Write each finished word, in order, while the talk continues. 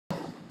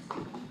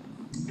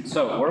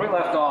So where we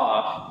left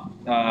off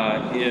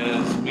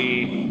is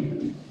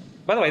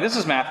by the way, this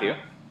is Matthew.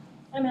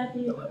 Hi,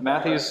 Matthew.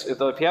 Matthew's, if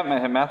you haven't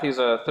met him, Matthew's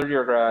a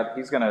third-year grad.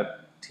 He's going to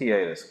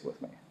TA this with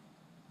me.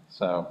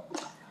 So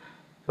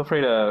feel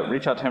free to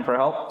reach out to him for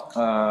help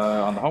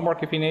on the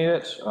homework if you need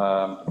it.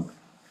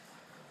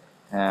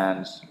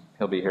 And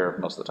he'll be here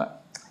most of the time.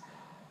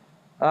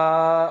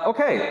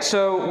 Okay,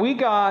 so we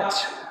got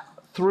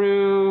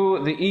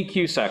through the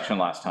EQ section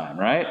last time,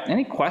 right?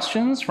 Any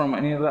questions from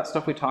any of that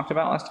stuff we talked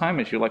about last time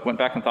as you went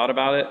back and thought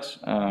about it?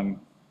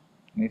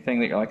 Anything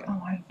that you're like,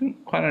 oh, I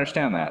didn't quite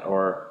understand that,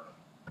 or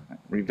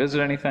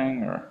revisit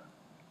anything, or?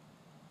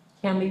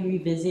 Can we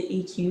revisit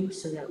EQ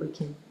so that we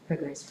can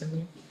progress from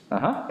there?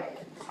 Uh-huh.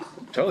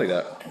 Totally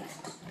that.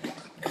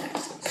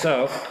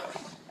 So,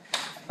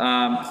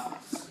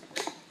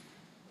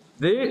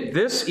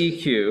 this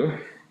EQ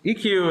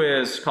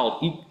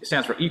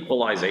stands for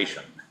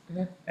equalization.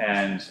 Mm-hmm.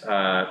 And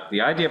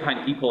the idea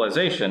behind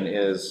equalization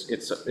is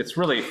it's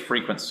really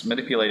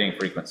manipulating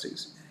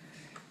frequencies.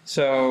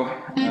 So,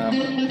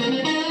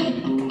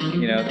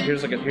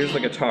 here's the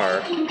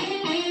guitar,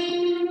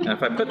 and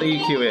if I put the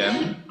EQ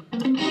in,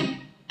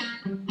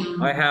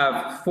 I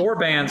have 4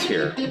 bands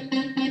here.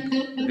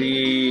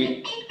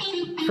 The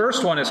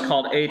first one is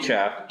called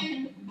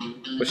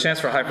HF, which stands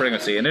for high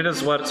frequency, and it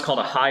is what's called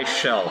a high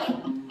shelf.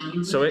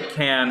 So it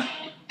can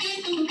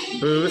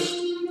boost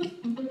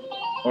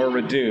or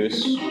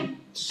reduce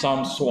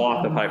some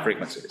swath of high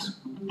frequencies.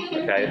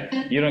 Okay?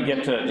 You don't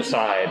get to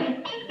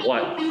decide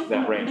what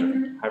that range of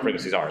high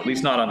frequencies are, at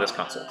least not on this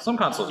console. Some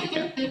consoles you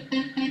can.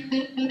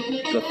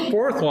 The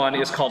fourth one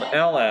is called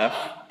LF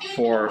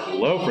for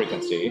low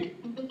frequency,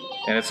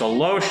 and it's a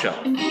low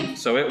shelf.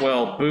 So it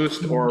will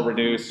boost or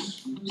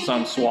reduce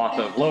some swath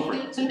of low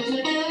frequencies.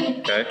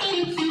 Okay?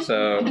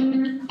 So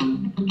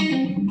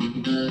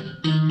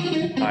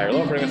higher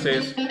low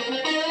frequencies,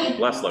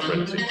 less low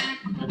frequencies.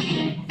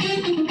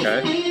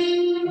 Okay?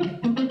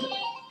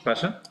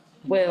 Question?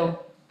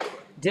 Well,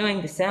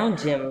 doing the sound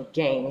gym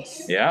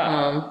games,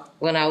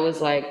 when I was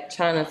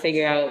trying to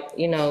figure out,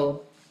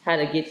 how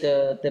to get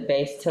the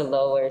bass to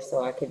lower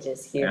so I could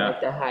just hear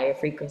the higher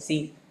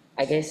frequency.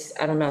 I guess,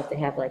 I don't know if they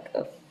have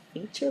a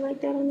feature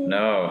like that on there.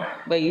 No.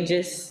 But you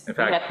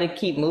have to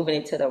keep moving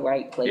it to the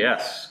right place.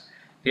 Yes.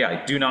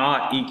 Yeah, do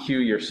not EQ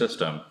your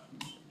system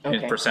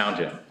for sound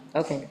gym.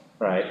 Okay.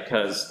 Right,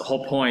 because the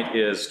whole point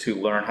is to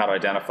learn how to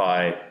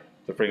identify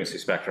the frequency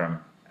spectrum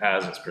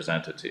as it's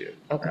presented to you,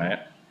 right?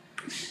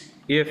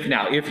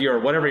 If you're,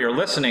 whatever you're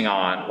listening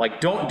on,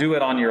 don't do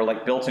it on your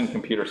built-in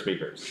computer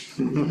speakers.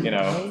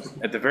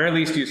 At the very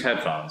least use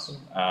headphones.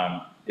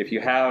 If you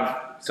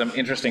have some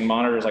interesting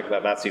monitors like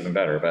that, that's even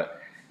better,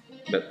 but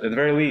at the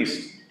very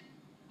least,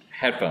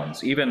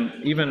 headphones.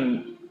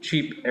 Even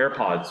cheap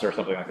AirPods or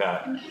something like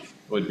that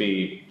would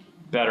be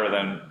better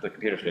than the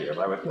computer speakers.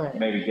 I would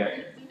maybe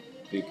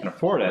if you can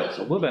afford it, it's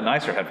a little bit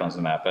nicer headphones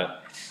than that,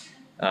 but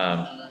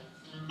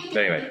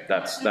anyway,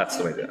 that's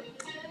the way to do it.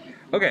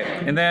 Okay,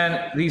 and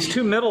then these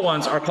 2 middle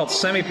ones are called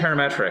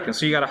semi-parametric, and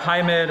so you got a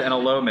high mid and a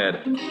low mid,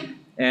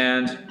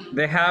 and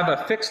they have a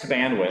fixed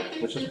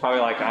bandwidth, which is probably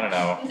I don't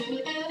know,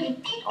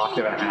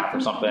 octave and a half or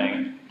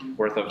something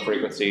worth of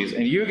frequencies,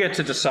 and you get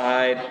to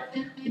decide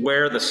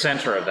where the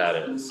center of that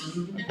is.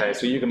 Okay,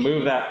 so you can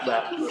move that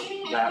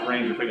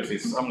range of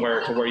frequencies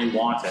somewhere to where you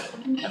want it,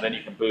 and then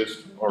you can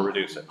boost or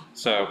reduce it.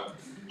 So,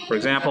 for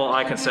example,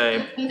 I can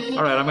say,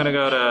 all right, I'm going to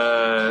go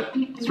to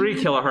 3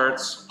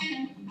 kilohertz,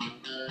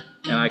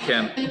 and I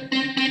can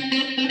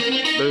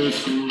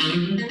boost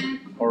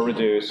or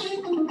reduce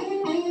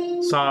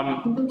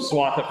some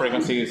swath of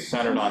frequencies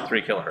centered on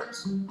 3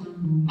 kilohertz.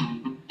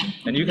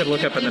 And you can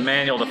look up in the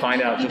manual to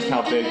find out just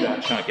how big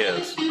that chunk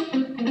is.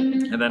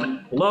 And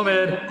then low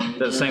mid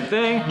does the same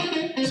thing,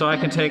 so I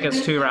can take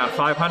us to around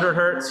 500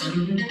 hertz.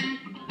 And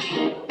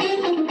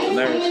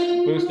there's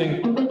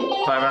boosting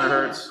 500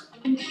 hertz,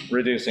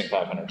 reducing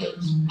 500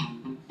 hertz.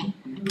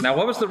 Now,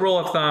 what was the rule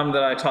of thumb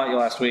that I taught you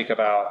last week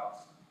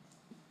about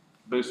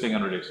boosting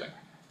and reducing?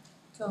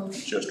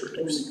 Just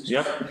reducing.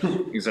 Yep,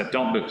 because that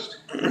don't boost,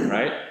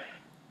 right?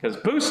 Because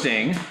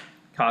boosting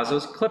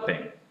causes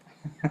clipping.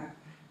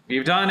 If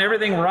you've done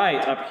everything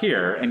right up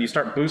here and you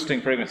start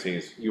boosting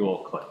frequencies, you will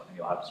clip and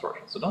you'll have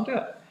distortion. So don't do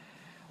that.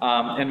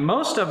 And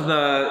most of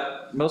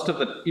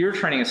the ear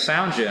training in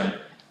sound gym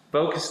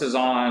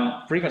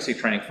frequency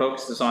training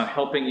focuses on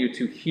helping you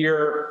to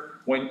hear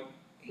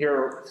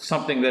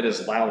something that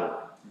is louder.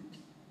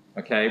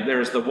 Okay,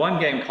 there's the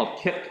one game called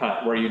Kit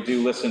Cut where you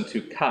do listen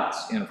to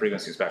cuts in the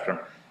frequency spectrum,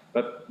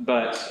 but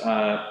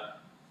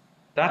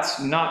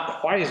that's not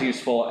quite as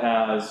useful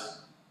as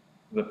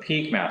the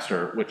Peak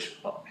Master, which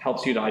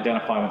helps you to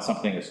identify when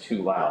something is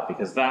too loud,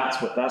 because that's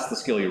the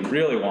skill you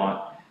really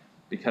want.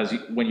 Because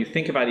when you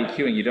think about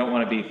EQing, you don't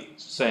want to be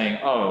saying,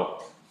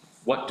 "Oh,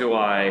 what do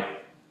I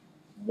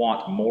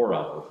want more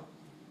of?"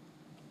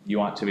 You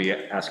want to be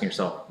asking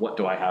yourself, "What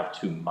do I have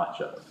too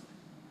much of?"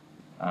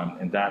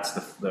 And that's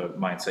the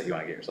mindset you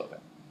want to get yourself in,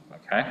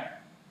 okay?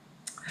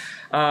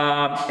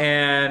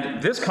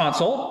 And this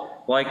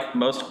console, like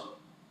most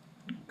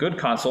good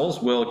consoles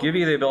will give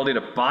you the ability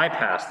to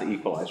bypass the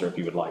equalizer if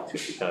you would like to,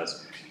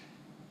 because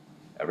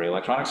every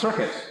electronic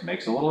circuit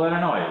makes a little bit of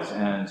noise,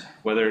 and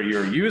whether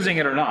you're using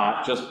it or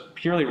not, just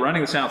purely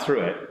running the sound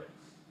through it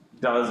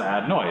does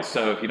add noise.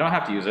 So if you don't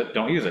have to use it,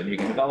 don't use it. You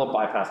can hit that little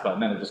bypass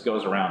button and it just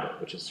goes around it,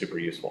 which is super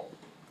useful.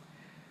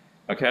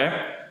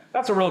 Okay,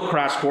 that's a real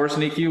crash course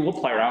in EQ. We'll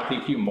play around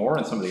with EQ more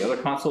in some of the other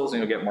consoles and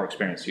you'll get more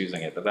experience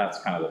using it, but that's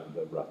kind of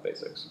the rough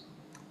basics.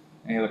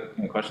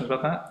 Any questions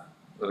about that?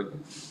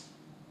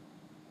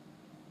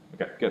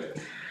 Okay, good.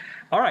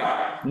 All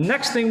right,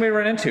 next thing we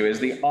run into is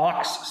the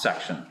aux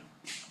section.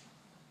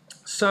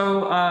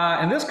 So,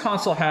 and this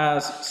console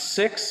has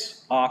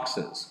 6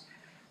 auxes.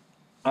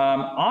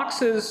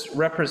 Auxes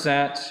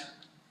represent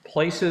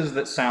places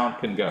that sound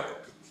can go.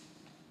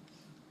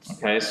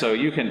 Okay, so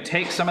you can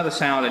take some of the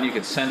sound and you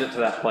can send it to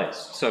that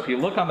place. So if you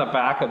look on the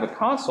back of the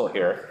console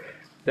here,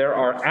 there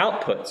are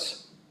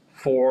outputs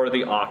for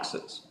the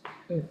auxes.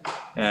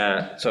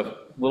 So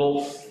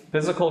little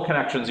physical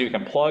connections, you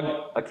can plug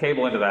a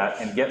cable into that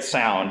and get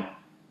sound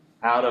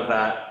out of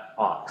that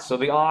aux. So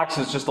the aux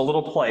is just a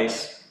little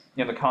place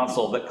in the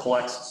console that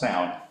collects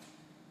sound,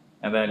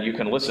 and then you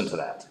can listen to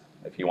that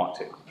if you want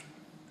to.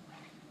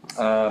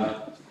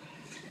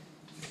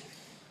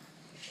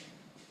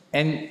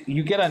 And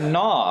you get a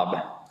knob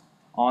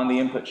on the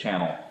input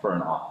channel for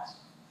an aux.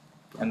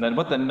 And then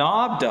what the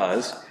knob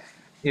does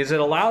is it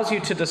allows you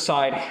to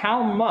decide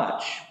how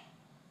much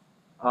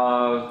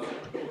of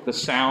the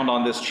sound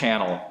on this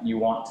channel you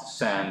want to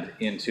send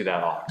into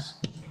that aux.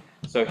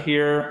 So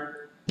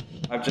here,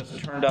 I've just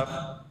turned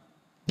up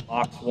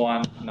aux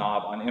 1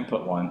 knob on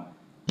input 1,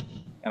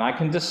 and I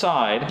can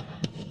decide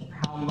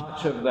how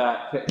much of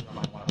that kick drum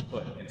I want to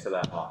put into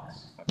that aux,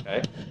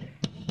 okay?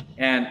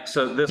 And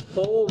so this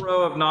whole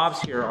row of knobs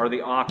here are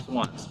the aux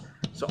 1s.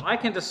 So I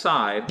can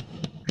decide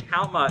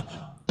how much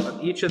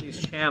of each of these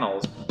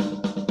channels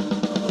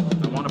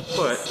I want to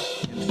put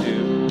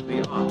into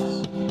the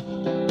aux.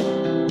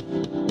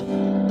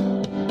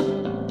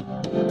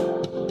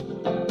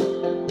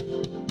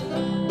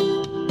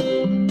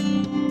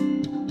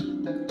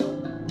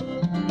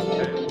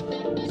 Okay,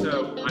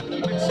 so I'm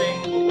mixing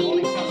all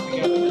these sounds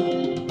together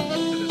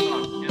to this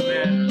aux, and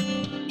then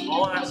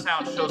all of that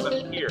sound shows up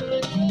here,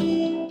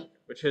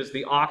 which is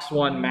the aux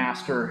 1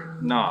 master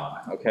knob,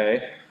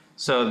 okay?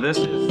 So this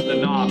is the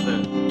knob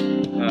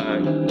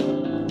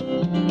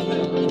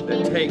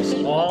that takes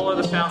all of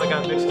the sound that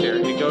got mixed here.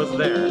 It goes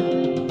there,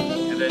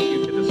 and then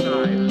you can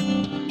decide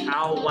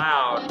how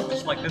loud,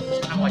 just like this is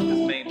kind of like this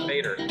main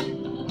fader,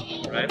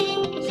 right?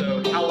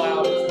 So how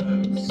loud is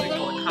the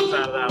signal that comes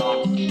out of that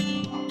aux,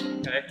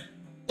 okay?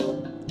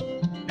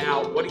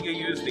 Now, what do you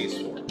use these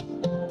for?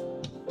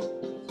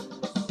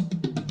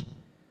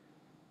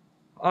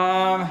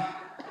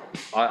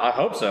 I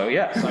hope so,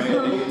 yes. I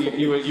mean,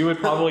 you would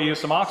probably use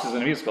some auxes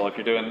in a musical if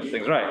you're doing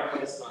things right.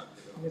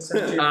 What's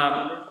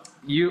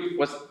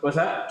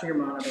that? To your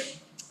monitor.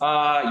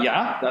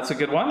 Yeah, that's a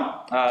good one.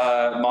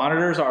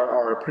 Monitors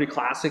are a pretty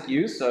classic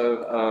use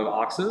of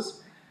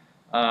auxes.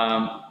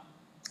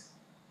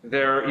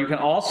 You can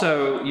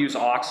also use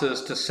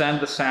auxes to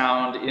send the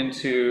sound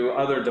into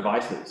other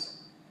devices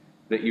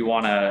that you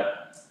want to,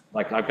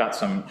 like I've got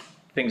some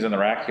things in the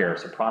rack here,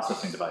 some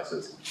processing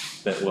devices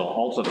that will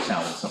alter the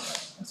sound in some way.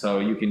 And so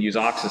you can use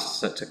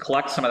auxes to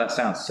collect some of that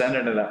sound, send it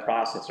into that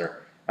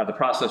processor, have the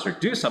processor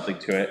do something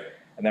to it,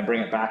 and then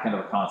bring it back into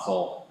the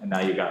console, and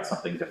now you've got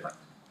something different,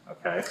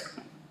 okay?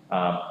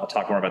 I'll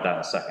talk more about that in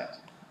a second.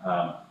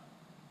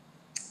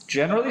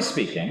 Generally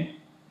speaking,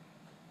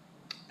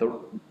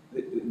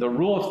 the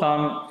rule of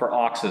thumb for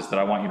auxes that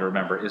I want you to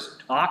remember is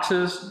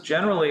auxes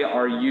generally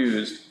are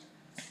used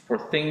for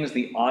things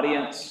the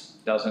audience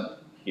doesn't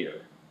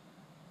hear.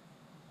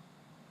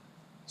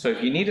 So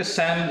if you need to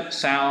send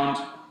sound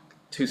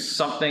to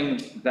something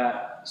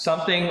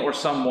or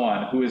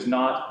someone who is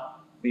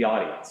not the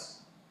audience,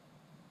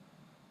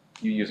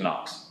 you use an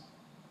aux,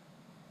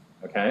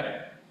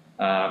 okay?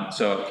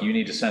 So if you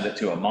need to send it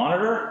to a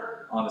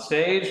monitor on the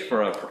stage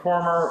for a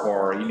performer,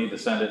 or you need to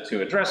send it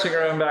to a dressing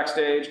room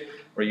backstage,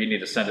 or you need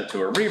to send it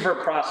to a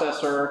reverb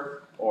processor,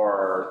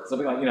 or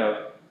something like,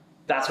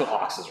 that's what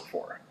auxes are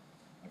for,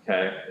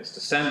 okay? It's to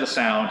send the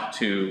sound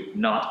to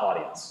not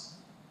audience,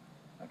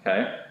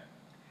 okay?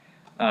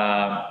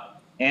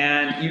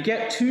 And you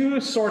get 2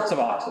 sorts of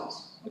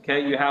auxes,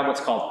 okay? You have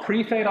what's called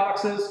pre-fade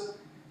auxes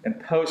and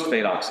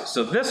post-fade auxes.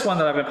 So this one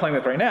that I've been playing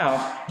with right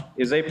now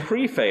is a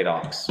pre-fade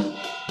aux.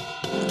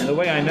 And the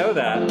way I know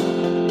that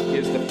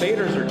is the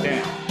faders are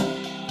down,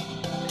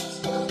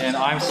 and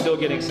I'm still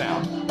getting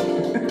sound,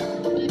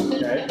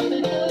 okay?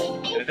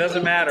 And it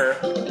doesn't matter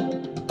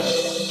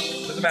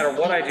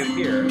what I do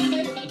here.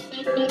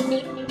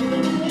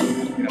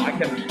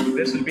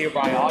 This would be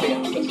my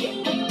audience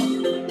system.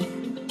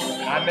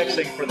 I'm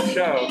mixing for the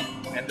show,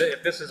 and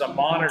if this is a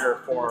monitor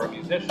for a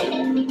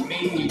musician,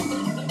 me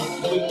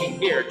tweaking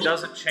here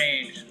doesn't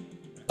change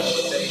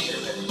what they hear.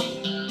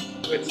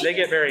 They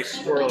get very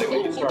squirrely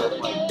when you start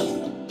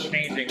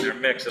changing their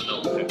mix, and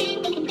they'll start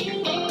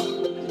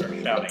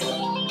shouting.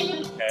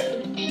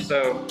 Okay,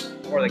 so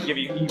or they give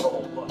you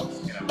evil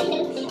looks, you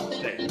know, on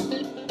stage.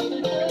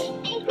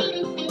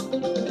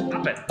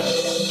 Stop it.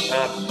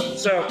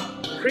 So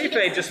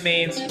pre-fade just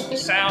means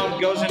sound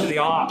goes into the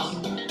aux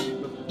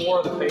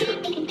before the fader.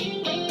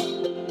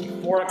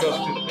 Before it goes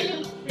through the fader.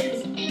 It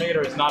means the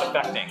fader is not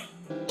affecting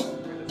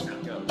where the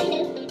sound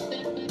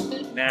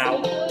goes.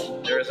 Now,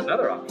 there is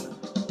another option,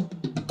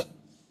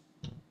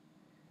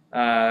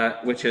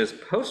 which is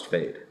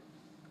post-fade.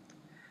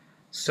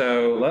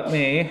 So let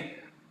me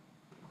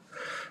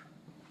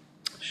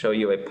show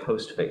you a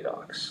post-fade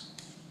aux,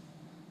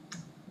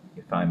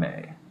 if I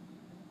may.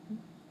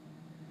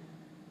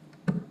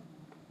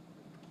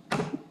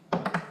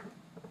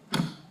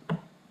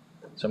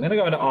 So I'm going to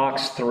go into aux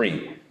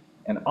 3.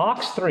 And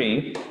aux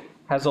 3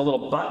 has a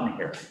little button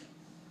here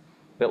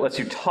that lets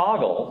you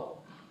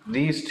toggle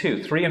these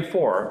two, 3 and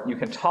 4. You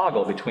can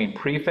toggle between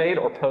pre-fade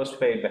or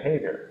post-fade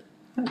behavior.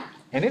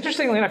 And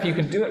interestingly enough, you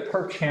can do it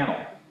per channel,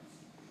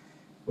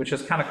 which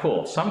is kind of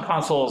cool. Some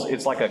consoles,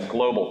 it's like a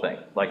global thing.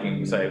 Like you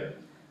can say,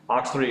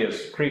 aux 3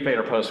 is pre-fade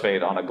or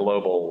post-fade on a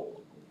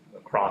global,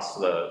 across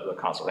the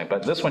console thing.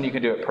 But this one, you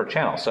can do it per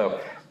channel. So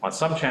on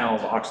some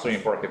channels, aux 3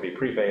 and 4 could be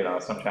pre-fade.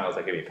 On some channels,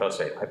 they could be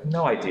post-fade. I have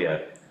no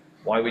idea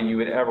why you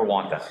would ever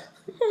want that.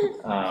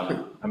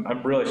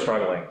 I'm really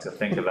struggling to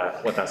think of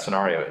that, what that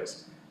scenario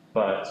is.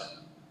 But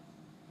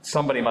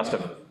somebody must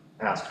have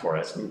asked for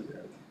it.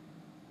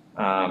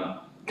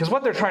 Because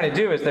what they're trying to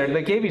do is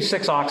they gave you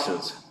 6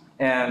 auxes.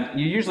 And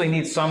you usually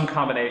need some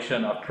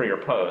combination of pre or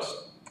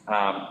post.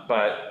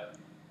 But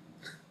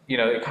you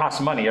know, it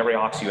costs money every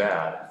aux you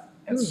add.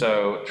 And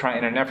so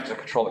in an effort to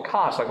control the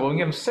cost, like, well, we can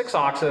give them 6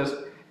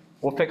 auxes,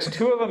 we'll fix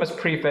 2 of them as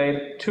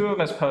pre-fade, 2 of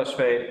them as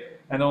post-fade,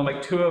 and then we'll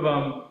make 2 of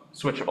them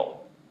switchable.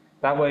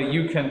 That way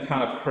you can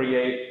kind of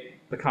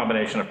create the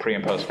combination of pre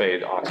and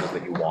post-fade auxes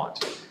that you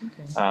want.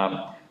 Okay.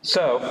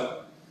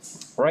 So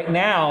right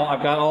now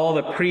I've got all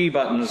the pre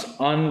buttons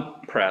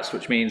unpressed,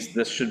 which means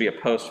this should be a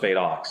post-fade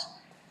aux.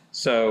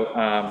 So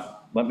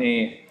let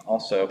me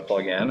also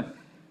plug in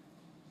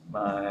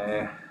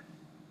my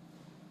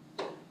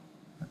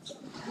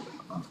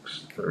aux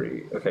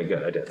 3. Okay,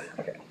 good, I did.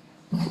 Okay.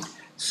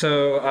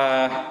 So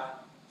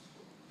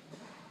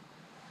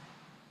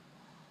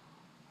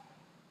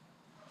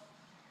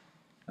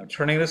I'm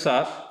turning this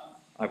up.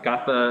 I've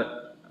got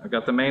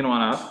the main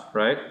one up,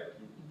 right?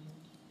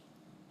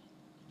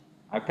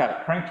 I've got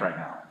it cranked right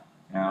now,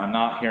 and I'm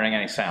not hearing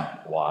any sound.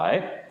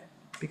 Why?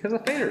 Because the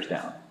fader's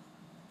down.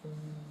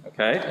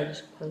 Okay?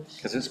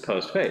 Because it's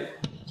post-fade.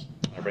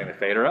 I bring the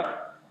fader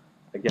up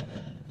again.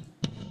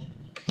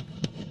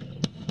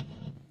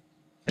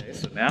 Okay,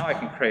 so now I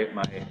can create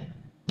my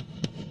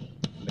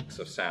mix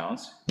of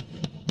sounds.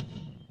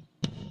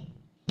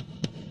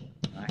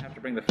 I have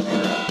to bring the fader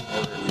up in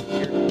order to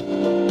hear.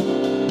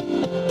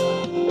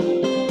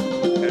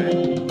 Okay.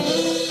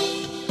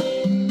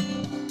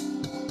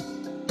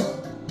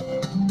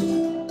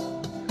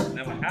 And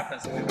then what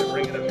happens is if I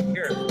bring it up in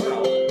here as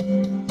well,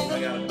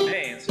 coming out of the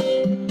mains,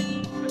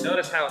 but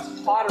notice how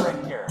it's hotter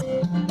in here.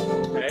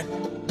 Okay?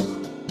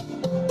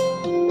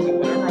 So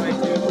whatever I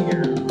do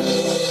here,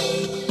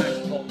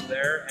 it's both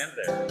there and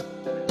there.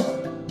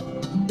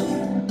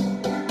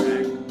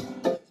 Okay?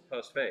 It's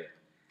post-fade.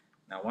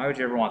 Now, why would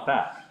you ever want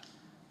that?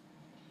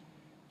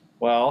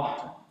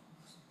 Well,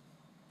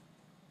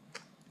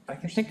 I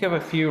can think of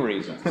a few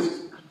reasons.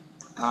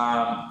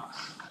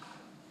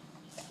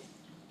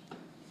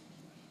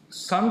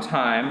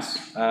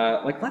 Sometimes,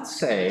 like let's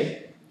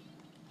say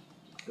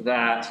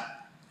that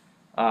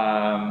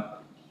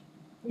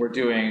we're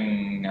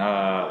doing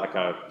like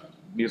a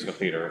musical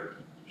theater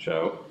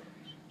show,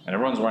 and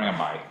everyone's wearing a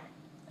mic,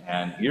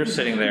 and you're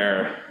sitting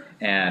there,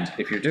 and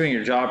if you're doing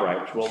your job right,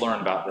 which we'll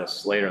learn about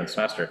this later in the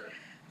semester,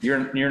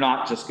 you're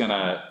not just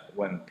gonna,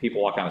 when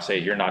people walk on the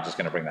stage, you're not just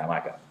gonna bring that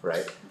mic up,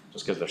 right?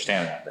 Just because they're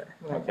standing out there,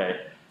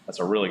 okay? That's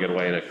a really good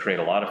way to create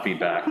a lot of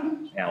feedback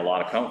and a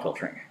lot of cone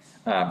filtering.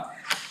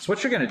 So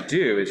what you're gonna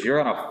do is you're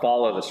gonna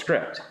follow the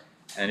script,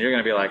 and you're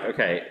gonna be like,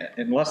 okay,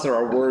 unless there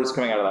are words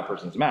coming out of that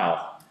person's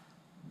mouth,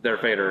 their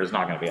fader is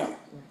not gonna be up.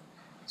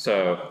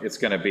 So it's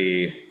gonna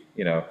be,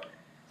 you know,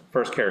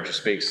 first character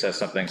speaks, says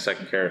something,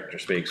 second character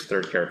speaks,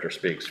 third character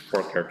speaks,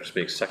 fourth character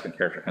speaks, second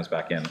character comes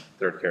back in,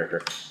 third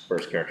character,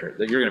 first character.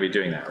 You're going to be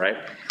doing that, right?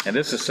 And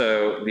this is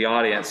so the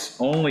audience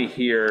only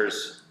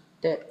hears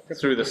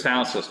through the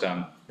sound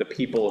system the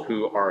people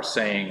who are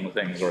saying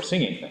things or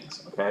singing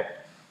things, okay?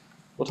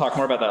 We'll talk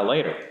more about that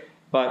later.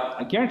 But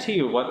I guarantee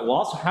you what will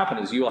also happen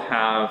is you will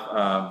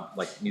have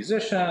like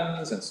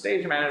musicians and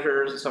stage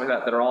managers and stuff like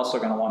that that are also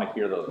going to want to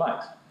hear those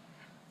mics.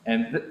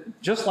 And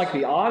just like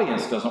the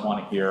audience doesn't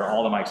want to hear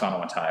all the mics on at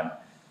one time,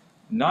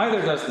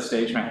 neither does the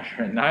stage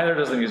manager, and neither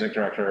does the music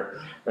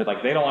director. Right?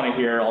 Like they don't want to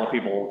hear all the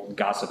people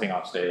gossiping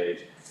off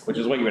stage, which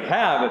is what you would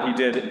have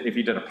if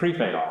you did a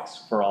pre-fade aux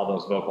for all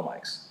those vocal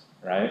mics,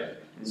 right?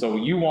 So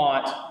you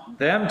want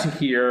them to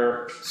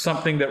hear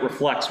something that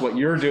reflects what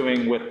you're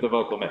doing with the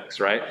vocal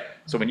mix, right?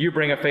 So when you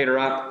bring a fader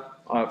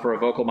up for a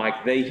vocal mic,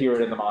 they hear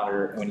it in the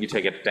monitor, and when you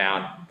take it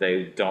down,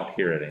 they don't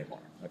hear it anymore,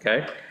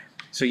 okay?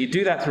 So you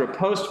do that through a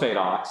post-fade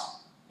aux,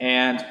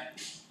 And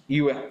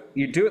you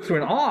do it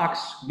through an aux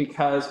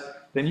because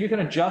then you can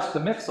adjust the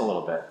mix a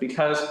little bit.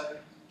 Because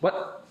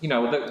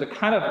the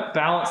kind of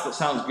balance that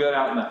sounds good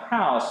out in the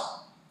house,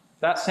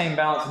 that same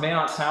balance may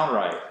not sound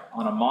right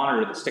on a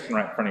monitor that's sticking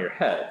right in front of your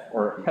head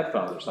or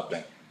headphones or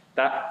something.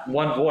 That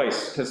one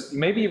voice, because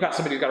maybe you've got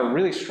somebody who's got a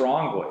really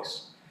strong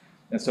voice.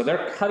 And so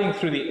they're cutting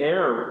through the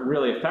air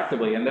really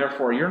effectively, and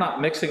therefore you're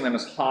not mixing them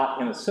as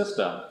hot in the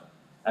system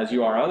as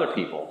you are other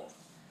people.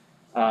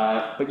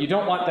 But you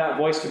don't want that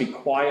voice to be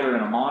quieter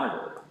in a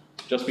monitor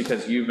just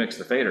because you've mixed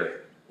the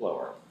fader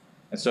lower.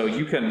 And so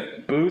you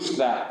can boost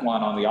that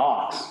one on the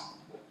aux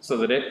so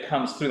that it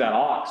comes through that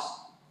aux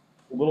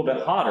a little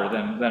bit hotter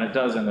than it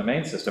does in the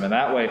main system. And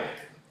that way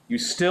you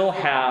still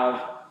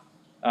have,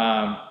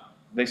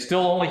 they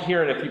still only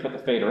hear it if you put the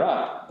fader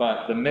up,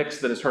 but the mix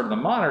that is heard in the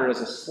monitor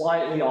is a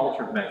slightly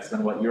altered mix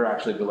than what you're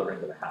actually delivering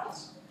to the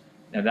house.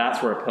 And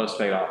that's where a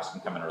post-fade aux can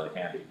come in really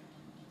handy.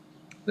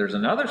 There's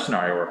another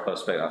scenario where a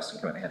post-fade aux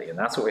can come in handy, and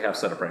that's what we have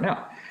set up right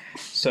now.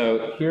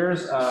 So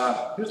here's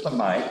the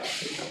mic.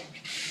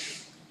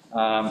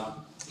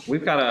 We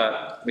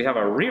have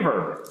a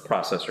reverb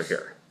processor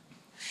here.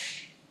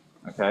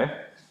 Okay,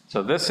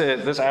 so this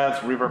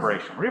adds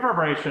reverberation.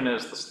 Reverberation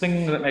is this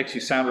thing that makes you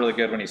sound really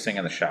good when you sing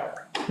in the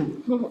shower.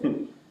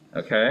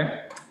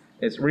 Okay,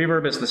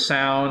 reverb is the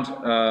sound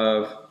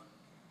of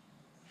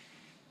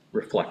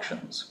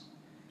reflections.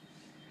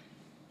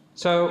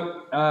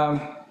 So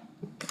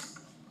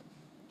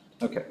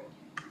okay,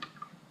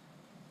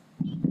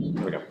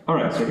 there we go. All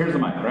right, so here's the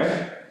mic,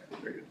 right?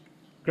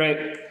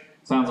 Great,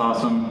 sounds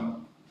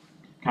awesome,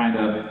 kind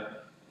of.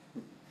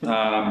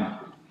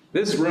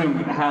 This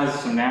room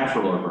has some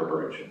natural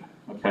reverberation,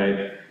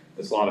 okay?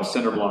 There's a lot of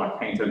cinder block,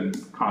 painted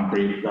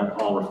concrete,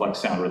 that all reflects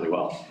sound really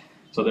well.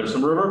 So there's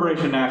some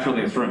reverberation naturally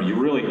in this room. You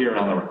really hear it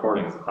on the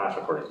recordings, the class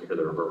recordings, you hear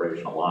the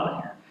reverberation a lot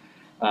in here.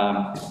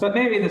 But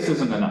maybe this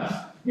isn't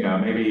enough.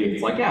 Maybe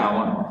it's like, yeah, I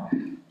want more.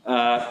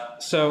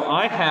 So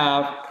I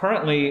have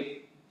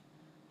currently,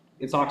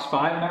 it's aux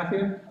 5,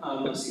 Matthew?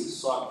 Let's see,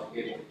 swap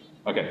the cable.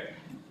 Okay.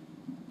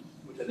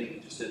 Which I think you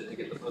just did to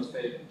get the post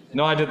fade.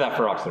 No, I did that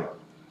for aux 3.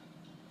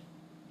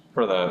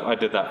 I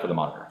did that for the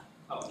monitor.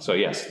 Oh. So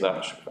yes,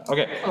 that should be fine.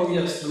 Okay. Oh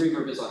yes, the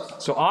reverb is aux 5.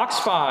 So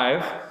aux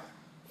 5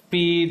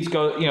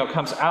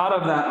 comes out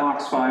of that aux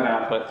 5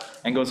 output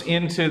and goes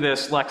into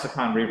this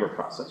lexicon reverb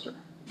processor.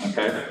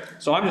 Okay.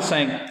 So I'm just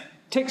saying,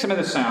 take some of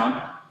the sound,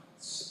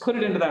 put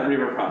it into that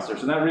reverb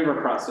processor, and that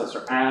reverb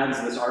processor adds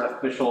this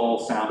artificial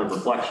sound of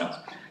reflections,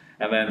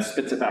 and then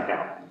spits it back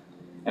out.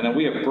 And then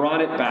we have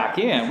brought it back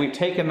in. We've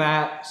taken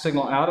that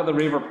signal out of the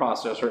reverb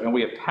processor and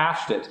we have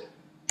patched it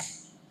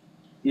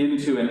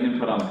into an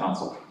input on the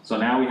console. So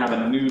now we have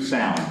a new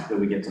sound that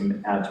we get to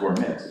add to our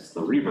mix. It's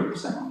the reverb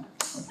sound,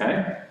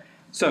 okay?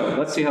 So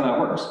let's see how that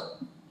works.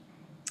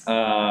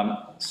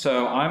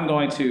 So I'm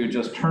going to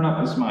just turn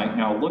up this mic.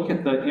 Now look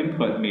at the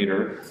input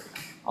meter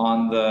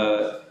on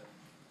the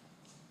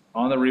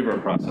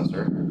reverb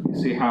processor. You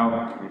see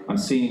how I'm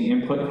seeing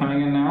input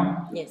coming in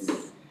now? Yes.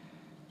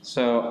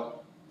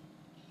 So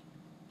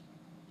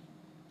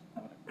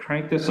I'm going to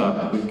crank this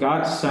up. We've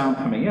got sound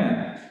coming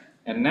in.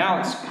 And now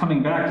it's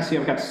coming back to see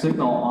I've got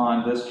signal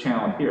on this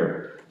channel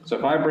here. So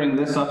if I bring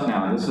this up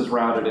now, this is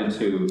routed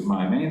into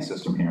my main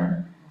system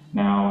here.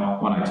 Now,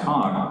 when I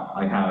talk,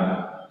 I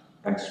have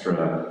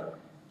extra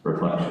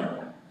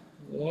reflection.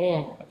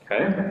 Yeah.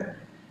 Okay.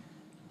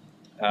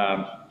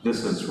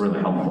 This is really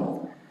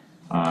helpful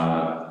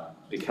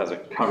because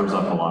it covers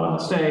up a lot of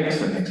mistakes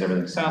and makes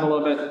everything sound a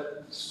little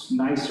bit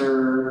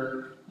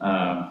nicer.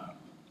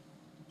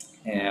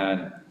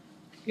 And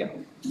yeah.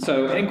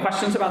 So any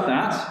questions about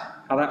that?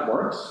 How that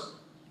works?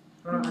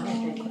 I have a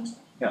question.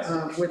 Yes.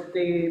 With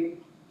the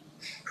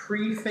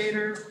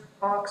pre-fader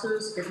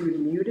boxes, if you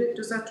mute it,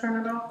 does that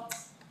turn it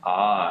off?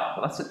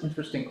 Well, that's an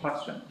interesting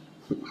question.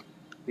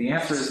 The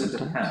answer is it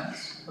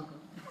depends.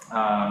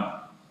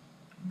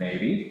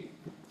 Maybe,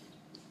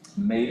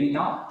 maybe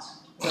not.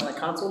 Is that like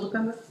console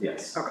dependent?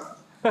 Yes. Okay.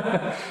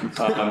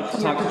 I'll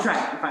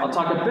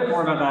talk a bit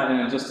more about that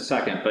in just a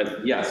second,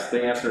 but yes,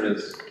 the answer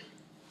is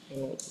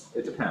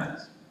it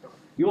depends.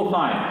 You will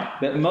find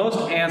that most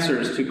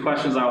answers to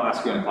questions I will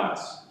ask you in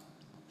class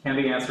can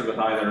be answered with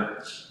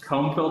either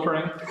comb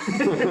filtering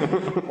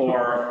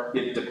or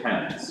it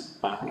depends.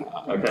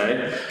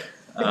 Okay?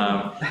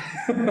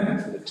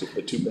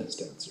 The two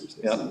best answers.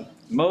 Yep.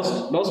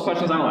 Most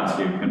questions I will ask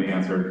you can be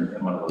answered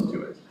in one of those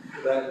two ways.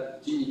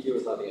 That GEQ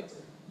is not the answer.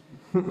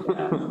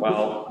 Yeah,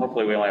 well,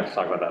 hopefully we only have to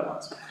talk about that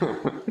once.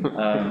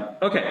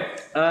 Okay.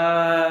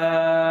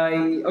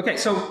 Okay,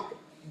 so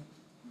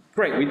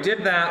great, we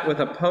did that with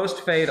a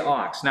post-fade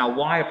aux. Now,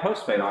 why a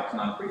post-fade aux,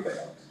 not a pre-fade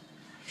aux?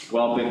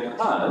 Well,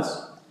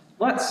 because,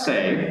 let's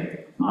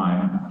say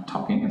I'm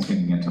talking and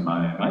singing into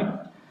my mic,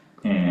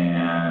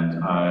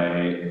 and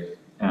I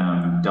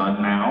am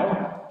done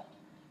now,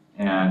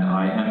 and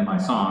I end my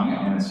song,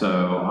 and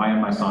so I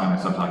end my song, and I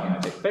stop talking, and I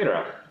take the fader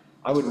out.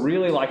 I would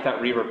really like that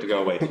reverb to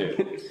go away too.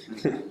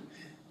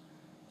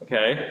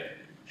 Okay?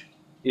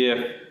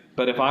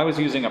 But if I was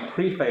using a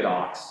pre-fade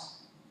aux,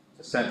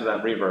 send to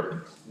that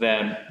reverb,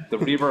 then the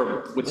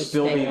reverb would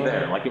still be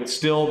there. Like it would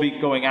still be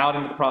going out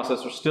into the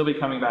processor, still be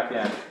coming back in,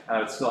 and I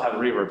would still have a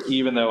reverb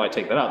even though I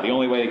take that out. The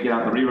only way to get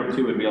out the reverb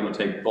too would be able to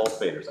take both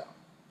faders out.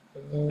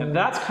 And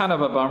that's kind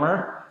of a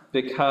bummer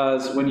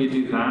because when you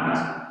do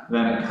that,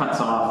 then it cuts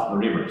off the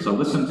reverb. So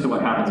listen to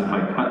what happens if I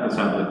cut this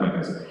out really quick.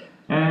 I say,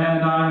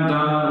 and I'm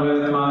done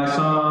with my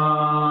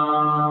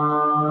songs.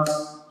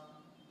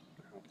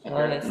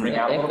 Bring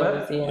out a little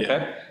bit,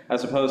 okay?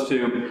 As opposed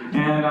to,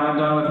 and I'm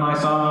done with my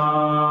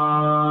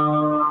song.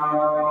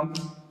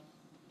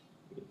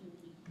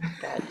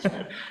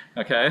 Gotcha.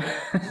 Okay?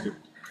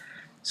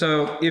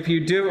 So if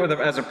you do it with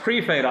as a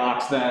pre-fade aux,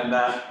 then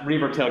that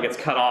reverb tail gets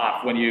cut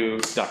off when you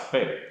duck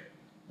fader,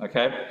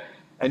 okay?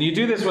 And you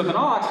do this with an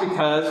aux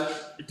because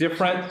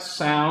different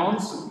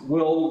sounds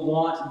will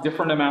want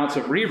different amounts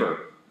of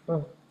reverb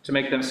to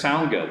make them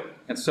sound good.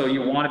 And so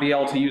you want to be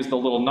able to use the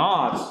little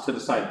knobs to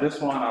decide this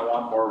one I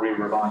want more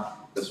reverb on,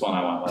 this one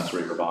I want less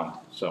reverb on,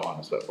 so on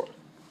and so forth.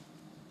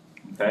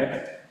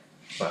 Okay?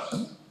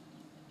 Questions?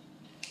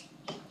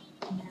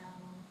 No.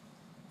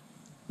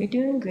 You're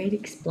doing great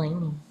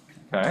explaining.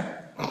 Okay.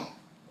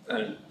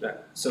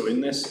 So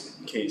in this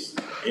case,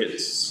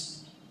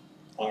 it's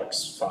aux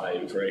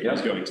 5, right? Yep.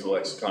 It's going to the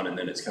lexicon, and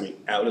then it's coming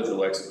out of the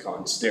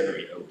lexicon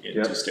stereo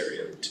into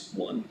stereo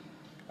 1.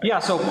 Yeah,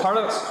 so part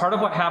of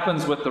what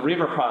happens with the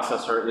reverb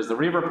processor is the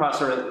reverb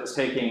processor is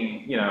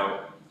taking, you know,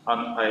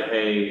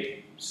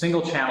 a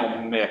single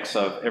channel mix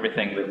of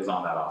everything that is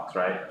on that aux,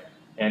 right?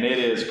 And it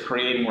is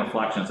creating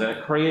reflections, and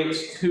it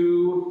creates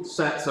two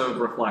sets of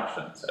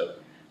reflections.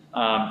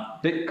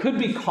 That could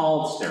be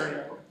called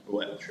stereo.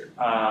 Well, sure.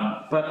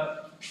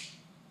 But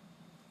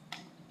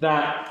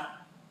that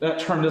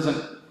term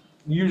doesn't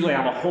usually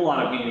have a whole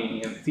lot of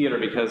meaning in theater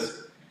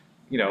because,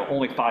 you know,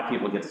 only 5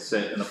 people get to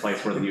sit in a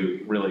place where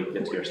you really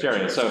get to hear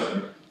stereo.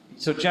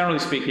 So generally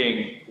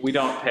speaking, we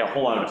don't pay a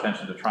whole lot of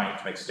attention to trying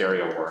to make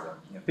stereo work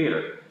in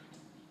theater.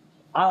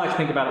 I like to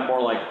think about it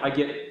more like I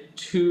get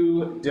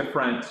 2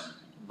 different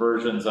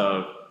versions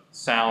of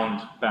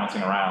sound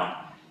bouncing around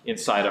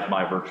inside of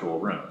my virtual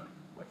room,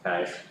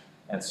 okay?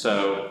 And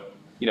so,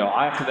 you know,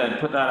 I have to then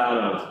put that out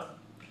of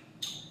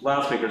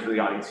loudspeakers that the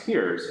audience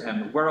hears,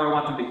 and where do I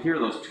want them to hear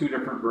those 2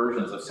 different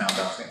versions of sound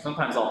bouncing?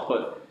 Sometimes I'll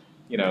put,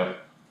 you know,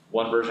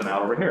 one version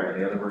out over here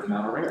and the other version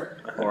out over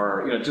here,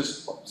 or, you know,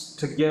 just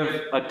to give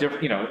a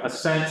different, you know, a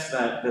sense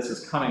that this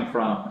is coming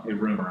from a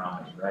room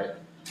around me, right?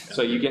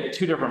 So you get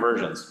 2 different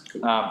versions.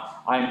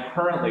 I'm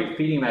currently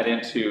feeding that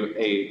into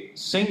a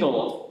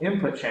single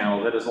input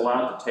channel that is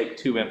allowed to take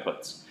 2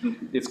 inputs.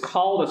 It's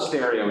called a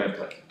stereo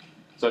input.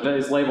 So it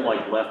is labeled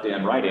like left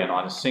in, right in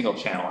on a single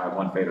channel. I have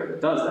one fader that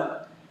does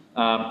that.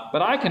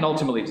 But I can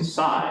ultimately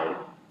decide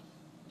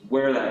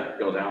where that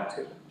goes out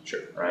to.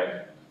 Sure.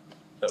 Right?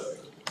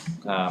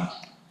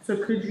 So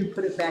could you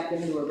put it back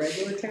into a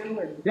regular channel?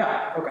 Or?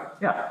 Yeah. Okay.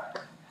 Yeah.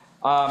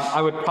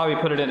 I would probably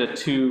put it into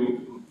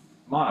 2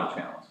 mono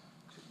channels,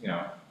 you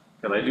know,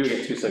 because I do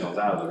get 2 signals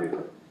out of the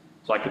reverb.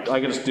 So I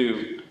could just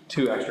do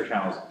 2 extra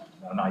channels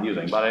that I'm not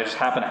using, but I just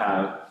happen to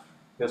have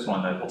this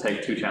one that will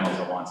take 2 channels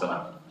at once, and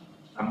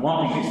I'm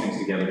lumping these things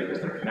together because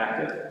they're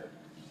connected,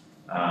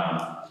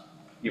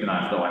 even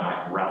though I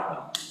might route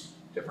them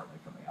differently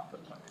from the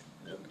output point.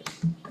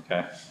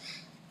 Okay.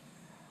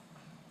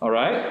 All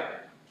right.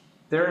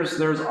 There's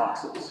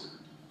auxes.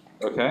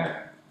 Okay.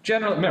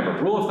 Generally, remember,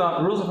 rules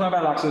of thumb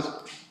about auxes,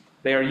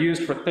 they are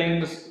used for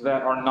things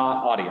that are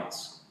not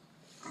audience.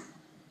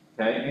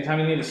 Okay. Anytime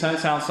you need to send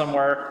sound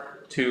somewhere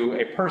to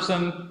a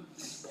person,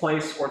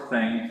 place, or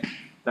thing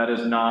that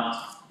is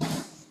not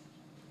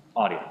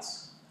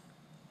audience.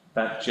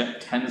 That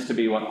tends to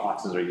be what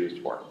auxes are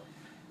used for.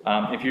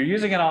 If you're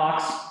using an aux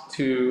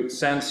to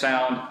send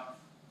sound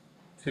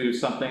to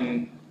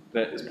something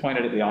that is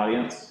pointed at the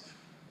audience,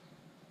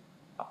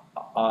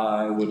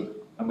 I'm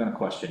going to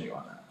question you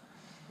on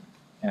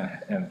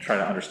that and try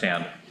to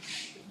understand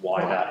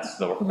why that's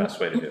the best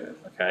way to do it.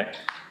 Okay,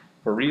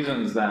 for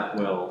reasons that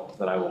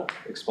I will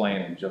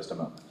explain in just a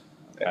moment.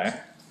 Okay.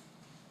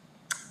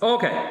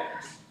 Okay.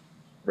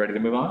 Ready to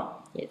move on?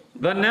 Yes.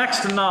 The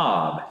next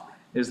knob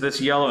is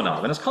this yellow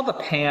knob, and it's called the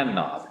pan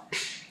knob.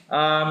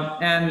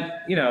 And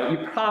you know,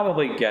 you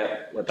probably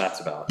get what that's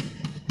about.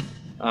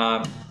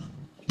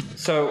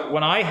 So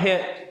when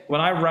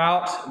I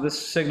route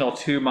this signal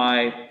to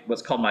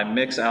what's called my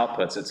mix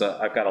outputs,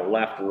 I've got a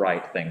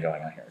left-right thing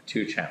going on here,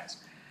 2 channels.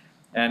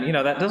 And you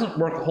know, that doesn't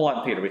work a whole lot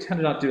in theater. We tend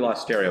to not do a lot of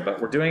stereo,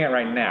 but we're doing it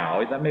right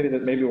now.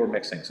 Maybe we're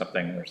mixing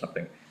something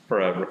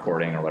for a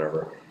recording or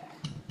whatever.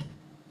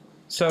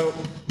 So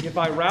if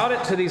I route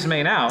it to these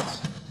main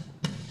outs,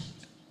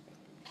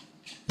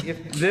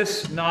 if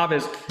this knob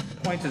is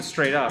pointed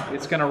straight up,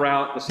 it's going to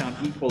route the sound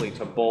equally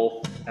to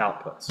both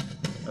outputs.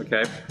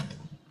 Okay?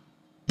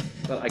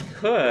 But I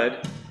could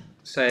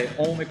say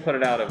only put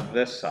it out of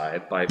this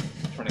side by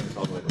turning this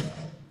all the way to the left,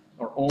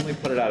 or only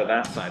put it out of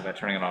that side by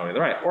turning it all the way to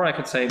the right. Or I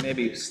could say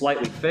maybe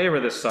slightly favor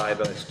this side,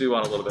 but I do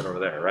want a little bit over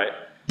there, right?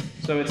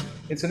 So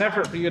it's an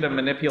effort for you to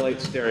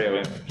manipulate stereo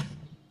image,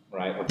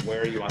 right, of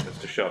where you want this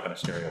to show up in a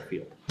stereo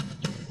field.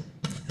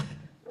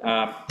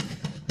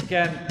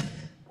 Again,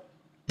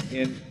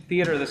 in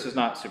theater, this is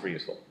not super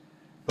useful,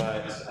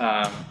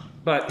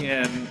 but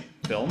in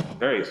film,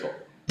 very useful.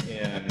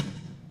 In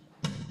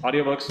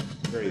audiobooks,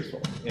 very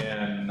useful.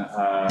 In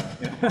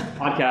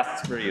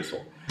podcasts, very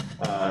useful.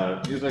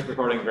 Music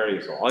recording, very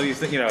useful. All these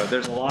things,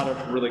 there's a lot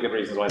of really good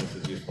reasons why this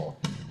is useful.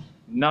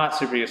 Not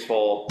super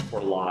useful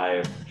for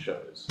live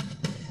shows,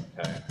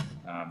 okay?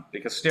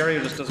 Because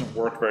stereo just doesn't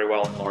work very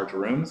well in large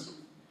rooms.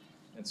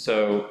 And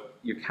so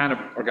you kind of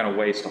are going to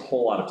waste a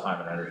whole lot of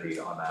time and energy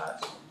on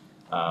that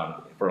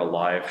for a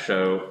live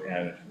show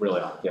and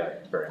really not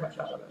get very much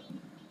out of it.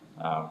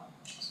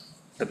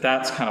 But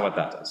that's kind of what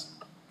that does.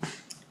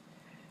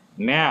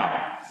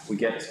 Now we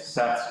get to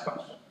Seth's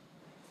question.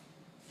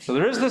 So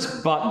there is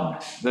this button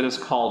that is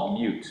called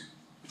mute.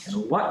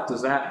 And what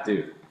does that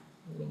do?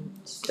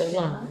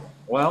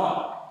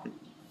 Well,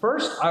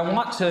 first I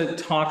want to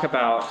talk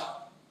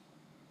about,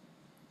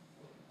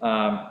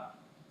 I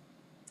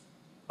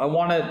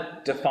want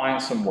to define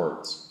some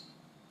words,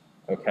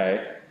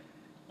 okay?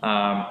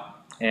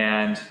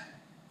 And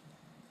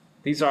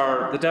these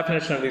are the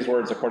definition of these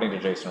words according to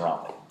Jason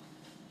Romney.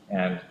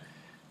 And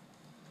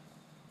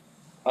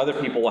other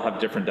people will have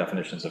different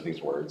definitions of these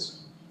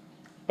words.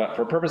 But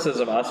for purposes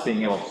of us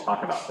being able to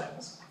talk about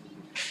things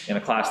in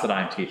a class that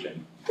I'm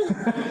teaching,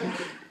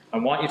 I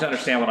want you to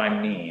understand what I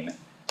mean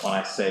when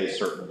I say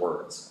certain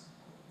words.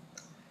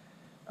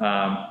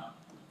 The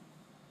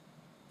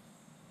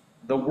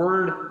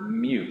word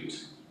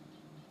mute,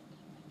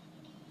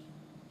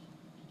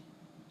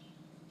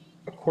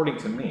 according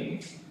to me,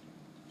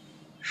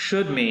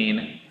 should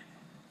mean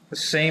the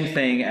same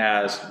thing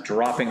as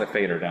dropping the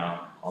fader down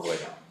all the way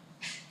down.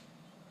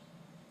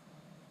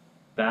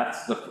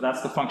 That's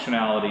the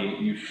functionality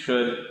you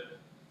should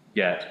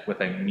get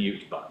with a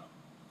mute button.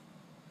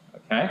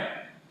 Okay?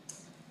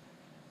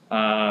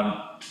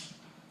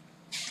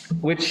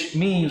 Which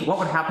means, what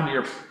would happen to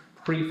your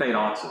pre-fade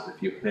auxes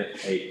if you hit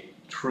a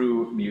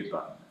true mute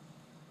button?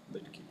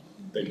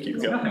 They'd keep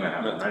going. Nothing would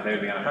happen, right?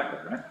 They'd be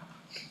unaffected, right?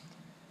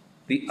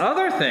 The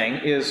other thing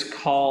is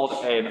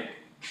called it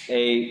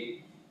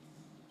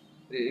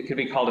could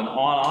be called an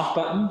on-off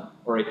button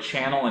or a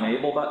channel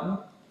enable button.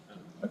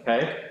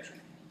 Okay?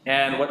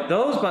 And what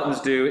those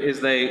buttons do is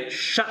they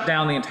shut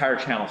down the entire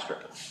channel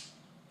strip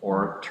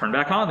or turn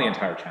back on the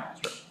entire channel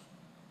strip.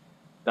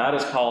 That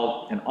is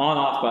called an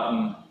on-off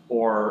button,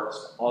 or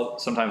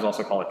sometimes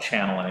also called a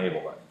channel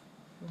enable button.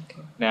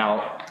 Okay.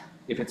 Now,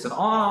 if it's an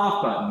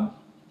on-off button,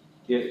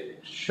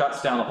 it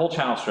shuts down the whole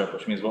channel strip,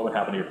 which means what would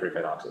happen to your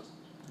pre-fade auxes?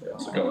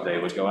 They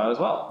would go out as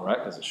well, right?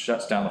 Because it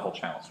shuts down the whole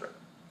channel strip.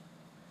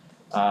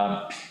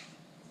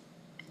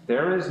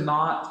 There is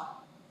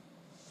not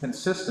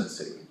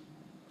consistency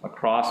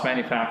across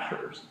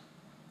manufacturers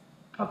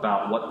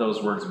about what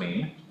those words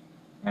mean,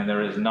 and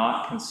there is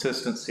not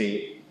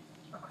consistency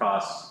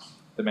across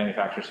the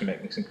manufacturers who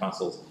make mixing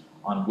consoles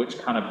on which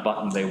kind of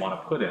button they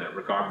want to put in it,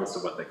 regardless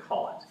of what they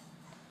call it.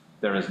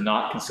 There is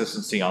not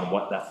consistency on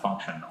what that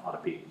function ought to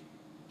be.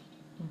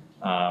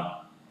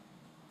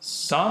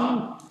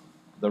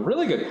 The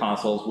really good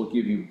consoles will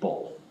give you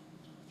both.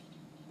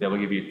 They will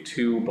give you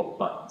two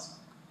buttons,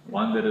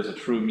 one that is a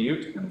true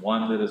mute and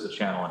one that is a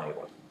channel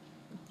enabler.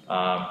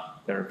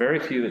 There are very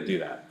few that do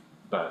that,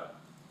 but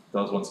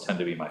those ones tend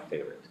to be my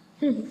favorite.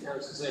 I was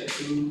gonna say, I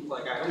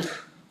don't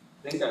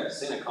think I've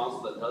seen a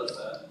console that does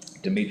that.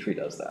 Dimitri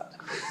does that.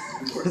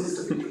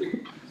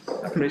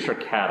 I'm pretty sure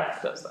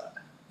Kadak does that,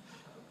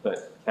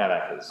 but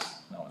Kadak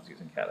no one's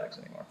using Kadaks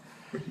anymore.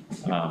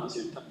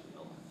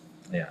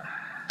 Yeah,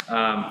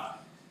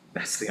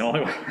 that's the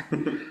only way.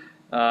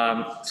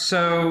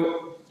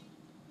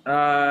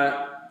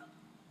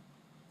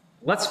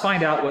 Let's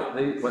find out what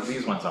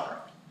these ones are.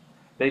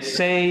 They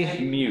say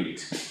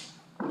mute,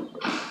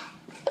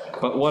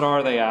 but what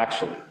are they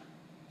actually?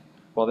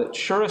 Well, the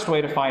surest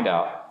way to find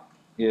out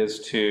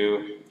is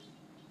to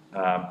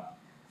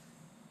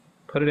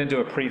put it into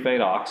a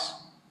pre-fade aux.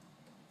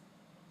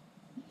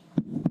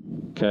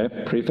 Okay,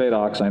 pre-fade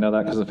aux, I know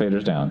that because the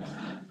fader's down.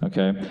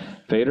 Okay,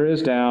 fader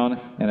is down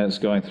and it's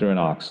going through an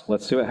aux.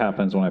 Let's see what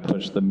happens when I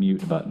push the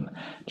mute button.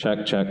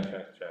 Check, check,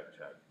 check, check,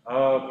 check.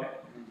 Okay,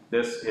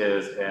 this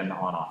is an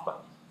on-off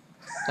button.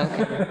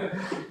 Okay.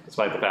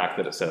 Despite the fact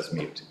that it says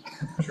mute.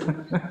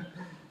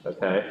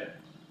 Okay.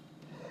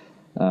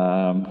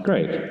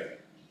 Great.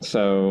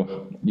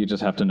 So you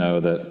just have to know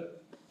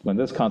that when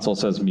this console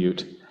says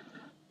mute,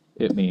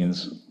 it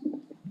means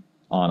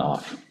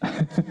on-off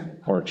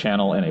or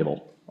channel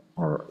enable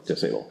or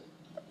disable.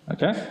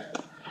 Okay.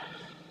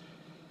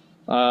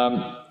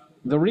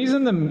 The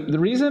reason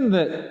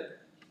that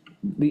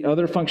the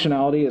other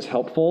functionality is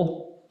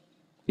helpful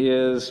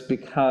is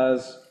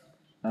because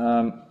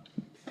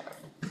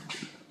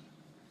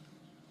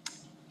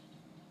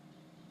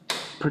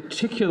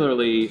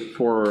particularly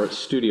for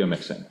studio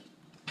mixing,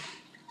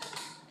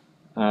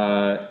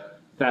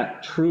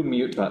 that true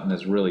mute button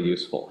is really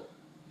useful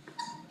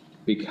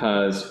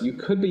because you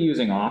could be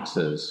using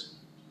auxes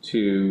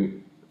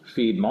to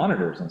feed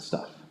monitors and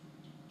stuff,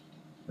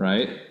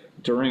 right,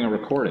 during a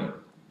recording.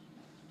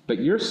 but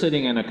you're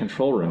sitting in a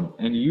control room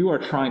and you are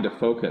trying to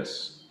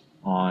focus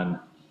on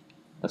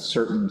a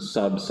certain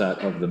subset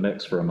of the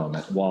mix for a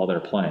moment while they're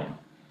playing.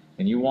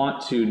 And you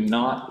want to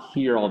not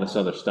hear all this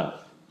other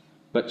stuff,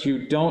 but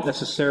you don't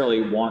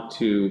necessarily want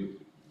to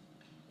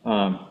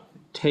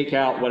take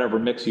out whatever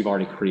mix you've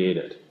already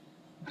created.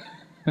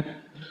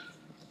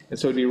 And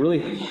so it'd be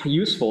really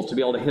useful to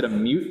be able to hit a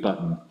mute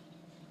button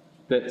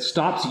that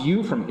stops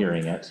you from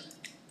hearing it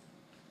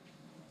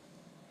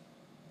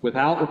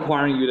without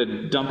requiring you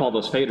to dump all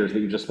those faders that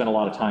you just spent a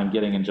lot of time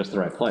getting in just the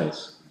right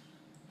place.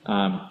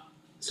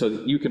 So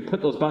you can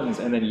put those buttons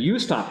and then you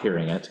stop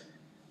hearing it,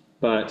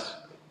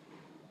 but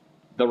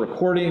the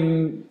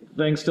recording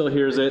thing still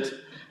hears it,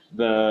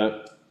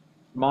 the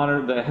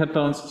monitor, the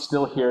headphones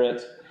still hear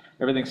it,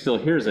 everything still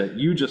hears it.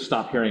 You just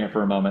stop hearing it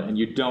for a moment and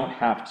you don't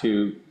have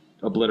to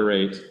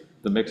obliterate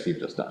the mix you've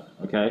just done,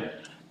 okay?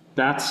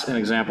 That's an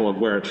example of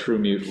where a true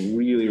mute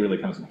really, really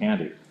comes in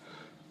handy.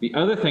 The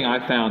other thing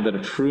I found that a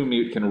true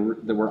mute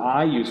where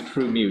I use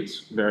true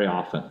mutes very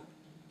often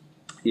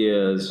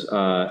is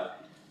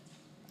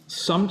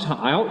sometimes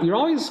I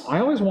always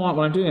want,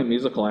 when I'm doing a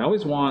musical, I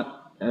always want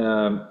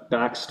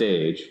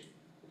backstage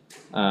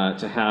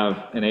to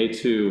have an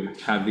A2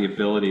 have the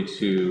ability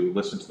to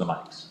listen to the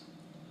mics.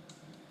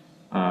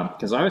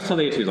 Because I always tell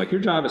the A2s, like,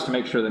 your job is to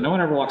make sure that no one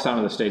ever walks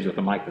onto the stage with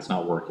a mic that's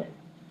not working.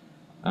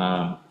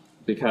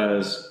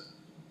 Because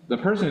the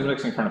person who's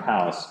mixing in front of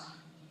house,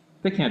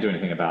 they can't do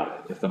anything about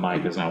it if the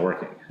mic is not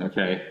working,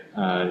 okay?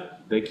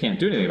 They can't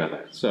do anything about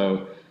that.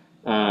 So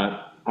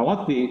I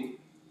want the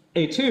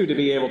A2 to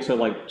be able to,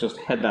 like, just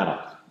head that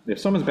off. If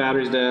someone's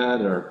battery's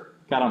dead or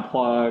got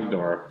unplugged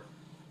or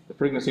the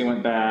frequency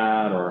went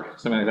bad or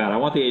something like that, I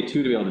want the A2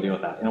 to be able to deal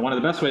with that. And one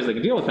of the best ways they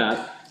can deal with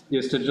that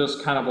is to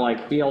just kind of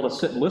like be able to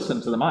sit and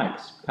listen to the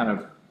mics, kind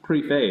of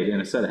pre-fade in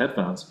a set of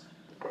headphones.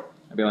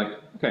 I'd be like,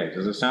 okay,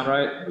 does this sound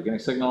right? Are we getting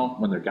signal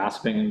when they're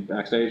gossiping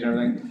backstage and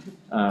everything?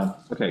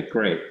 Okay,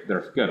 great,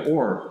 they're good.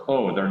 Or,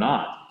 oh, they're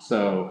not.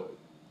 So,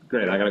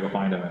 great, I gotta go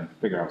find them and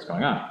figure out what's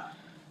going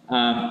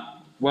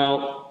on.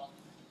 Well,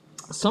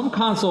 some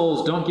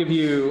consoles don't give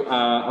you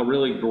a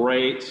really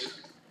great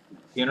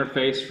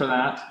interface for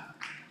that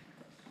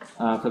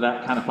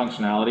kind of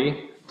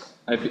functionality.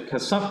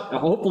 Because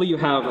hopefully you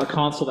have a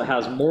console that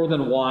has more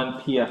than one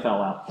PFL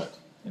output.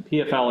 And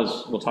PFL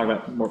is, we'll talk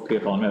about more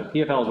PFL in a minute.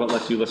 PFL is what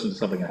lets you listen to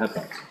something in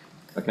headphones,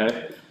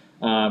 okay?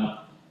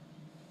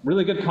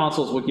 Really good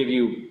consoles will give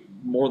you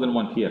more than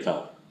one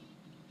PFL,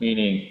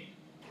 meaning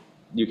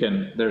you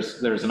can,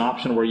 there's an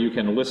option where you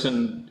can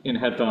listen in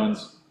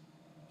headphones,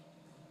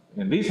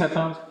 in these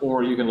headphones,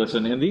 or you can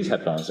listen in these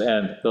headphones,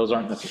 and those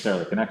aren't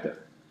necessarily connected,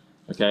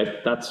 okay?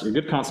 That's, a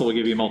good console will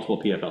give you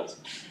multiple PFLs.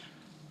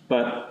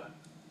 But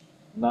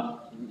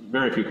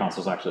very few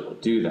consoles actually will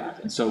do that.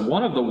 And so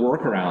one of the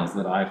workarounds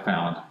that I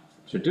found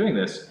for doing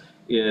this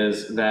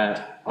is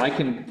that I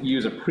can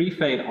use a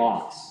pre-fade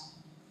aux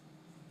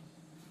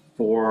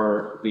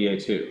for the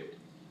A2.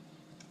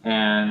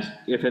 And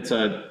if it's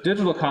a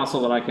digital console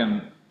that I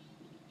can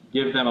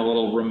give them a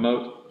little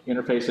remote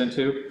interface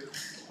into,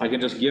 I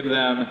can just give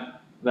them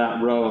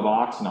that row of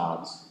aux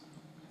knobs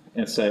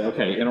and say,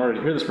 okay, in order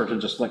to hear this person,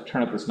 just like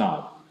turn up this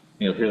knob,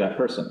 and you'll hear that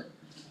person.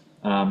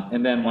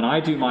 And then when I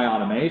do my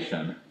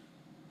automation,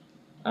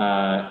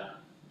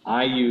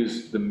 I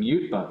use the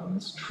mute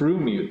buttons, true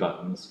mute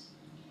buttons,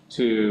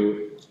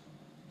 to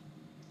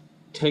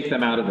take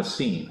them out of the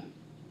scene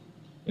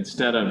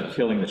instead of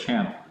killing the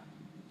channel.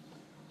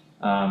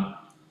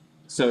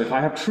 So if I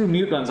have true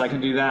mute buttons, I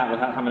can do that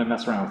without having to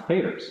mess around with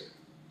faders,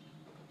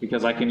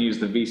 because I can use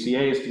the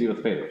VCAs to deal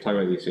with faders. We'll talk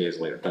about VCAs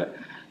later. But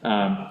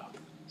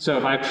so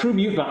if I have true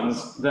mute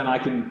buttons, then I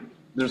can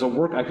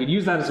I could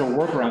use that as a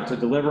workaround to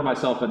deliver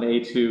myself an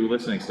A2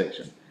 listening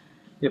station.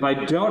 If I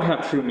don't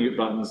have true mute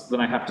buttons,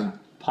 then I have to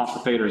pop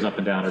the faders up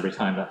and down every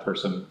time that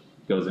person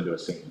goes into a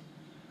scene.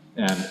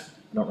 And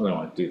I don't really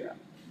want to do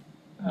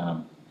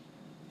that.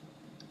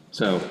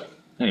 So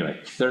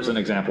anyway, there's an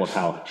example of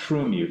how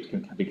true mute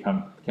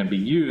can be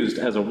used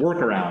as a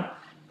workaround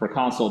for a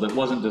console that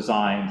wasn't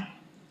designed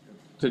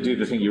to do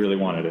the thing you really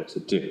wanted it to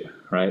do,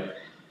 right?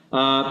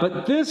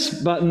 But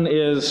this button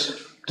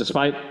is,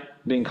 despite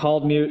being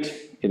called mute,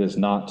 it is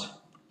not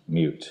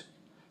mute.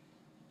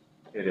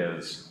 It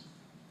is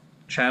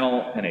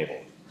channel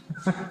enabled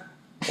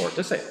or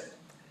disabled.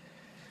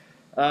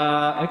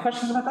 Any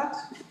questions about that?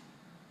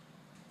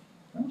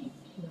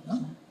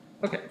 No?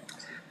 Okay.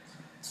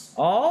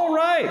 All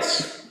right.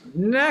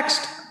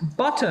 Next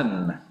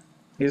button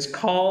is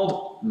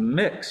called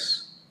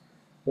mix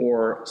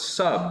or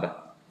sub.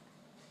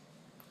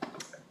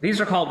 These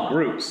are called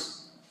groups.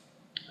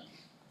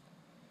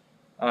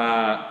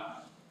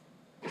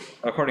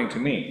 According to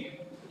me.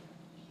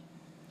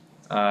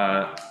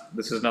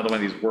 This is another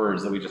one of these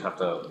words that we just have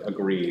to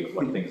agree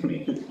what things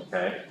mean,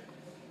 okay?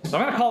 So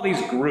I'm going to call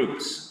these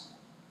groups.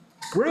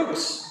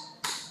 Groups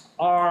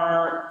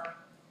are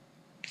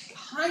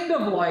kind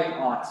of like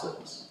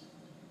auxes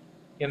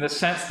in the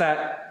sense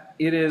that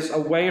it is a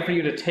way for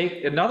you to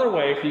take, another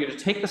way for you to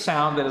take the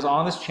sound that is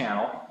on this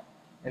channel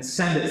and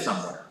send it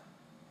somewhere.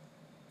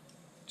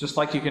 just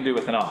like you can do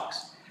with an aux.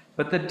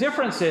 But the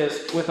difference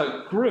is, with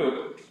a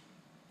group,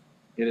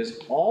 it is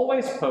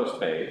always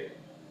post-fade,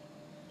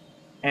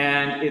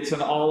 and it's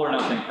an all or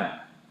nothing thing.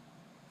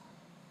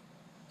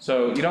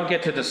 So you don't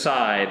get to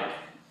decide,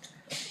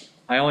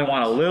 I only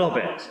want a little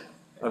bit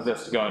of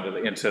this to go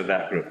into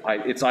that group.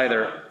 It's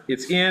either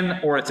it's in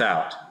or it's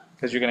out,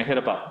 because you're going to hit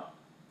a button.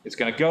 It's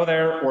going to go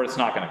there or it's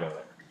not going to go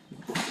there.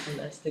 And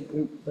that's the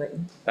group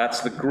button.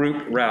 That's the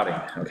group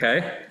routing,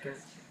 okay?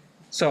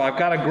 So I've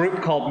got a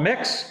group called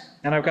mix,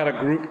 and I've got a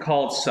group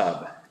called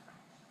sub.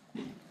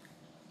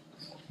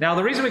 Now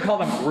the reason we call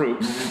them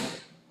groups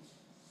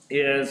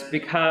is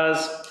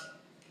because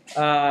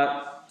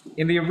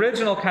in the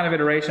original kind of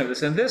iteration of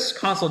this, and this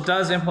console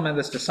does implement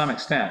this to some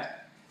extent,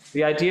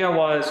 the idea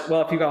was,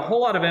 well, if you've got a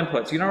whole lot of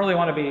inputs, you don't really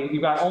want to be,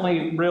 you've got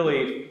only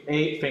really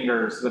 8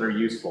 fingers that are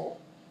useful.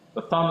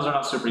 The thumbs are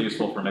not super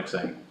useful for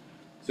mixing.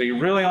 So you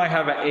really only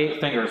have 8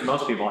 fingers,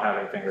 most people have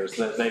 8 fingers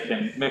that they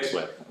can mix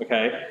with,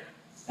 okay?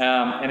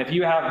 And if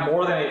you have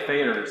more than 8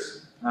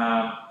 faders,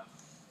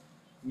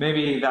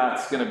 maybe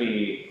that's going to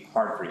be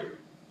hard for you.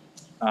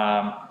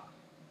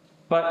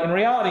 But in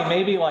reality,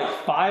 maybe like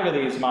 5 of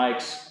these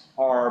mics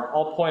are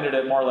all pointed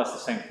at more or less the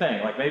same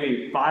thing. Like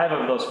maybe 5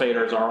 of those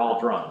faders are all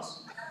drums.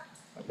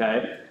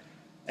 Okay,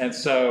 and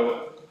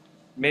so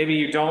maybe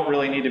you don't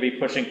really need to be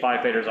pushing 5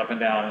 faders up and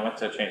down and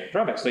to change the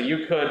drum mix. So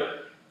you could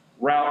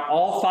route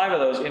all 5 of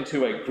those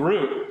into a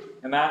group,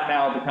 and that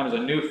now becomes a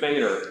new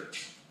fader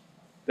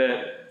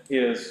that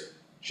is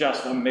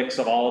just a mix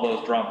of all of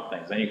those drum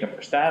things. And you can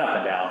push that up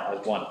and down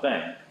as one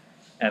thing,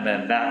 and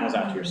then that goes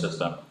out to your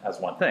system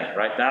as one thing,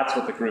 right? That's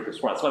what the group is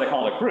for. That's why they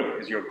call it a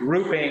group, is you're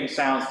grouping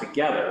sounds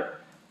together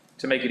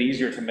to make it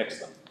easier to mix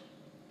them.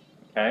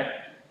 Okay?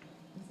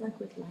 It's like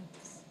with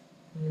lights.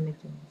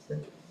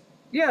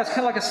 Yeah, it's kind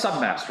of like a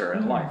submaster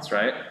in lights,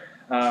 right?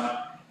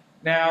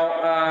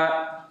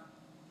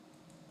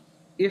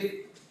 If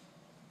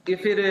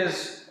it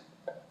is,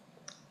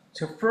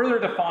 to further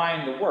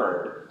define the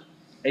word,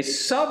 a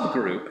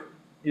subgroup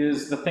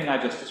is the thing I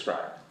just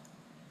described.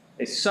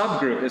 A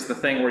subgroup is the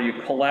thing where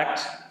you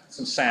collect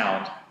some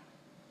sound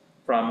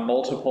from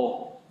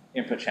multiple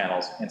input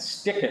channels and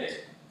stick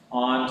it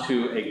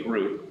onto a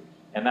group,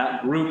 and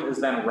that group is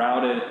then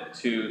routed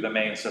to the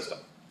main system.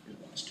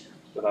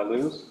 Did I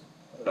lose?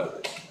 What did I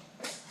lose?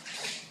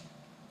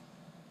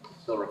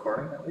 Still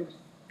recording at least?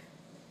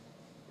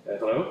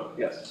 Hello?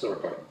 Yes, still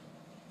recording.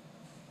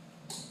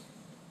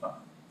 Oh,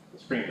 the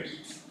screen was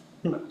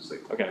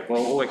asleep. Okay,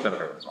 well, we'll wake that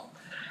up as well.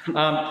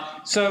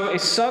 So a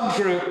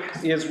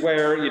subgroup is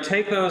where you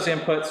take those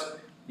inputs,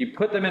 you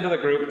put them into the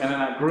group, and then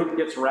that group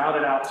gets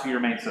routed out to your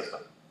main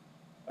system.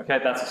 Okay,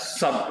 that's a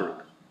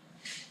subgroup.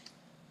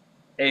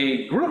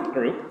 A group,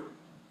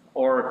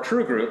 or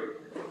true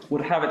group,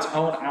 would have its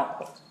own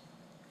output.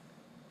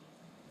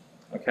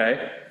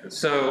 Okay,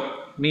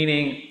 so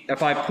meaning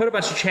if I put a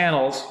bunch of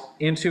channels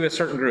into a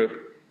certain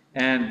group,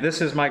 and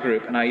this is my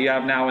group, and you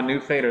have now a new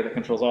fader that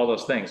controls all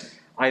those things,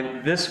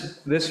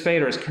 this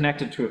fader is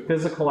connected to a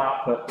physical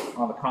output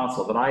on the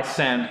console that I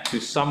send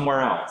to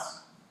somewhere else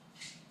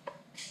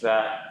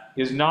that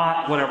is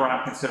not whatever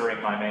I'm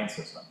considering my main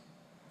system.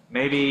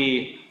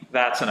 Maybe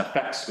that's an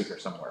effects speaker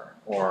somewhere,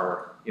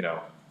 or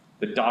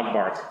the dog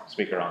bark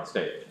speaker on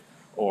stage,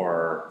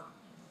 or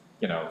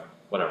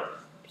whatever,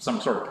 some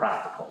sort of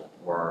practical,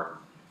 or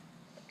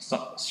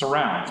some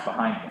surrounds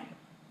behind me,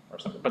 or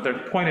something. But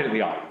they're pointed at the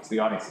audience. The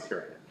audience is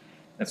hearing it.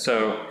 And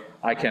so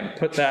I can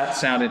put that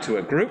sound into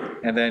a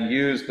group, and then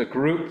use the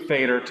group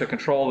fader to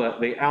control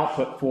the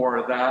output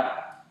for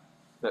that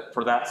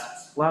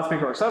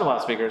loudspeaker or set of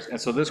loudspeakers.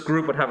 And so this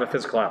group would have a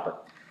physical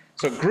output.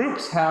 So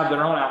groups have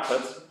their own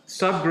outputs.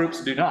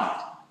 Subgroups do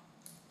not.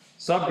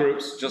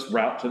 Subgroups just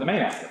route to the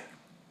main output.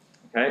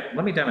 Okay,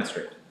 let me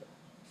demonstrate.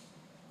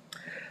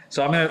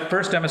 So I'm going to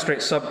first demonstrate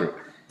subgroup.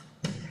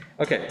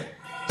 Okay,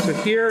 so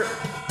here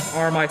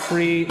are my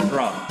 3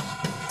 drums.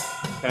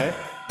 Okay,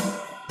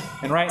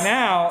 and right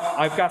now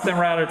I've got them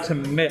routed to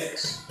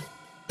mix,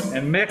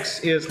 and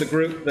mix is the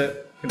group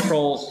that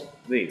controls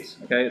these.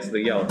 Okay, it's the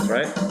yellows,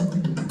 right?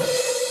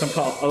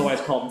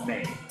 Otherwise called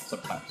main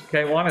sometimes.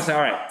 Okay, well I'm going to say,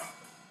 all right,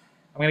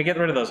 I'm going to get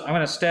rid of those. I'm going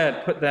to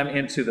instead put them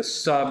into the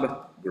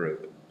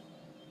subgroup.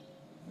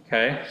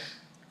 Okay,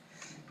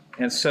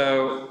 and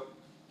so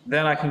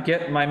then I can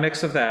get my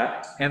mix of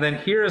that, and then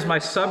here is my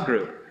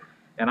subgroup.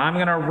 And I'm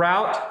going to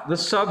route the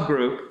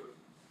subgroup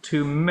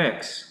to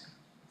mix.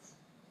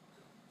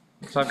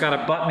 So I've got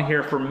a button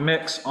here for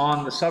mix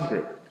on the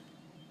subgroup.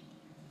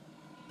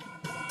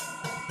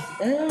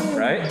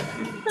 Right?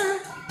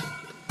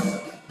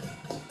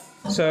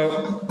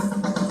 So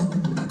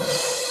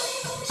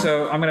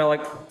I'm going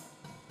to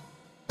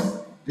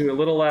do a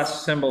little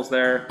less cymbals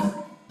there,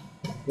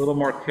 a little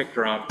more kick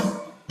drum.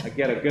 I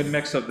get a good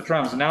mix of the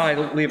drums, and now I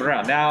leave it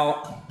around.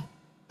 Now,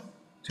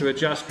 to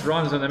adjust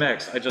drums in the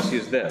mix, I just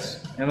use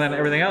this. And then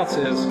everything else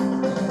is...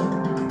 On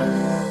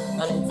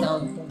its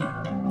own.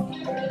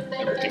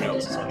 Everything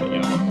else is on the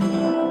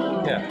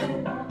Yeah.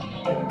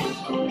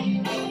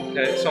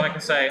 Okay, so I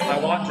can say, I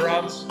want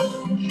drums,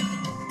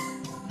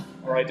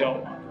 or I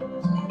don't want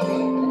drums.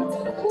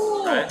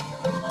 Cool. Right?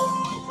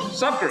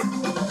 Subgroup.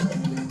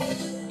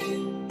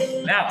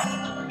 Now,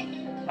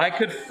 I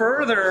could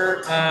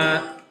further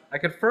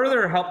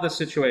help this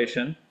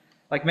situation.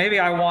 Like maybe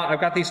I've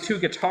got these two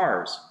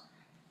guitars.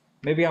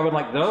 Maybe I would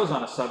like those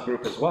on a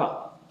subgroup as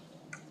well.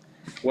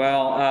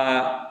 Well,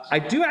 I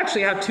do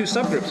actually have two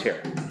subgroups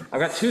here. I've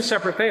got two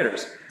separate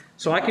faders.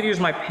 So I could use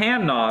my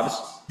pan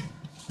knobs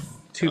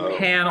to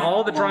pan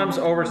all the drums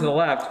over to the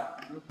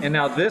left. And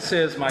now this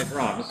is my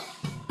drums.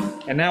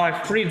 And now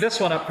I've freed this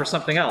one up for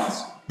something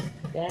else.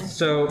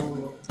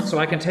 So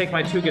I can take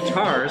my two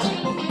guitars,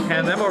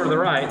 pan them over to the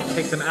right,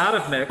 take them out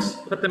of mix,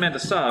 put them into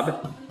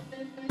sub.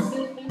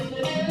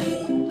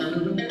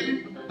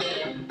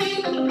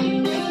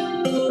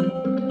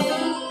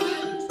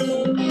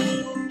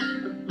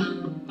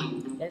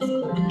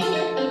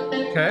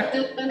 Okay.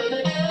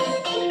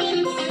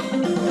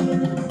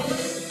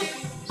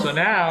 So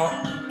now,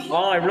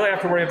 all I really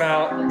have to worry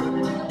about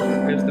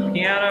is the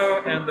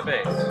piano and the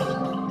bass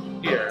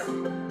here.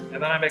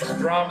 And then I mix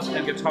drums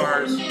and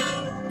guitars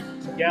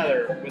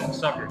together with the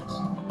subgroups.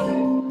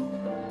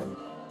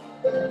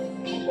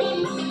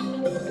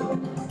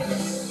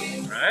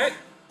 Right?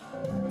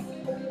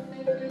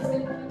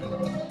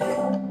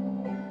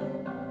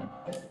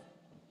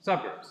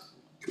 Subgroups.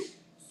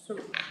 So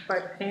by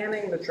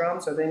panning the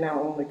drums, are they now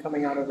only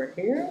coming out over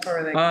here, or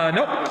are they?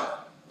 Nope.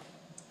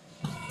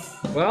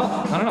 Well,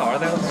 I don't know. Are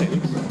they? Let's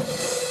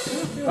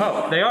see.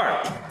 Oh, they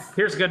are.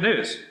 Here's good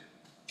news.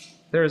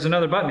 There is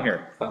another button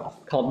here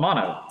called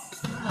mono.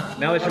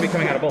 Now they should be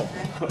coming out of both.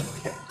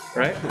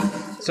 Right?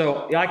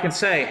 So I can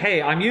say,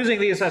 hey, I'm using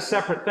these as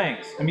separate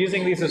things. I'm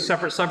using these as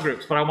separate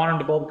subgroups, but I want them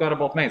to both go to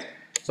both mains.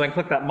 So I can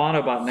click that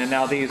mono button, and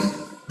now these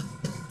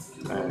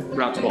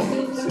route to both.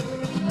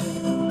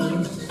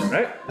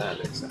 Right? That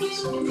makes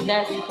sense.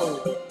 That's cool.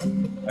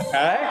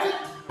 Okay.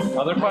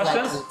 Other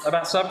questions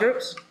about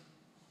subgroups?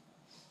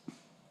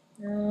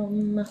 I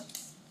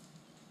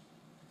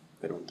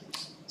don't think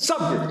so.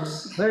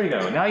 Subgroups. There you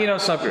go. Now you know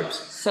subgroups.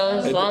 So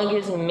as long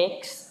as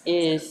mix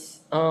is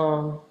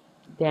down,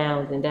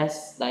 then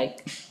that's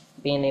like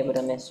being able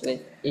to mess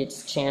with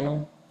its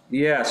channel.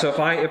 Yeah. So if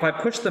I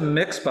push the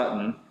mix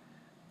button,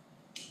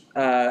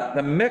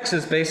 the mix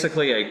is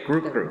basically a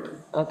group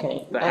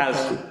Okay. that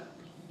has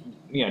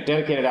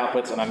dedicated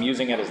outputs, and I'm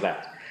using it as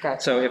that.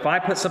 Gotcha. So if I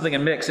put something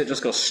in mix, it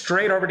just goes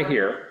straight over to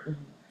here,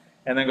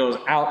 and then goes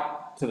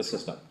out to the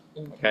system.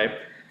 Okay.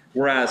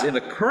 Whereas in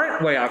the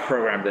current way I've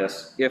programmed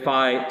this, if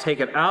I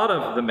take it out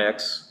of the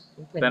mix,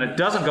 then it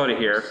doesn't go to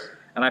here,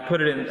 and I put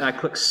it in, I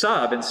click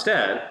sub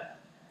instead,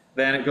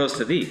 then it goes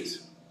to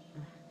these.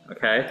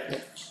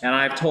 Okay? And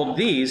I've told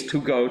these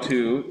to go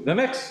to the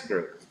mix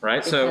group,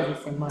 right? So,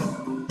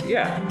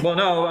 yeah. Well,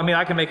 no, I mean,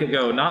 I can make it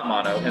go not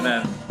mono, and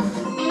then,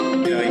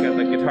 you got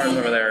the guitars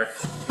over there,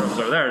 drums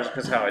over there,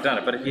 because how I've done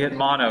it. But if you hit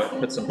mono, it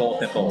puts them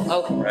both in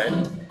both, right?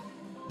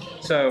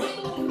 So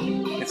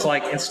it's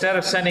like instead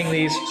of sending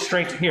these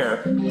straight to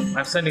here,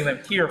 I'm sending them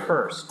here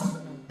first.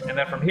 And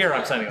then from here,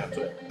 I'm sending them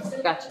to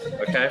it.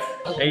 Gotcha. Okay?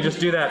 And you just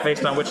do that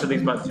based on which of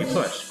these buttons you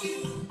push.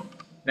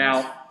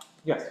 Now,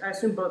 yes? I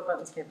assume both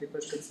buttons can't be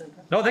pushed at the same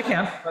time. No, they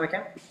can. Oh, they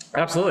can?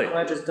 Absolutely. Will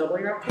I just double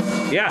your output?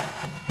 Yeah.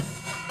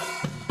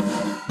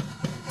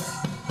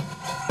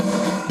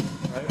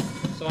 Right.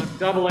 So I'm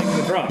doubling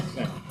the drums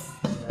now.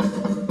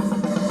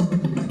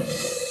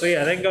 So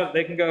yeah, they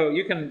can go,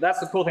 that's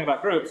the cool thing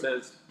about groups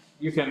is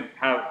you can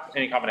have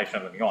any combination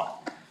of them you want.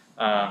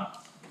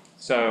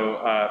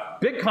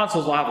 Big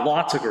consoles will have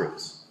lots of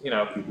groups,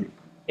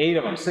 8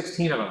 of them,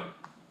 16 of them,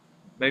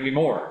 maybe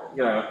more,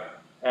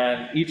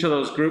 and each of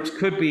those groups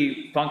could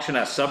function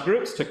as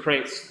subgroups to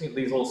create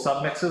these little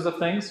submixes of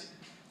things.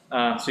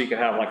 So you could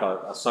have like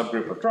a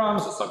subgroup of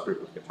drums, a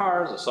subgroup of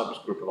guitars, a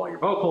subgroup of all your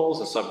vocals,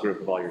 a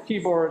subgroup of all your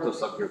keyboards, a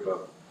subgroup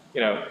of,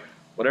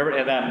 whatever,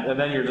 and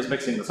then you're just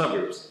mixing the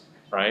subgroups.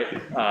 Right?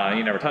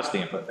 You never touch the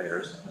input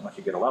faders unless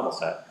you get a level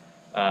set.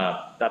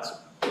 That's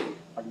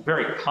a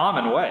very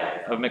common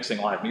way of mixing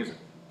live music.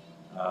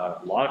 A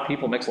lot of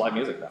people mix live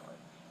music that way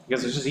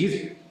because it's just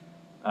easier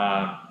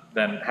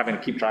than having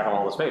to keep track of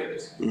all those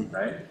faders,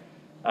 right?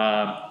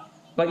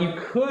 But you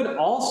could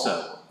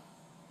also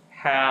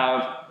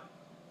have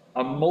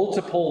a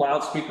multiple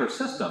loudspeaker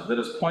system that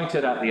is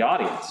pointed at the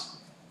audience,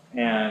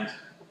 and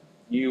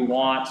you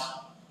want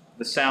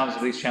the sounds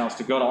of these channels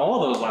to go to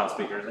all those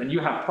loudspeakers, and you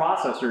have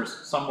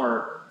processors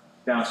somewhere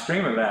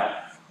downstream of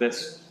that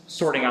that's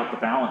sorting out the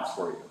balance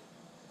for you,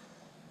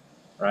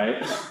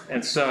 right?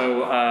 And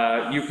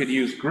so you could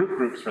use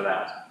groups for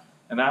that,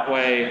 and that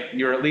way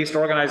you're at least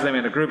organizing them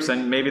into groups,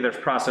 and maybe there's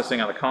processing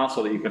on the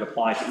console that you could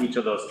apply to each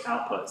of those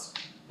outputs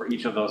for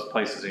each of those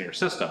places in your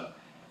system,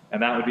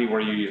 and that would be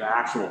where you use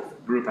actual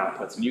group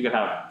outputs, and you could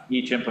have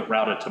each input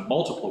routed to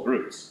multiple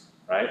groups,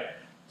 right?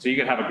 So you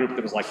could have a group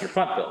that was like your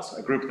front fills,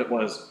 a group that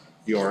was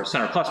your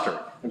center cluster,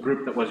 a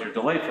group that was your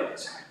delay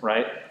fills,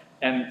 right?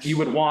 And you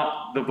would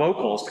want the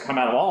vocals to come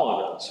out of all of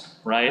those,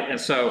 right? And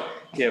so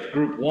if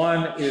group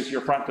 1 is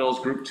your front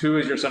fills, group 2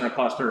 is your center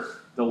cluster,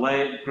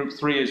 group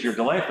 3 is your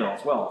delay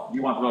fills, well,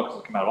 you want the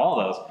vocals to come out of all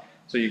those.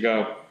 So you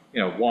go you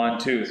know, 1,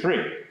 2,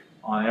 3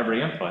 on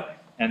every input.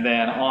 And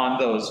then on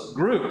those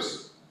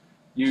groups,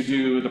 you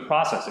do the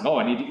processing. Oh,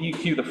 I need to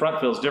EQ the front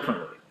fills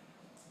differently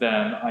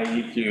than I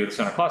EQ the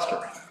center cluster.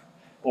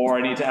 Or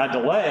I need to add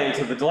delay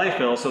to the delay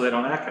fill so they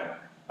don't echo. And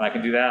I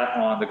can do that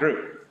on the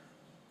group,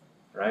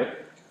 right?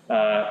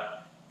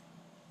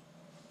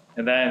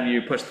 And then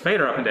you push the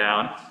fader up and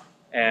down,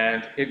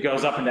 and it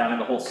goes up and down in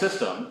the whole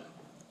system.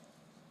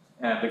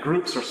 And the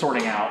groups are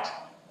sorting out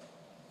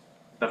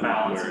the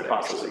balance and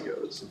processing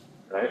goes,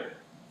 right?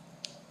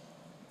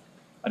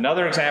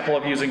 Another example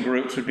of using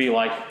groups would be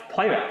like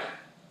playback.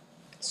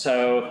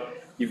 So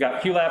you've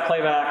got QLab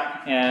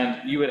playback,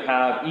 and you would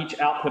have each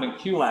output in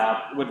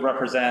QLab would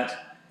represent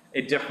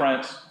a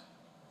different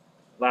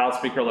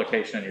loudspeaker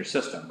location in your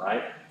system,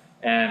 right?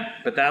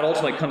 But that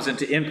ultimately comes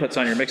into inputs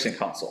on your mixing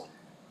console,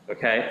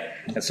 okay?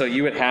 And so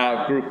you would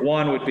have group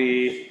 1 would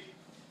be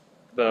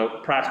the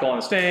practical on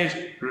the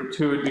stage, group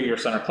 2 would be your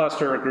center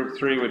cluster, group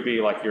 3 would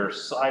be like your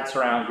side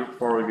surround, group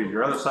 4 would be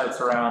your other side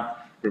surround,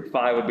 group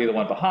 5 would be the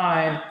one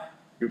behind,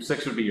 group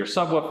 6 would be your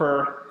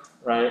subwoofer,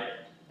 right?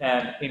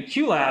 And in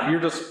QLab,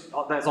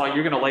 that's all,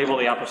 you're gonna label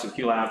the outputs in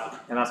QLab,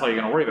 and that's all you're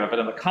gonna worry about. But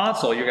in the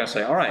console, you're gonna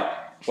say, all right,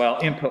 well,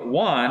 input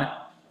 1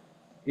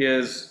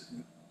 is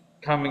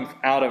coming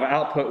out of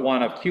output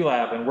 1 of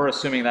QLab, and we're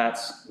assuming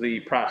that's the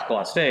practical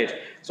on stage.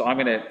 So I'm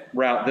gonna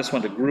route this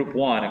one to group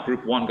 1, and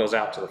group 1 goes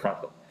out to the front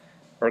field,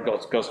 or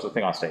goes to the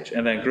thing on stage.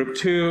 And then group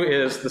 2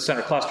 is the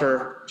center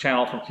cluster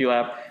channel from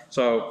QLab.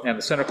 So, and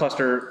the center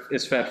cluster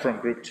is fed from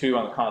group 2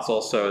 on the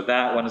console, so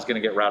that one is gonna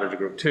get routed to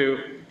group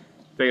 2,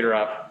 fader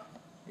up,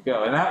 you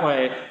go. And that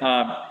way,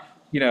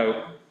 you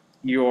know,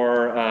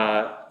 your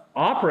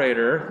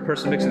operator, the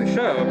person mixing the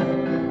show,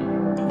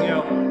 you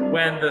know,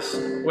 when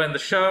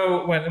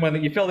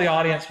you fill the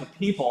audience with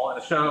people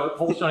and the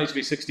whole show needs to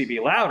be 6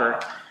 dB louder,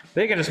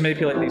 they can just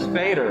manipulate these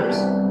faders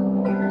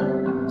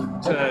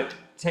to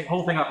take the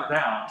whole thing up or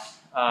down,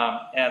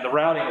 and the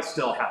routing is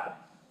still happening,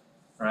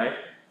 right?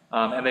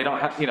 And they don't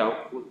have, you know,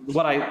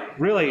 what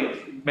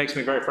really makes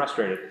me very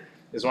frustrated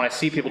is when I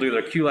see people do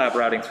their QLab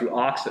routing through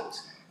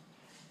auxes.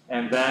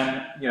 And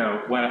then, you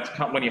know,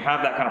 when you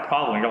have that kind of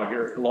problem,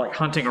 you're like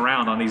hunting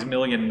around on these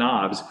million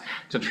knobs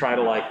to try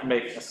to like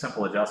make a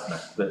simple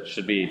adjustment that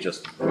should be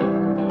just.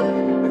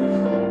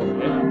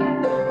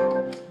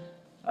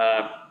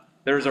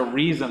 There's a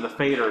reason the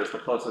fader is the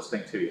closest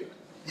thing to you,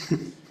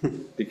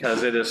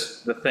 because it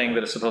is the thing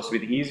that is supposed to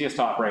be the easiest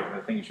to operate and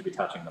the thing you should be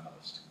touching the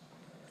most.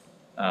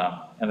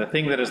 And the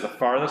thing that is the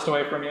farthest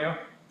away from you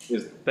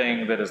is the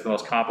thing that is the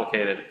most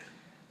complicated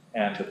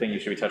and the thing you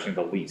should be touching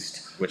the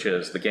least, which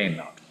is the gain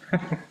knob.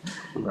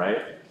 Right?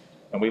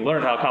 And we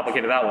learned how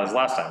complicated that was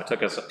last time. It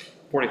took us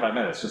 45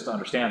 minutes just to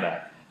understand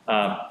that.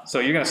 So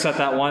you're going to set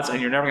that once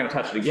and you're never going to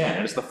touch it again.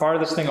 And it's the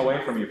farthest thing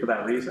away from you for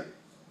that reason.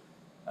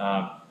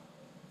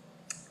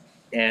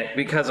 And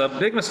because a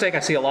big mistake I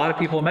see a lot of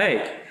people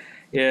make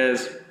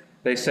is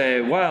they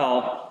say,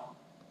 well,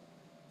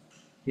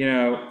 you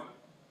know,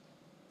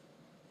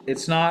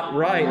 it's not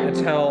right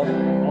until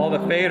all the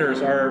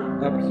faders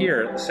are up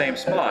here at the same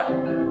spot.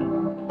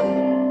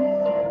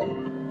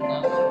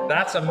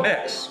 That's a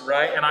mix,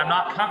 right? And I'm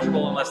not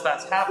comfortable unless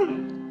that's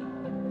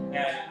happening.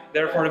 And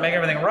therefore, to make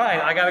everything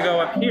right, I gotta go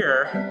up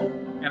here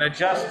and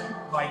adjust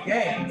my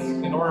gains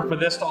in order for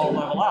this to all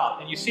level out.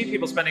 And you see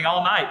people spending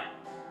all night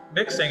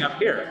mixing up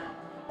here.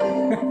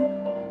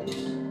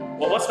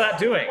 Well, what's that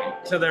doing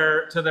to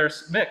their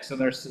mix and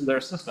their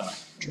system?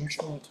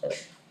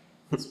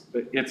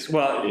 It's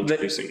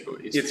introducing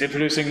noise. It's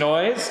introducing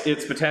noise.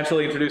 It's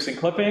potentially introducing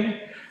clipping.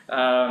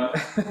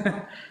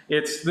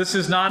 This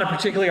is not a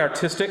particularly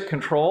artistic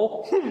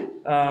control.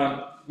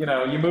 You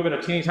know, you move it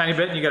a teeny tiny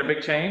bit and you get a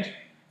big change.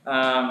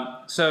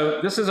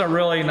 So this is a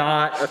really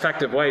not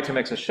effective way to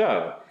mix a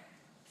show.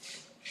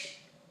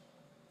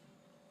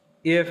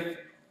 If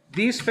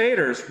these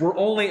faders were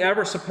only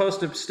ever supposed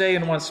to stay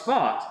in one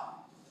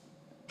spot,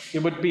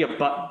 it would be a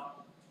button.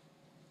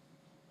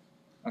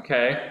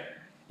 Okay?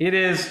 It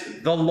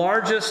is the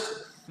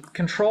largest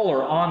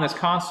controller on this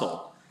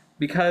console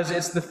because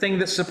it's the thing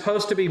that's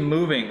supposed to be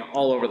moving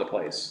all over the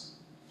place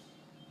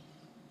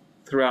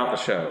throughout the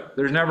show.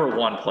 There's never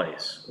one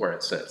place where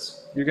it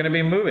sits. You're going to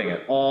be moving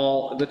it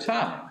all the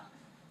time.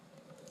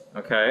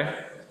 Okay?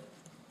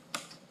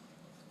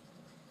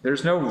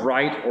 There's no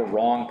right or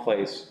wrong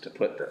place to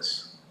put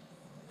this.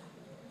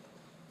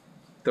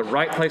 The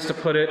right place to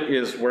put it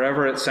is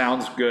wherever it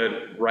sounds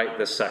good right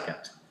this second.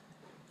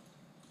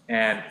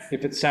 And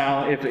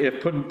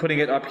if putting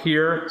it up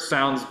here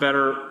sounds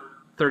better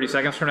 30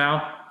 seconds from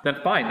now, then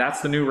fine, that's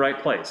the new right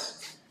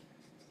place.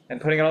 And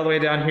putting it all the way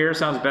down here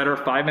sounds better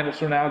 5 minutes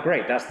from now,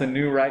 great, that's the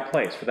new right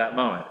place for that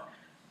moment.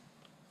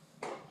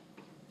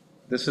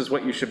 This is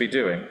what you should be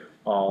doing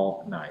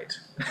all night.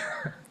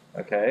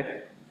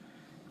 Okay?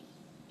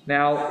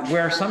 Now,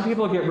 where some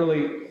people get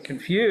really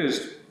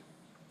confused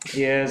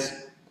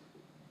is,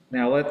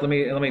 now let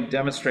me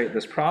demonstrate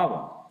this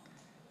problem.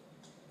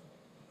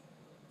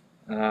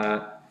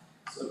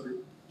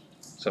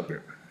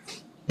 Subgroup.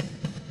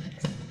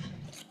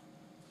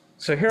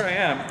 So here I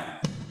am,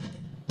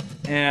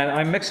 and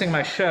I'm mixing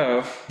my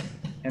show,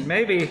 and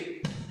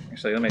maybe,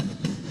 actually let me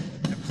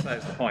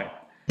emphasize the point.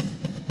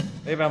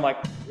 Maybe I'm like,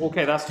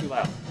 okay, that's too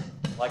loud.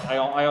 Like I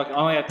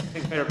only have to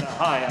take the fader that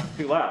high, I'm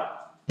too loud.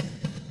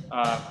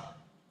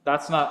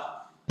 That's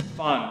not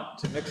fun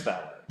to mix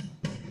that way.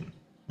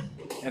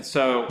 And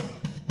so,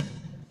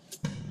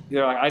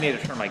 you're like, I need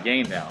to turn my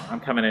gain down. I'm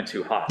coming in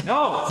too hot.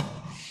 No!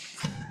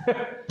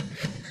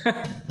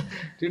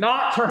 Do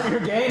not turn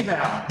your gain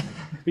down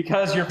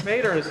because your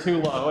fader is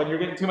too low and you're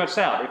getting too much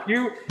sound.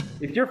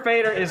 If your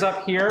fader is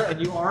up here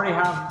and you already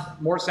have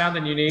more sound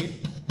than you need,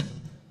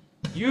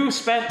 you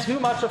spent too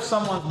much of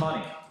someone's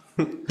money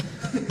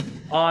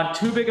on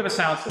too big of a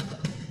sound system.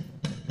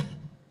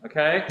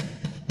 Okay?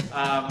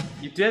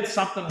 You did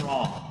something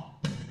wrong.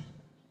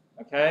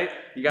 Okay?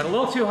 You got a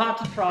little too hot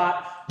to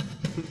trot,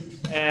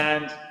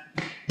 and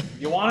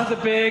you wanted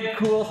the big,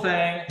 cool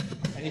thing,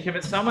 and you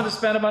convinced someone to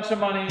spend a bunch of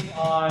money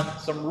on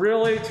some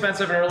really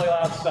expensive, really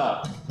loud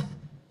stuff.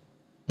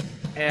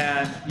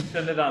 And you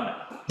shouldn't have done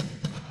that.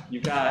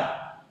 You've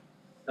got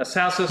a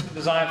sound system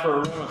designed for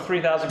a room of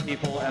 3,000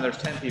 people, and there's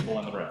 10 people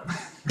in the room.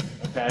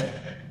 Okay?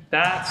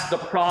 That's the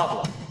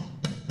problem.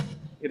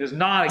 It is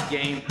not a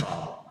gain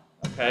problem.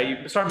 Okay?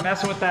 You start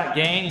messing with that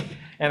gain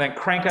and then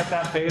crank up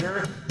that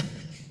fader,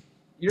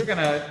 you're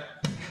gonna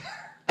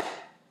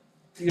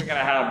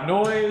have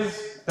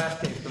noise,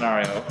 best case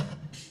scenario,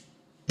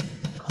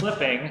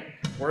 clipping,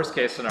 worst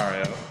case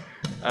scenario.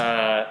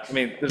 I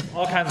mean, there's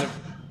all kinds of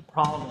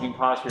problems you can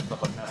cause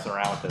yourself by messing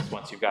around with this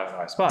once you've got it in the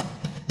right spot.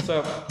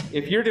 So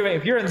if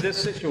you're in this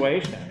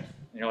situation, and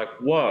you're like,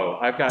 whoa,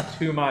 I've got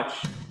too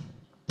much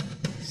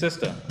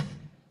system.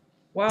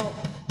 Well,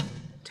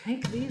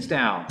 take these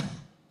down.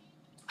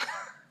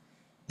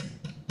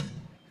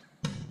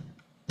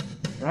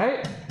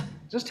 Right?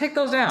 Just take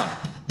those down.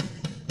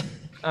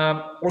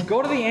 Or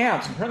go to the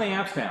amps and turn the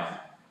amps down,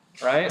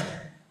 right?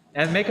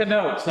 And make a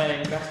note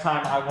saying, next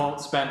time I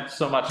won't spend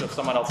so much of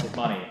someone else's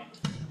money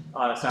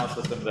on a sound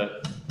system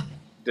that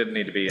didn't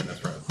need to be in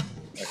this room,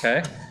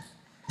 okay?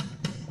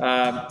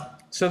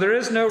 So there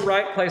is no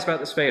right place about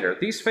this fader.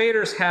 These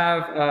faders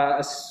have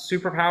a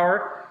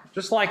superpower,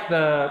 just like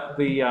the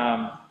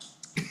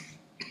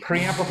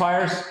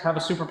preamplifiers have a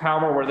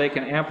superpower where they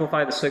can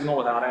amplify the signal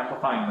without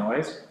amplifying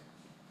noise.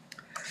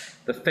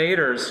 The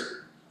faders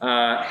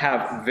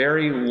have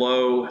very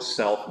low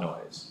self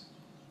noise.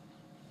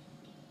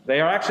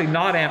 They are actually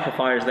not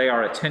amplifiers, they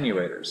are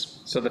attenuators.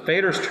 So the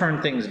faders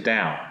turn things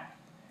down.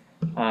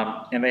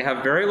 And they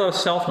have very low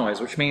self noise,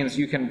 which means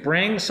you can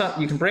bring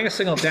a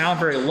signal down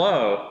very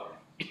low,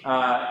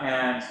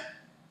 and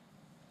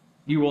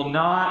you will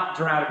not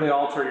dramatically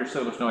alter your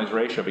signal to noise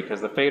ratio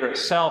because the fader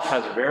itself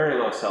has very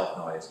low self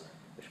noise,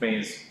 which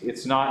means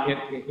it's not,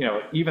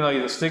 even though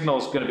the signal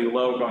is going to be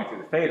low going through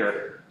the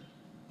fader,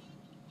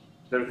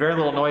 there's very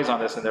little noise on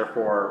this, and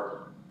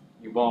therefore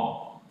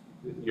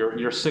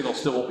your signal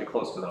still won't be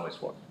close to the noise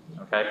floor.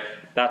 Okay,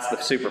 that's the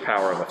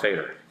superpower of a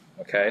fader.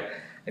 Okay,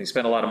 and you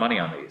spend a lot of money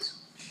on these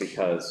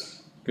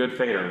because good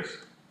faders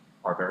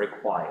are very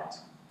quiet,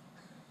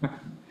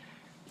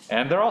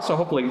 and they're also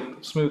hopefully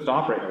smooth to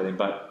operate and everything.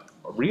 But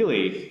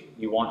really,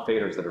 you want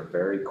faders that are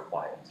very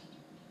quiet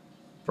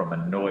from a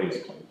noise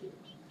point of view,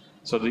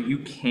 so that you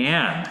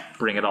can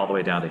bring it all the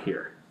way down to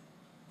here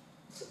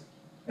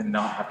and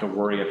not have to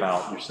worry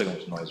about your signal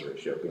to noise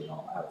ratio being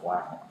all out of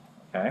whack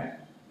now,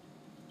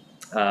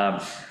 okay?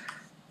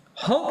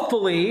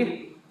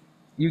 Hopefully,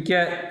 you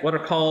get what are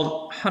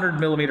called 100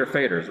 millimeter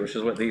faders, which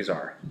is what these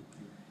are.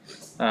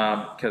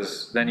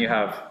 Because then you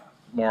have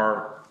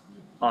more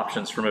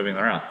options for moving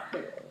them around.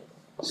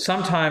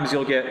 Sometimes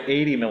you'll get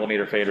 80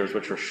 millimeter faders,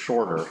 which are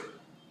shorter,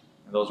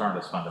 and those aren't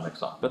as fun to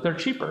mix up, but they're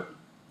cheaper.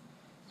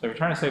 So if you're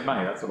trying to save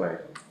money, that's the way.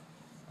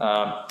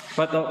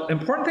 But the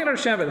important thing to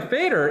understand about the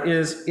fader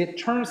is it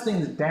turns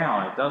things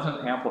down. It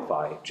doesn't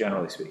amplify,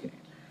 generally speaking.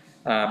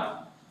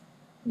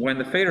 When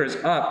the fader is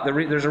up,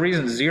 there's a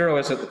reason 0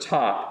 is at the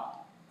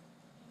top,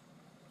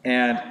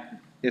 and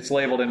it's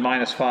labeled in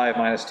 -5,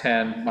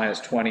 -10,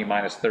 -20,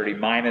 -30,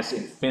 minus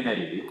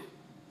infinity.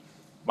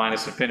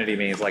 Minus infinity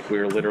means like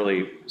we're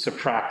literally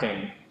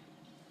subtracting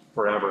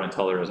forever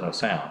until there is no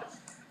sound.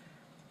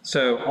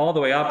 So all the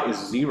way up is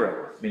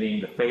 0,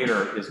 meaning the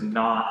fader is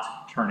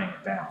not turning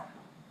it down.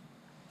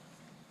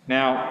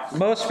 Now,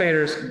 most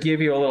faders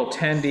give you a little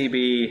 10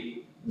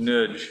 dB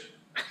nudge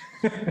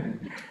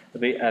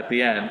at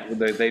the end.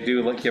 They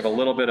do give a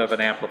little bit of an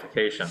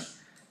amplification,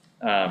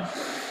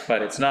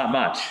 but it's not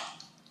much,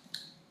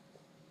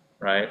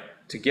 right?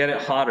 To get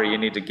it hotter, you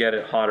need to get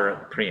it hotter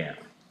at the preamp,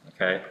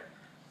 okay?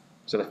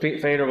 So the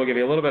fader will give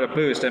you a little bit of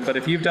boost, but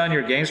if you've done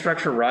your gain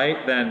structure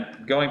right,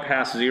 then going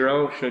past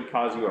 0 should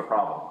cause you a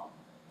problem.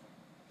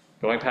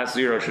 Going past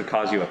 0 should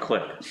cause you a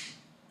clip,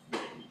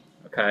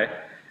 okay?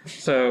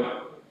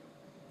 So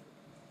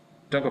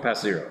don't go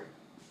past 0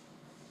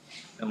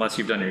 unless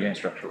you've done your gain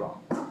structure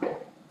wrong,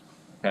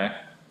 okay?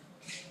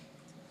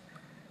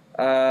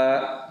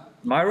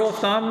 My rule of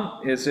thumb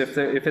is if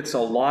it's a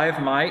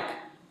live mic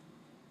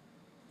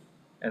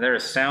and there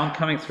is sound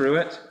coming through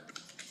it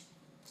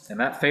and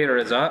that fader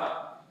is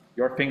up,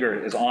 your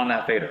finger is on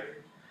that fader.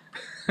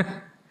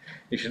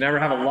 You should never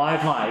have a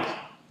live mic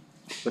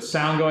with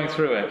sound going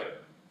through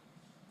it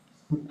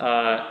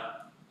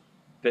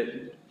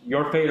that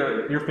your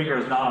finger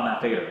is not on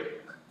that fader.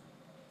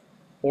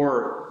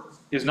 Or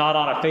is not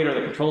on a fader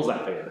that controls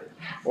that fader.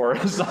 Or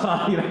is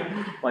not,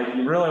 like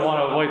you really want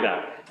to avoid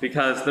that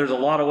because there's a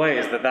lot of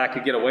ways that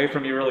could get away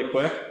from you really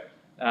quick.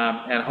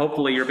 And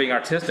hopefully you're being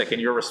artistic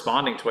and you're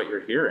responding to what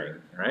you're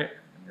hearing, right?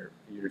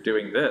 You're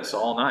doing this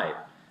all night.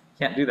 You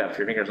can't do that if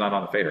your finger's not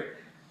on the fader.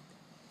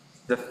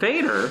 The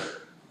fader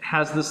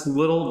has this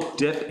little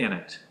dip in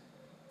it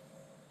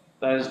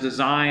that is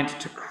designed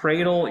to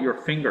cradle your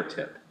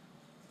fingertip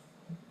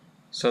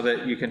so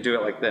that you can do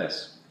it like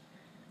this.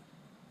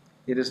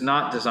 It is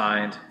not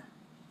designed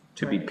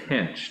to be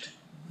pinched.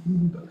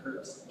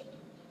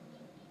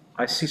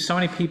 I see so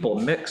many people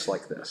mix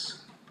like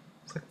this.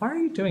 It's like, why are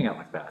you doing it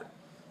like that?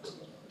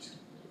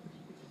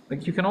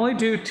 Like, you can only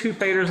do 2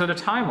 faders at a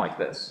time like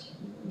this.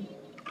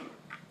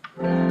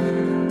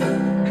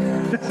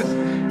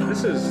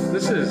 This is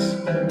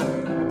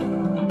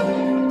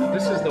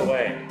the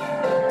way.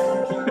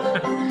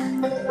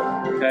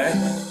 Okay?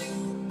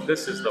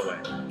 This is the way.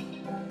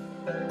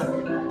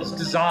 It's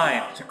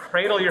designed to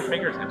cradle your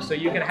fingertips so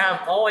you can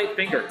have all 8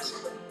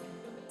 fingers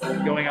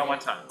going at one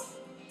time.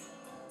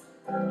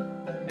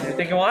 And you're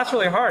thinking, well, that's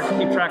really hard to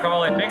keep track of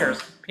all 8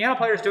 fingers. Piano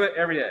players do it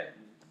every day.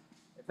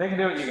 If they can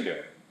do it, you can do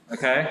it.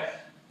 Okay?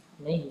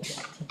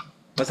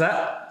 What's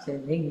that?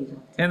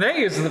 And they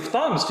use the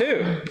thumbs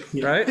too,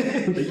 right?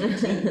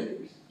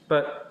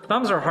 But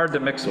thumbs are hard to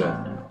mix with.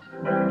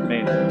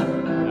 Mainly.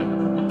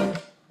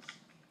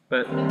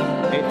 But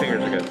 8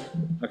 fingers are good.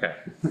 Okay.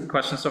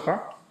 Questions so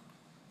far?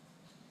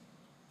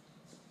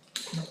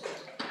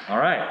 All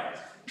right.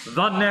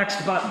 The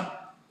next button.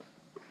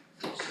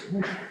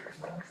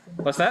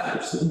 What's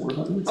that?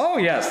 Oh,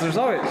 yes, there's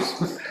always.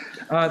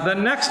 The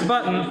next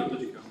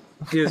button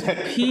is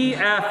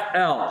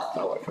PFL.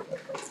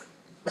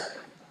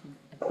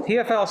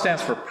 PFL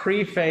stands for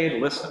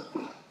pre-fade listen.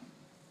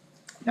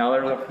 Now,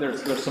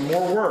 there's some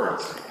more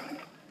words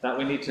that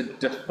we need to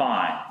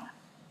define.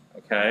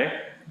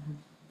 Okay?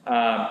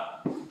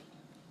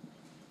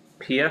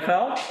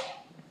 PFL,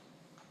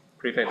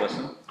 pre-fade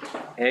listen.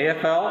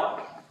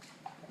 AFL,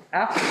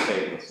 after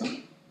fade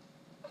listen.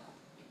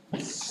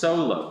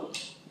 Solo.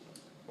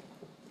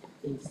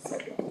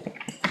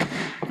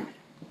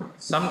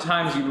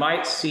 Sometimes you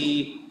might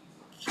see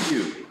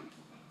Q,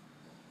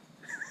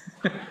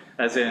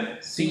 as in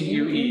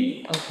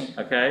C-U-E,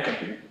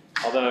 okay?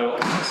 Although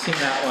I've not seen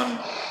that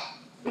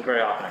one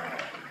very often anymore.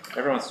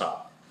 Everyone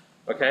stop,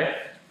 okay?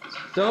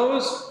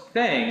 Those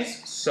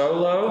things,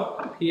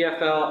 solo,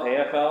 PFL,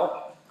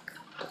 AFL,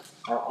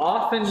 are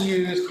often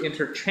used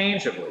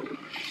interchangeably,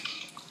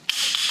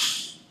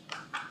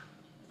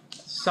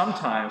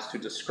 sometimes to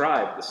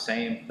describe the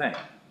same thing,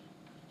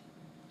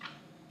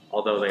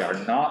 although they are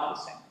not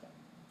the same thing,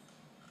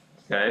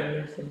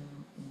 okay?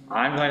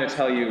 I'm going to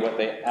tell you what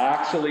they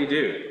actually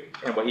do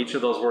and what each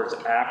of those words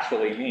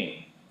actually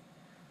mean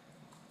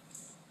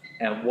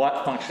and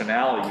what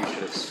functionality you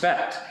should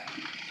expect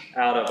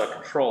out of a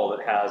control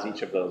that has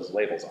each of those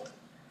labels on it.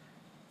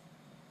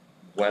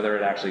 Whether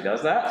it actually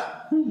does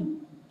that,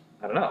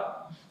 I don't know,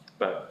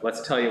 but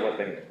let's tell you what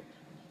they mean.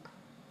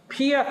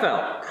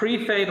 PFL,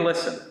 pre-fade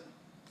listen.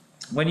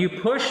 When you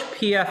push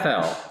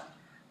PFL,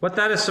 what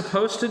that is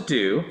supposed to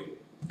do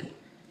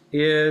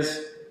is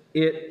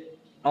it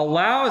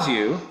allows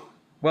you,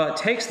 well, it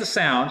takes the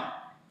sound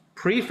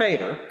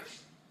pre-fader,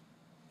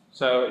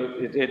 so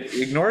it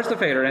ignores the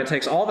fader and it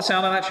takes all the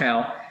sound on that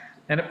channel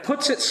and it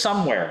puts it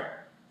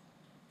somewhere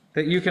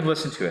that you can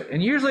listen to it.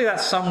 And usually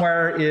that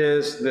somewhere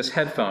is this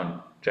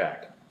headphone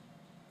jack.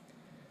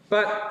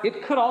 But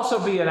it could also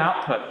be an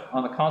output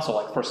on the console,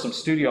 like for some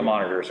studio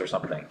monitors or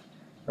something,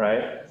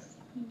 right?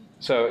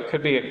 So it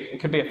could be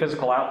a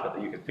physical output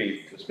that you could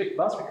feed to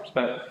loudspeakers,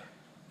 but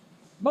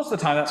most of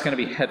the time that's going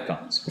to be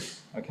headphones,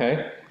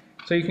 okay?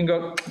 So you can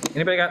go,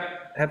 anybody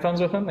got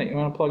headphones with them that you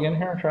want to plug in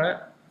here and try it?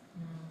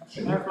 I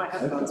have my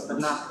headphones, but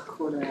not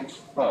recording.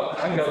 Oh,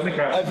 I can go, let me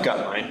grab it. I've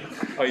got mine.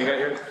 Oh, you got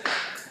yours?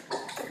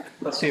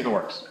 Let's see if it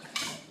works.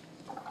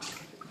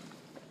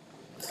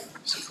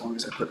 As long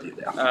as I put the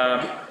down.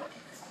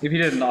 If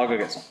you didn't, I'll go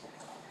get some.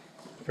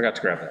 I forgot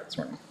to grab that this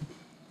morning.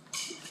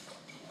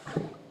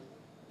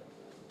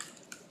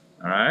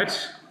 All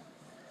right.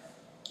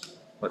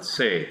 Let's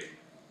see.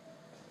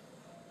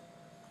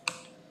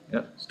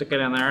 Yep, stick it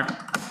in there.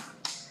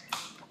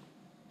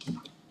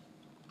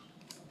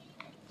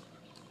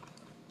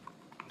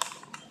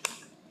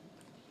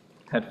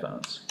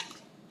 Headphones.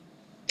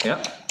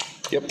 Yep.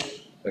 Yep.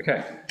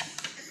 Okay.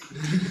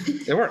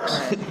 It works.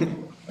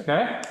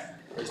 Okay.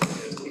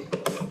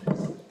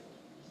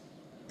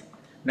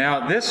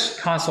 Now this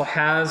console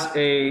has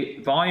a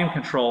volume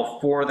control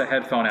for the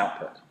headphone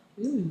output.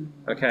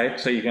 Okay,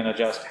 so you can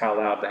adjust how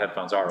loud the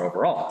headphones are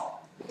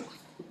overall,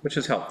 which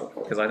is helpful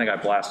because I think I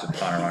blasted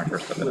Connor when I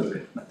first put it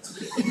in.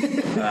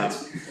 Yeah.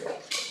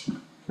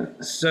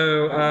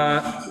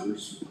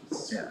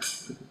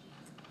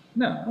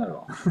 No, not at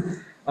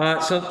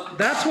all. So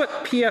that's what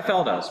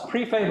PFL does,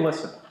 pre-fade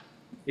listen.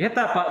 You hit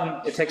that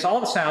button, it takes all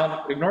the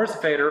sound, ignores the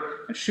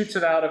fader, and shoots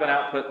it out of an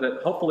output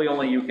that hopefully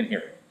only you can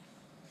hear.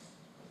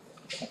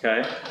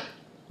 Okay?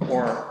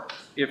 Or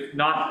if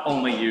not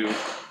only you,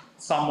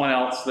 someone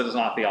else that is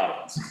not the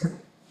audience.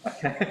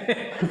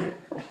 Okay?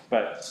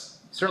 But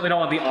certainly don't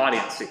want the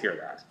audience to hear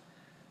that,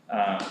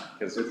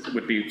 because it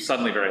would be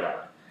suddenly very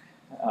loud,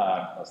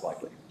 most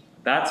likely.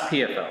 That's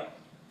PFL.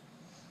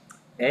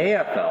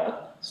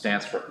 AFL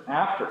stands for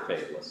after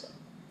fade listen.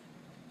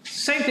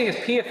 Same thing as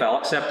PFL,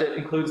 except it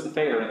includes the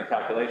fader in the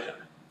calculation.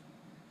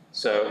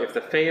 So if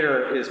the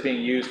fader is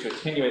being used to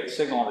attenuate the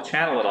signal on the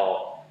channel at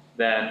all,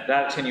 then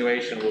that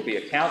attenuation will be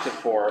accounted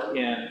for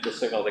in the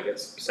signal that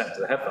gets sent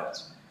to the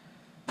headphones.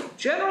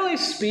 Generally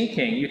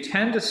speaking, you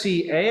tend to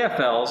see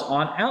AFLs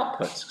on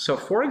outputs. So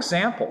for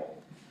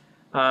example,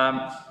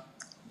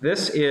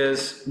 this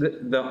is,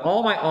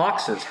 all my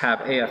auxes have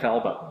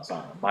AFL buttons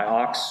on them. My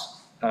aux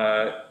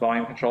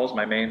volume controls,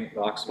 my main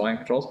aux volume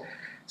controls.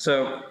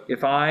 So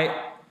if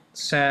I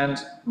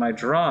send my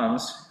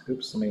drums,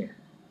 oops, I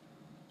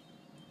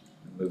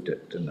moved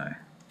it, didn't I?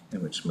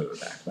 And we just move it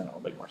back, then it'll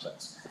make more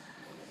sense.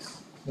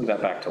 Move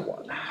that back to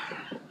 1.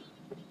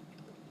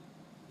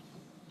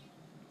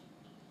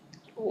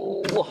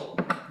 Oh.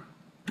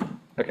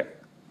 Okay,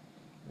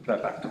 move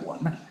that back to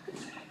 1.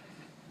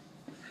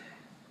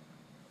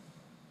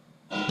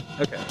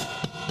 Okay.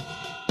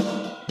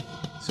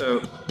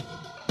 So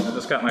I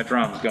just got my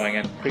drums going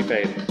in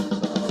pre-fade.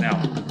 Now,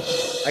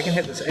 I can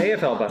hit this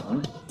AFL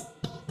button.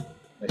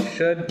 It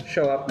should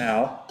show up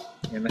now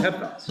in the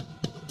headphones.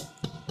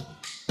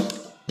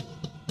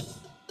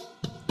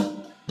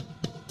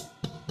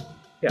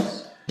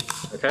 Yes.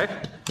 Okay.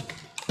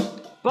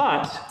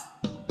 But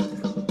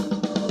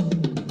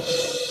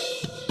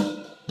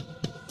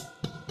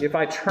if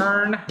I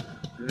turn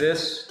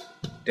this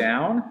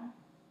down,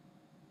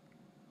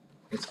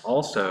 it's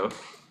also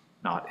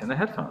not in the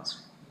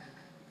headphones.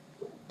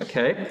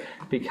 Okay?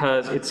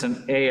 Because it's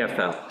an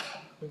AFL,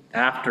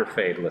 after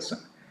fade listen.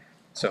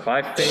 So if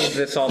I fade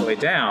this all the way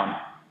down,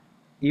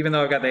 even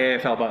though I've got the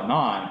AFL button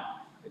on,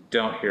 I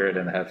don't hear it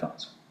in the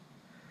headphones.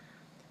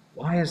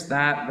 Why is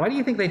that? Why do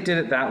you think they did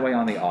it that way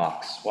on the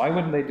aux? Why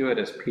wouldn't they do it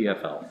as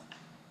PFL?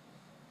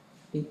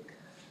 Because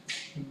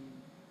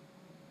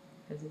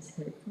it's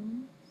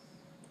headphones?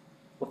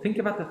 Well, think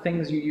about the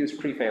things you use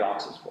pre-fade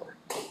auxes for.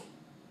 I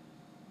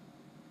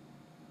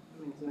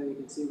mean, so you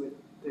can see what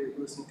they're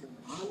listening to in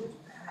the monitor.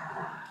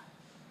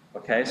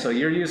 Okay, so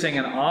you're using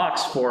an aux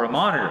for a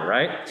monitor,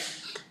 right?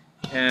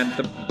 And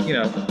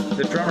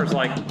the drummer's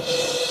like,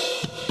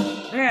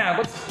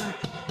 man,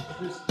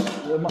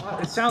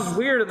 it sounds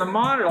weird in the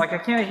monitor. Like I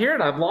can't hear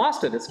it. I've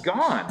lost it. It's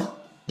gone.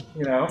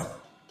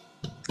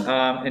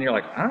 And you're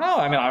like, I don't know.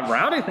 I mean, I'm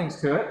routing things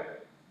to it.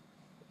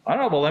 I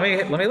don't know. Well, let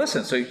me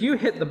listen. So if you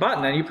hit the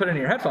button and you put it in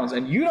your headphones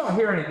and you don't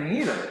hear anything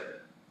either,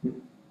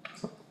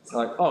 it's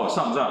like, oh,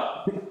 something's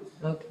up,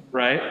 Okay.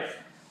 right?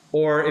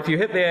 Or if you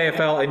hit the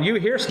AFL and you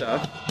hear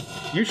stuff,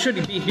 you should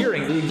be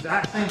hearing the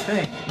exact same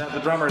thing that the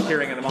drummer is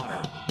hearing in the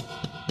monitor.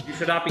 You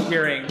should not be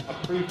hearing a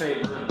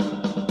pre-fade version.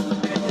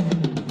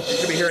 You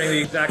should be hearing the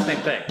exact same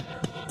thing.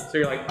 So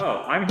you're like,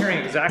 oh, I'm hearing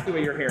exactly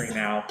what you're hearing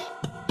now.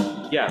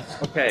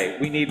 Yes, okay,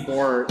 we need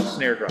more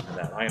snare drum in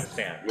that. I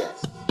understand,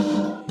 yes.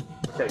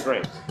 Okay,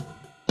 great.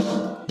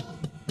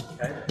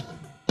 Okay.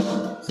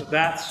 So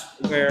that's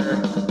where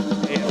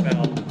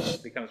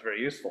AFL becomes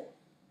very useful.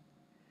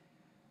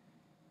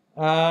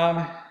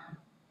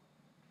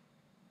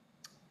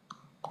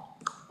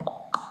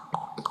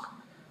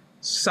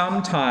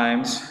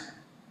 Sometimes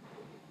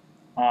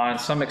on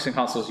some mixing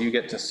consoles you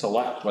get to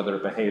select whether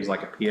it behaves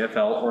like a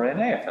PFL or an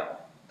AFL.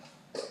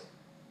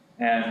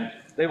 And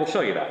they will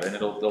show you that, and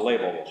the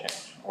label will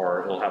change,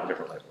 or it'll have a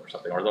different label or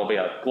something, or there'll be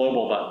a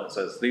global button that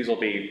says these will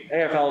be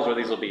AFLs or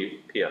these will be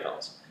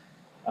PFLs.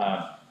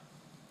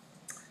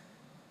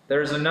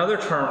 There's another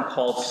term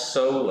called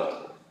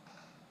solo.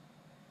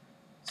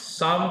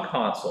 Some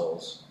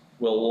consoles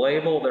will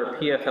label their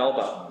PFL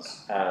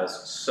buttons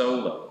as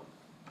solo,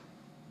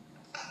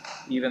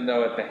 even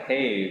though it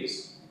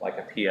behaves like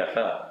a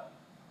PFL.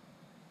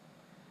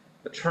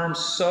 The term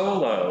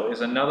solo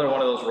is another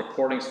one of those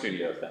recording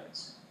studio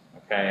things.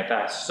 Okay, in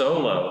fact,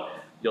 solo,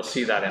 you'll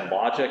see that in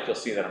Logic, you'll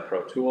see that in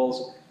Pro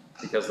Tools,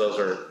 because those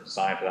are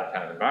designed for that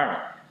kind of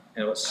environment.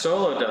 And what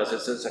solo does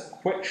is it's a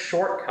quick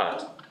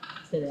shortcut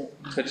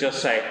to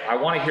just say, I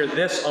want to hear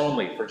this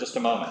only for just a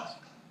moment.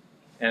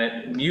 And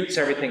it mutes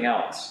everything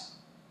else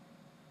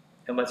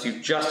and lets you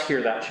just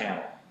hear that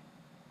channel.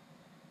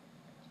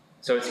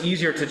 So it's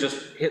easier to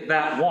just hit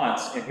that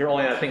once and hear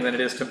only that thing than it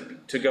is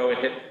to go and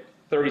hit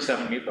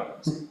 37 mute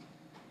buttons,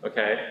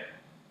 okay?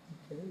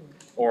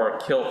 Or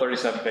kill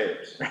 37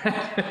 faders.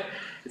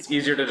 It's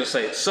easier to just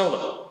say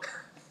solo,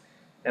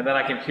 and then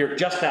I can hear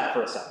just that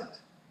for a second,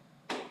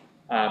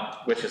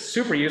 which is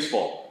super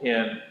useful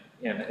in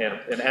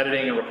an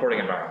editing and recording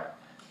environment,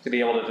 to be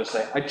able to just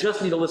say, I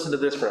just need to listen to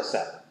this for a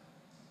second,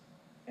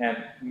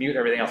 and mute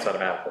everything else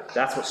automatically.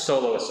 That's what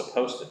solo is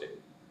supposed to do.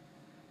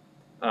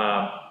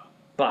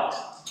 But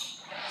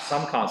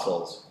some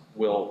consoles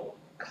will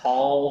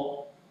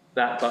call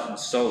that button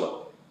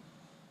solo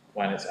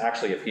when it's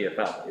actually a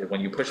PFL. When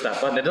you push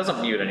that button, it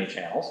doesn't mute any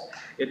channels.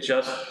 It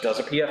just does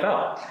a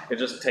PFL. It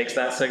just takes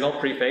that signal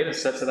pre-fade and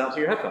sets it out to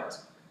your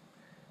headphones,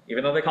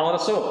 even though they call it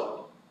a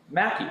solo.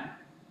 Mackie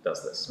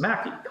does this.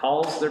 Mackie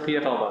calls their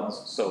PFL buttons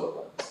solo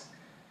buttons.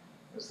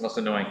 It's the most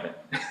annoying thing.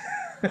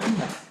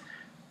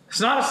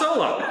 It's not a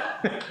solo.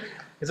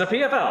 It's a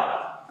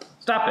PFL.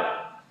 Stop it.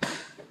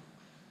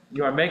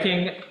 You are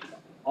making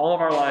all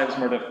of our lives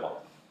more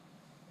difficult.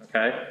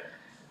 Okay?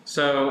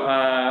 So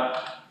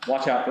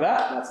watch out for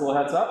that. That's a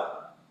little heads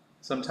up.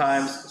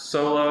 Sometimes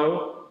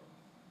solo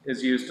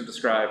is used to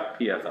describe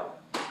PFL.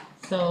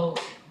 So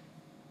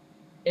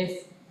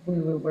if we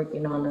were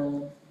working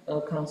on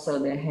a console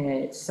that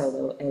had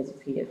solo as a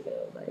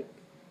PFL, like,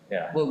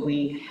 Yeah. would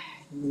we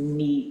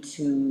need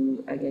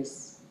to, I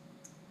guess,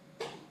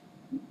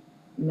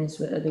 mess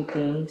with other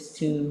things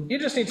to? You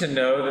just need to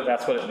know that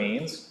that's what it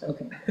means.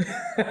 Okay.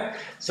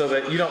 So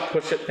that you don't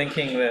push it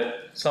thinking that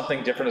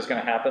something different is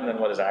going to happen than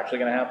what is actually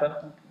going to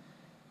happen.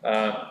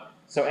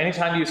 So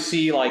anytime you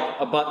see like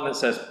a button that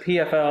says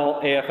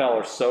PFL, AFL,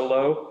 or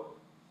solo,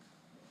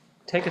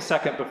 take a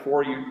second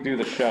before you do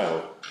the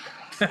show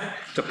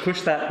to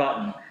push that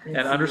button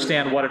and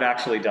understand what it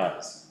actually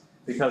does.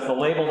 Because the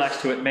label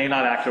next to it may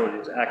not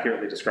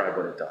accurately describe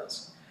what it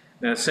does.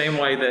 In the same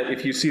way that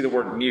if you see the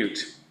word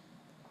mute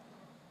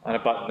on a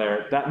button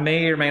there, that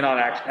may or may not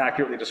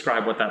accurately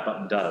describe what that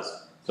button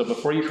does. So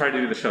before you try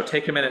to do the show,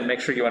 take a minute and make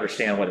sure you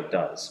understand what it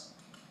does.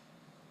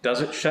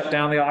 Does it shut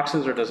down the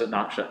auxes or does it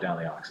not shut down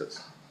the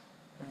auxes?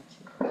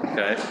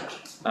 Okay?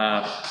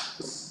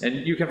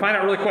 And you can find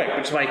out really quick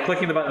just by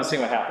clicking the button and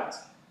seeing what happens.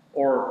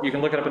 Or you can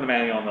look it up in the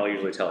manual and they'll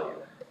usually tell you.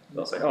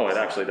 They'll say, oh, it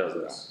actually does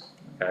this.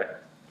 Okay?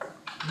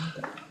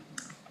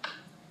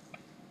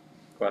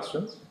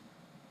 Questions?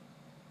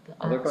 The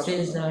Other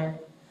questions? auxes are.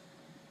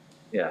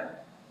 Yeah,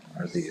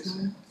 are these.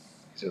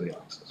 These are the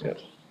auxes,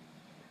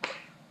 yes.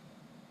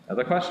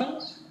 Other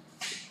questions?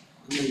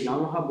 On the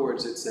Yamaha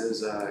boards it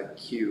says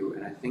Q,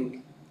 and I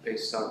think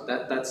based on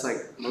that's like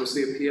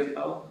mostly a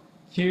PFL.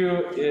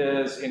 Q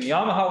is, in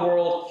Yamaha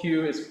world,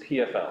 Q is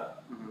PFL.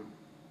 Mm-hmm.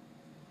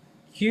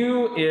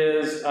 Q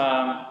is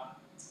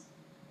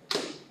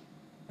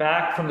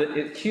back from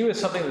the, Q is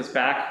something that's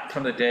back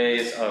from the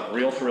days of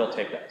reel-to-reel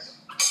tape decks.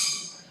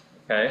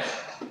 Okay?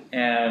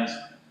 And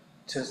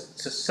to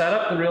set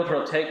up the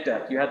reel-to-reel tape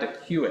deck, you had to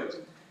cue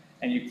it.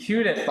 And you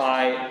cued it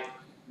by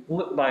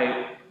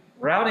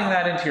routing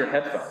that into your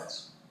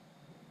headphones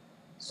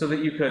so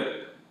that you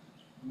could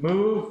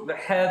move the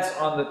heads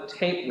on the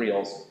tape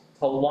reels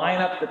to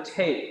line up the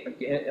tape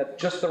at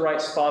just the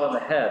right spot on the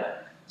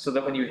head so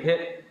that when you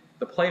hit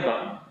the play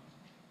button,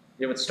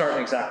 it would start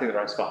in exactly the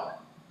right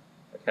spot.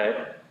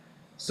 Okay?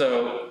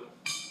 So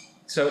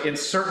in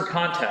certain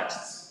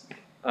contexts,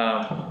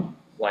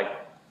 like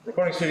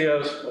recording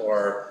studios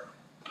or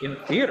in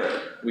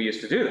theater, we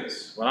used to do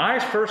this. When I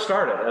first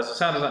started as a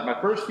sound designer,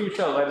 my first few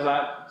shows I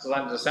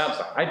designed as a sound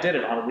designer, I did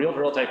it on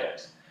reel-to-reel tape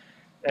decks.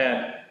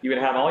 And you would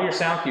have all your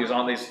sound cues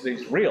on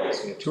these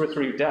reels, 2 or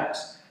 3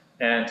 decks.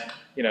 And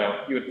you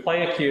would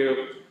play a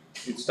cue,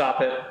 you'd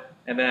stop it,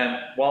 and then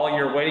while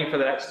you're waiting for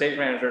the next stage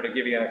manager to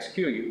give you the next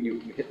cue, you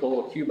hit the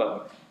little cue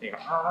button. And you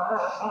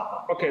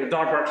go, okay, the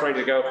dog bark's ready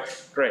to go,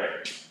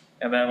 great.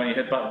 And then when you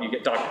hit button, you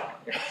get dog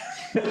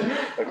bark.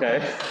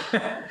 Okay?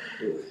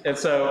 And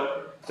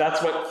so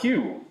that's what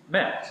cue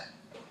meant.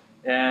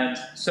 And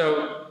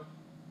so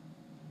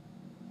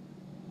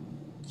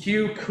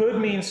cue could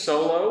mean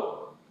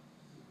solo.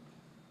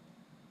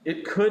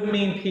 It could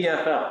mean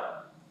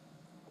PFL.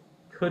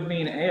 Could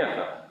mean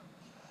AFL.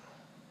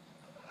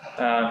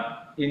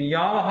 In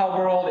Yamaha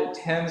world, it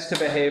tends to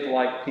behave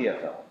like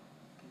PFL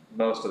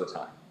most of the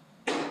time.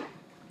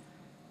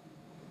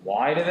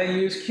 Why do they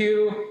use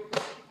Q?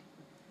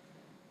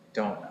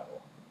 Don't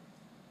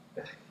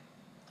know.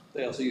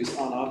 They also use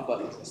on-off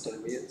buttons instead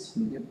of mutes.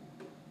 Yep.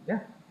 Yeah.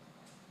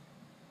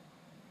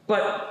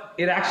 But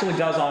it actually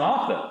does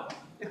on-off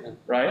though,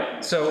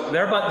 right? So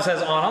their button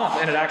says on-off,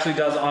 and it actually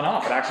does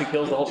on-off. It actually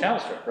kills the whole channel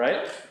strip,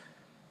 right?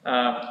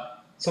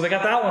 So they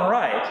got that one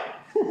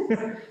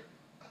right.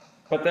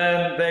 But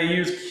then they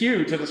use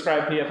Q to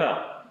describe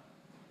PFL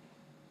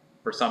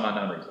for some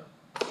unknown reason,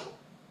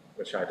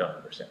 which I don't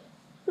understand.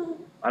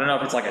 I don't know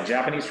if it's like a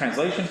Japanese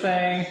translation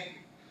thing,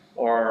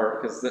 or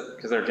because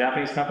they're a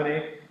Japanese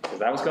company, is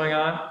that what's going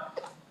on?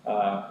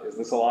 Is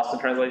this a lost in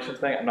translation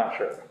thing? I'm not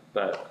sure,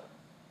 but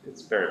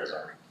it's very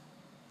bizarre.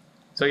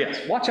 So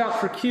yes, watch out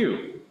for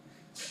Q.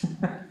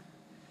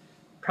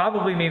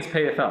 Probably means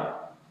PFL,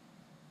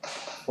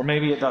 or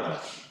maybe it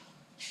doesn't,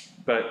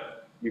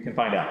 but you can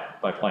find out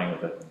by playing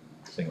with it.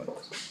 Seeing what it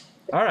is.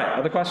 All right,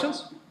 other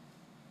questions?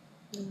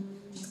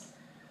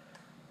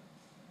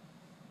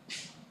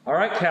 All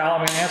right, Cal, I'm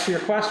going to answer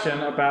your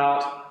question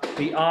about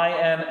the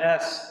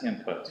INS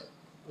input.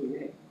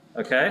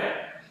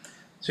 Okay?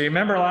 So you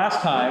remember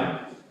last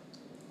time,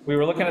 we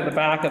were looking at the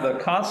back of the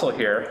console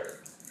here,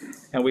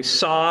 and we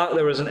saw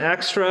there was an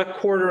extra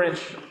 1/4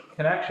 inch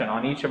connection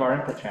on each of our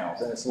input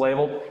channels, and it's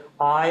labeled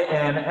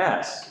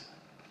INS.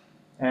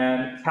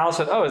 And Cal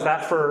said, oh, is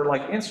that for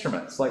like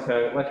instruments, like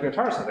a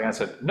guitar or something? I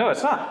said, no,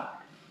 it's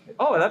not.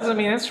 Oh, that doesn't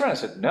mean instrument.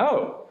 I said,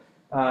 no.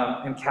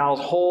 And Cal's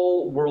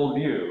whole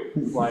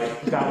worldview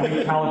like got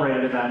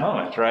recalibrated in that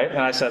moment, right? And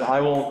I said,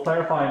 I will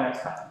clarify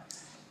next time.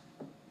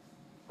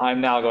 I'm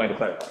now going to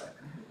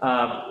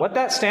clarify. What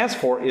that stands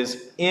for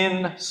is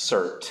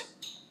insert.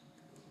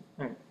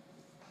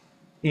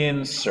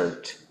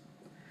 Insert.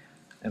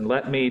 And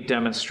let me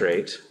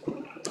demonstrate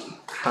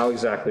how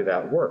exactly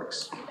that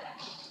works.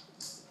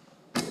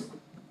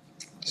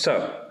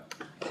 So,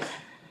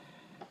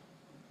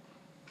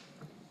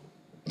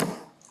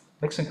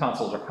 mixing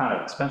consoles are kind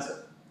of expensive.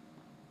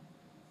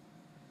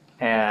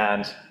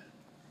 And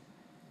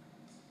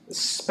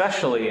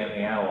especially in the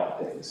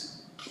analog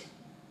days,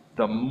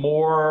 the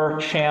more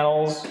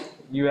channels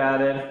you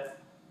added,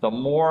 the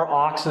more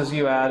auxes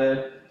you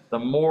added, the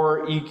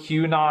more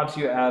EQ knobs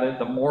you added,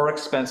 the more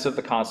expensive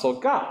the console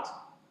got.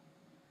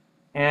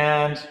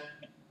 And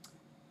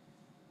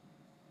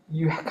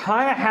you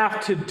kind of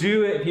have to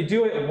do it, if you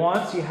do it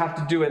once, you have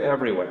to do it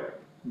everywhere.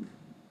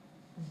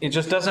 It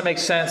just doesn't make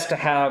sense to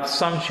have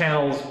some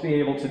channels be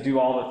able to do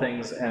all the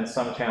things and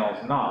some channels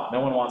not. No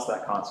one wants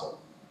that console.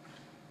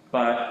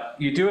 But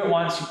you do it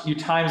once, you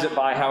times it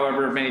by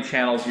however many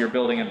channels you're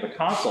building into the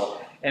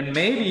console, and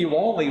maybe you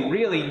only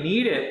really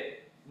need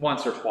it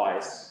once or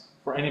twice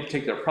for any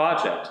particular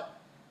project.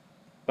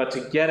 But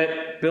to get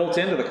it built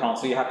into the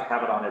console, you have to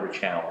have it on every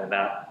channel, and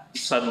that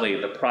suddenly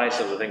the price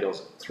of the thing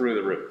goes through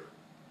the roof.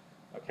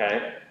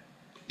 Okay?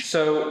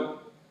 So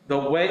the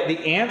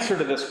answer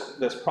to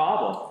this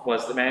problem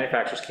was the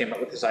manufacturers came up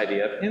with this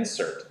idea of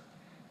insert.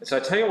 And so I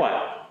tell you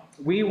what,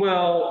 we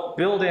will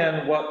build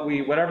in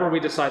whatever we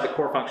decide the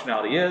core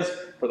functionality is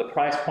for the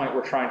price point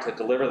we're trying to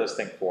deliver this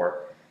thing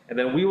for, and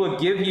then we will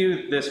give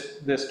you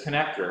this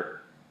connector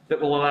that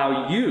will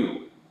allow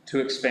you to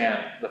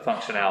expand the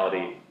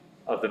functionality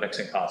of the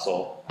mixing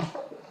console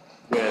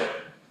with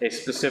a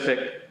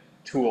specific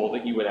tool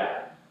that you would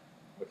add.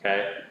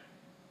 Okay?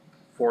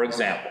 For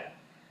example,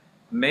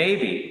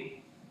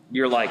 maybe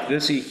you're like,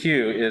 this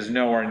EQ is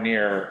nowhere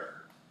near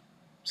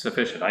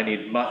sufficient. I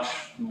need much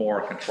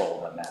more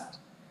control than that.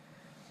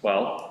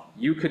 Well,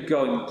 you could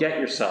go and get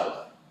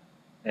yourself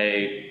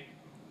a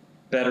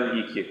better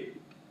EQ,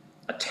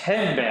 a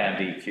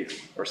 10-band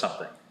EQ or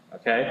something,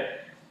 okay?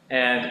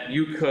 And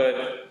you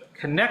could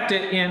connect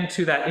it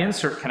into that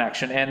insert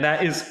connection, and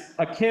that is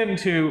akin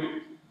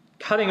to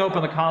cutting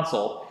open the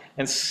console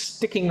and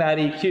sticking that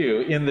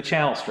EQ in the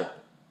channel strip,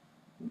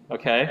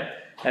 okay?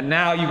 And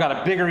now you've got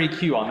a bigger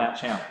EQ on that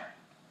channel,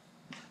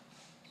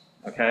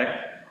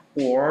 okay?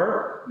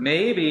 Or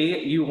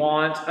maybe you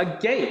want a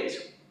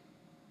gate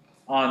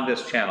on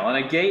this channel,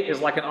 and a gate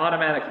is like an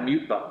automatic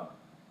mute button.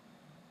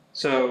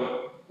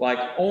 So, like,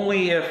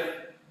 only if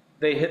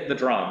they hit the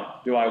drum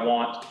do I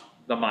want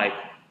the mic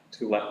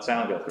to let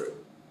sound go through,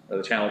 or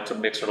the channel to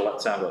mixer to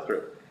let sound go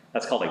through.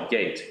 That's called a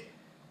gate.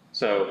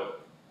 So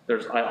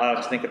I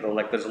just think of it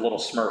like there's a little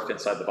Smurf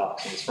inside the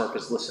box, and the Smurf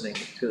is listening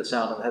to the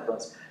sound of the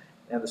headphones,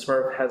 and the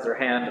Smurf has their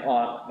hand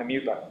on a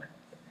mute button.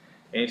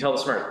 And you tell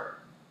the Smurf,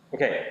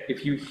 okay,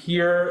 if you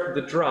hear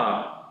the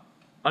drum,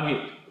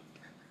 unmute.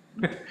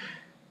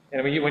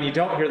 And when you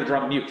don't hear the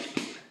drum, mute.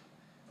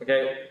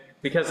 Okay?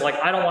 Because, like,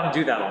 I don't want to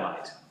do that all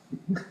night.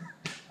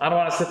 I don't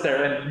want to sit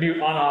there and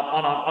mute on, off,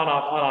 on, off, on,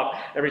 off, on,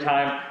 off every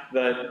time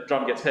the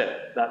drum gets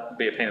hit. That would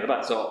be a pain in the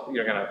butt. So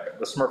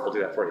the Smurf will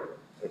do that for you.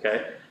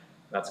 Okay?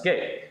 That's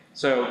gate.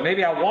 So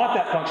maybe I want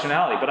that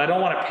functionality, but I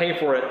don't want to pay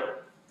for it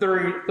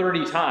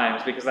 30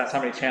 times because that's how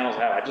many channels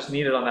I have. I just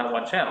need it on that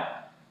one channel.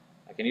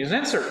 I can use an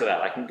insert for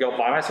that. I can go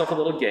buy myself a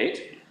little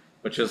gate,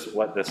 which is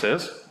what this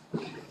is,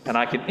 and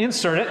I can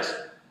insert it,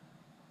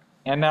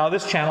 and now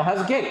this channel has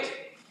a gate.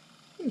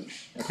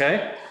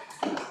 Okay?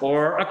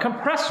 Or a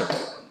compressor.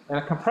 And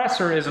a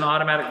compressor is an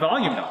automatic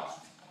volume knob.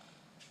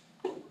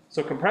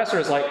 So compressor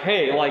is like,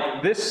 hey,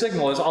 like this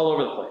signal is all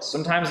over the place.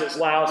 Sometimes it's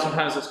loud,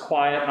 sometimes it's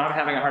quiet, and I'm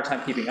having a hard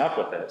time keeping up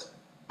with it.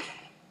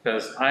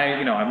 Because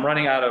I'm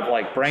running out of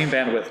like brain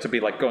bandwidth to be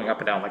like going up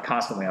and down like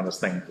constantly on this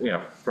thing,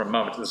 for a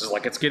moment. This is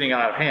like, it's getting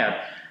out of hand.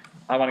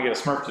 I want to get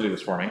a Smurf to do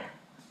this for me.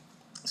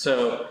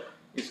 So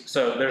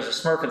there's a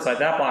Smurf inside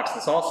that box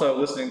that's also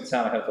listening to the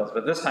sound of headphones,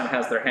 but this time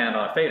has their hand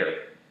on a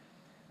fader.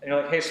 And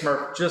you're like, hey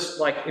Smurf, just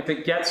like if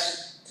it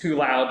gets too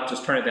loud,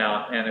 just turn it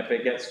down, and if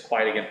it gets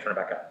quiet again, turn it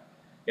back up.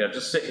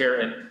 Just sit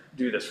here and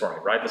do this for me.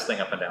 Ride this thing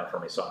up and down for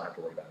me so I don't have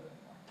to worry about it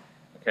anymore.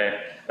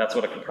 Okay? That's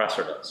what a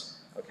compressor does.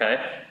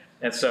 Okay?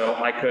 And so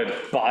I could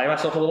buy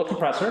myself a little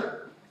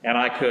compressor, and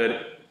I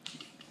could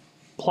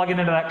plug it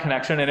into that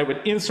connection, and it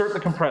would insert the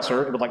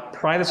compressor. It would like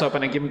pry this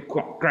open and give me,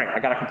 great, I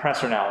got a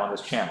compressor now on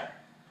this channel.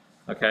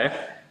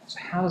 Okay? So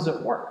how does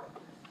it work?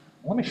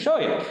 Let me show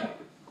you.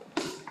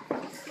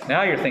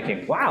 Now you're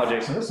thinking, wow,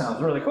 Jason, this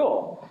sounds really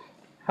cool.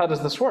 How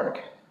does this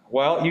work?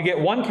 Well, you get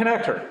one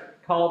connector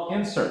called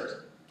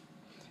insert.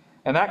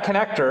 And that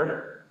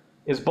connector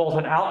is both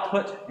an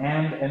output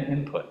and an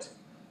input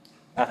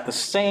at the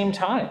same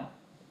time.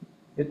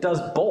 It does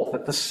both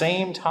at the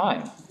same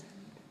time.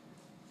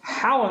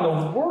 How in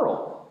the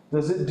world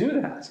does it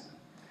do that?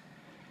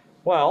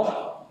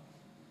 Well,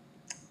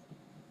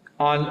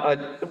 on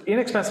an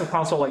inexpensive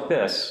console like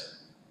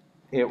this,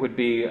 it would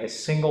be a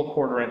single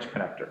 1/4"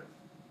 connector.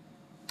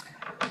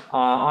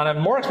 On a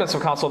more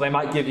expensive console, they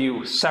might give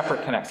you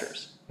separate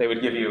connectors. They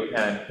would give you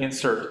an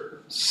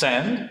insert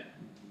send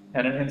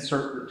and an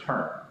insert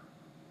return.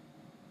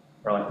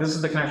 Or like, this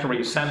is the connector where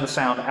you send the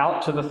sound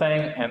out to the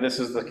thing, and this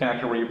is the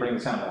connector where you bring the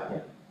sound back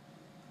in.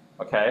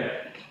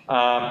 Okay?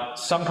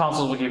 Some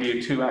consoles will give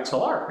you 2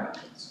 XLR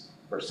connections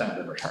for send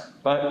and return.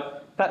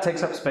 But that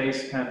takes up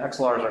space, and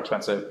XLRs are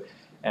expensive,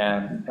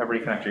 and every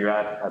connector you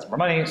add adds more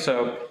money,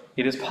 so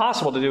it is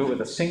possible to do it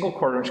with a single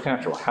 1/4"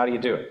 connector. Well, how do you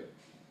do it?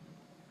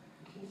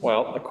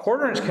 Well, a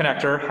 1/4"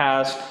 connector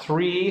has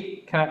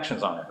 3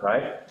 connections on it,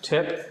 right?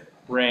 Tip,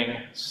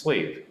 ring,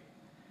 sleeve.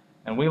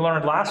 And we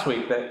learned last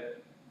week that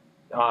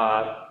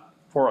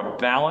for a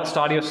balanced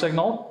audio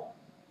signal,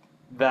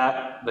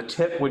 that the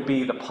tip would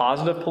be the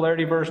positive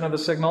polarity version of the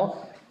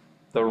signal,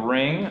 the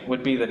ring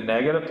would be the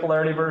negative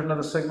polarity version of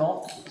the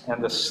signal,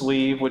 and the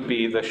sleeve would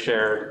be the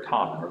shared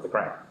common, or the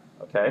ground,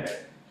 okay?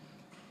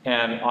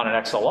 And on an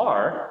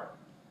XLR,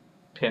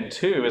 pin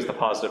 2 is the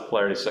positive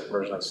polarity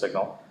version of the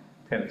signal,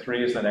 pin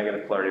 3 is the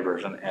negative polarity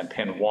version, and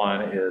pin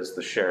 1 is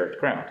the shared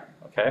ground,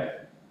 okay?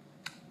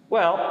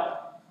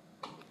 Well,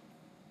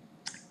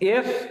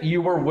 if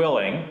you were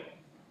willing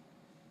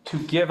to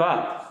give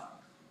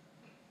up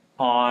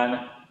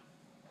on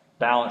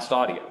balanced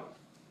audio,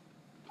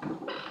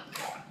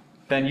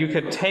 then you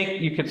could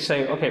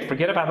say, okay,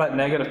 forget about that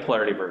negative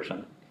polarity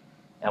version,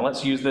 and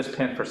let's use this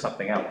pin for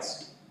something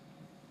else.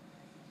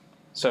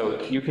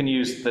 So you can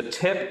use the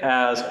tip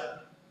as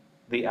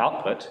the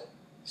output,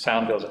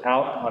 sound goes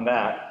out on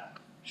that,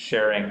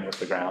 sharing with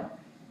the ground,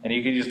 and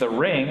you can use the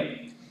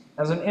ring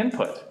as an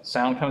input.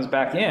 Sound comes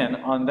back in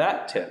on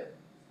that tip,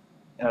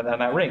 on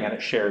that ring, and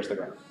it shares the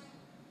ground.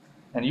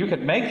 And you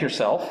could make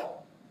yourself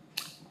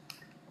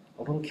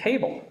a little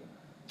cable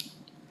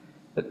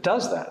that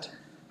does that,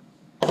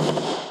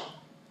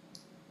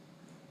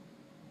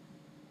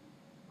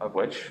 of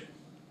which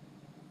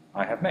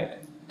I have made.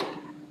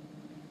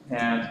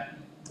 And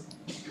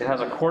it has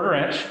a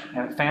 1/4"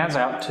 and it fans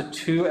out to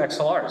 2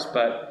 XLRs,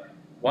 but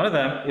one of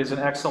them is an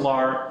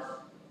XLR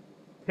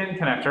pin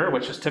connector,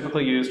 which is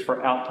typically used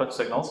for output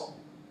signals,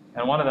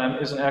 and one of them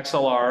is an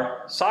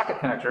XLR socket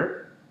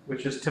connector,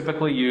 which is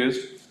typically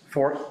used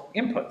for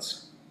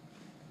inputs.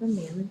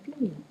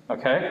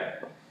 Okay?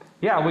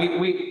 Yeah,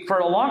 we for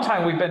a long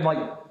time we've been like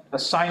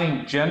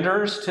assigning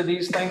genders to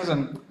these things,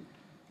 and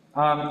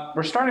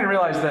we're starting to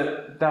realize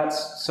that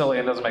that's silly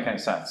and doesn't make any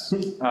sense.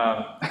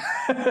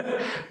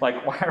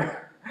 Like,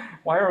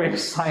 why are we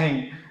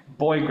assigning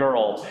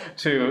boy-girl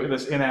to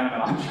this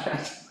inanimate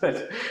object?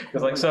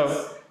 It's like,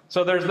 so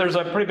there's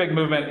a pretty big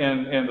movement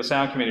in the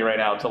sound community right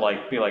now to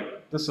like be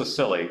like, this is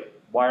silly.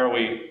 Why are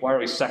we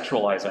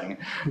sexualizing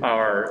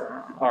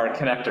our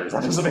connectors?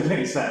 That doesn't make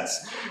any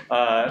sense.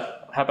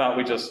 How about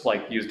we just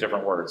like use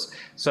different words?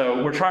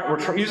 So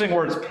we're using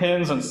words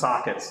pins and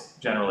sockets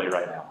generally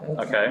right now.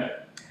 Okay.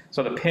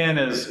 So the pin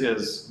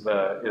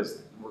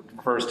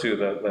refers to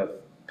the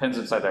pins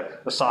inside there.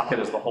 The socket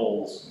is the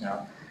holes. You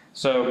know.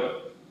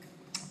 So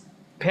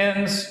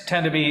pins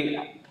tend to be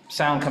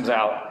sound comes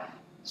out.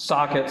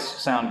 Sockets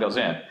sound goes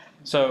in.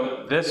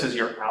 So this is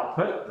your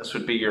output. This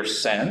would be your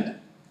send.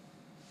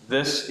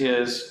 This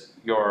is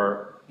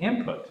your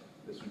input.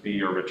 This would be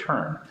your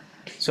return.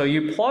 So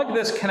you plug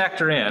this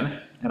connector in,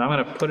 and I'm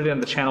going to put it in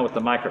the channel with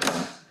the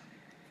microphone.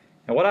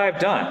 And what I've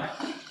done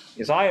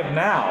is I've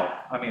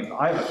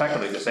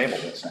effectively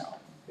disabled this now,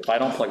 if I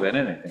don't plug that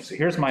in anything. So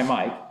here's my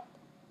mic.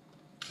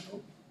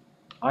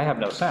 I have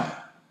no sound.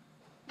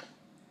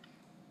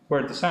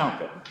 Where'd the sound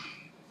go?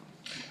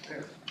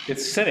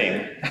 It's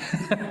sitting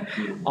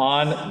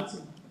on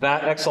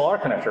that XLR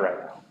connector right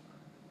now.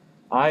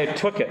 I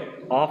took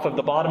it off of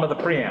the bottom of the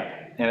preamp,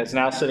 and it's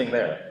now sitting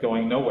there,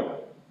 going nowhere.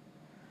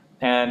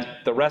 And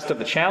the rest of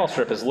the channel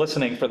strip is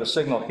listening for the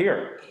signal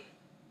here.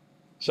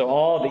 So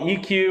all the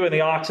EQ and the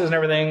auxes and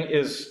everything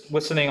is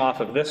listening off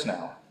of this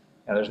now,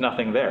 and there's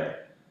nothing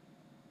there.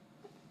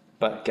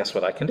 But guess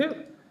what I can do?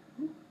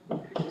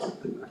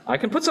 I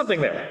can put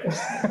something there.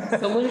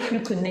 So what if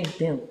you connect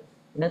them?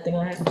 Nothing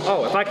will happen?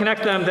 Oh, if I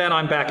connect them, then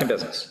I'm back in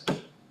business.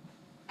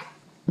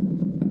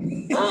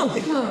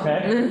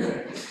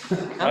 Okay?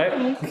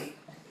 Right?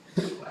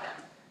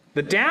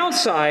 The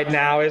downside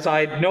now is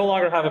I no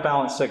longer have a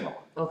balanced signal.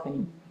 Okay.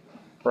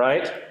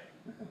 Right?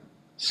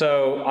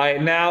 So I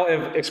now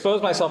have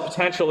exposed myself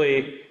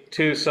potentially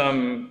to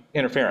some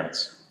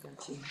interference.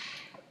 Gotcha.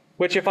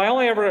 Which if I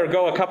only ever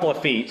go a couple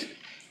of feet,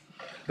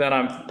 then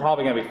I'm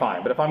probably going to be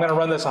fine. But if I'm going to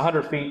run this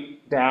 100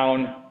 feet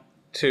down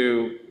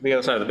to the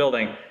other side of the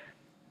building,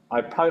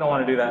 I probably don't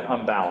want to do that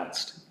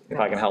unbalanced, if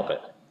I can help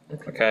it.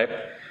 Okay?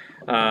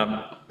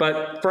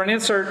 But for an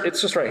insert,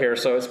 it's just right here,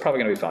 so it's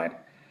probably going to be fine.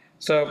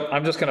 So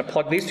I'm just going to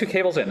plug these 2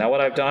 cables in. Now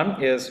what I've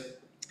done is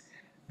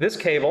this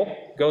cable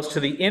goes to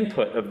the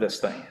input of this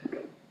thing.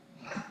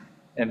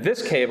 And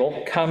this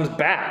cable comes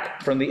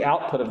back from the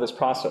output of this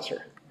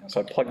processor.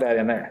 So I plug that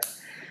in there.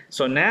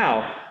 So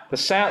now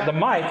the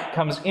mic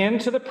comes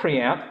into the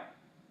preamp,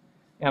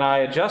 and I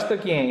adjust the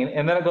gain,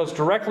 and then it goes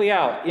directly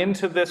out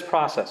into this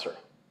processor.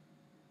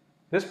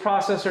 This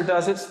processor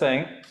does its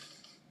thing,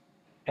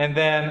 and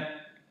then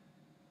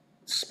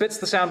spits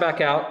the sound back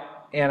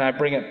out, and I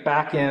bring it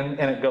back in,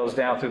 and it goes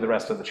down through the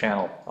rest of the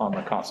channel on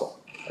the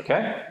console.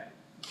 Okay?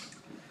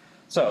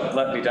 So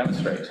let me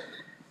demonstrate.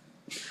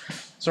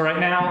 So right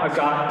now I've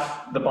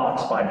got the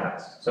box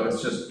bypassed, so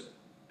it's just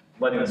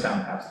letting the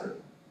sound pass through.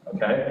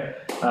 Okay?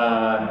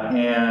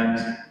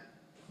 And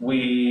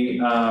we,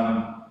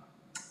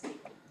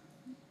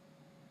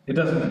 it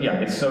doesn't,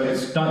 yeah, so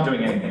it's not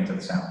doing anything to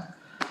the sound.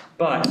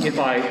 But if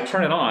I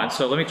turn it on,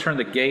 so let me turn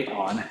the gate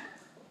on.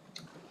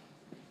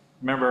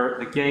 Remember,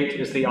 the gate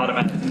is the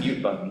automatic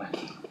mute button.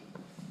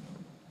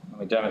 Let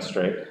me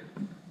demonstrate.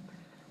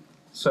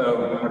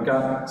 So I've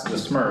got the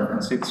Smurf,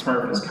 and see the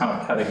Smurf is kind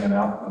of cutting it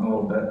out a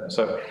little bit.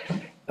 So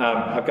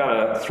I've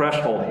got a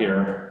threshold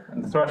here,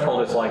 and the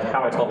threshold is like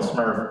how I tell the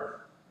Smurf,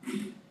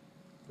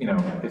 you know,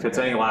 if it's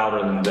any louder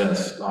than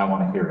this, I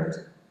want to hear it.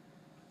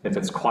 If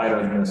it's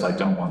quieter than this, I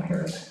don't want to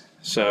hear it.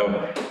 So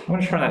I'm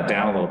going to turn that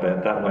down a little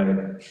bit. That way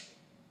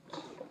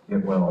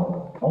it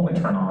will only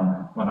turn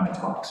on when I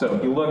talk. So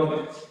if you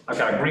look, I've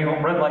got a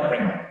red light,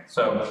 green light.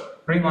 So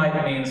green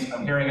light means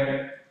I'm hearing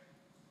it.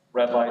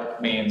 Red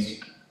light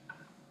means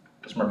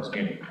the Smurf is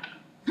muted.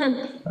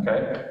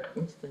 Okay?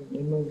 It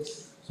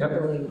moves. Yep.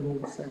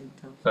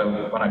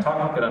 So when I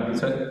talk, it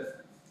unmutes it.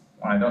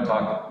 When I don't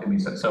talk, it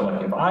mutes it. So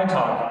like if I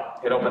talk,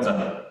 it opens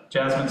up.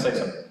 Jasmine, say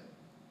something.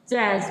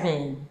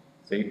 Jasmine.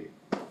 See?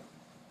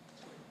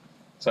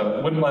 So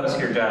it wouldn't let us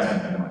hear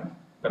Jasmine in the mic.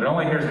 But it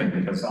only hears me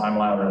because I'm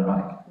louder than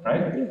Mike,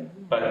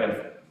 right? But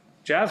if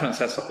Jasmine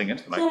says something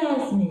into the mic,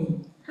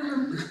 Jasmine.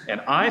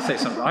 and I say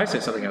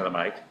something into the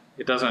mic,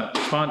 it doesn't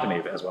respond to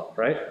me as well,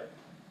 right?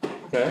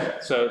 Okay.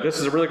 So this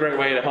is a really great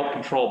way to help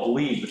control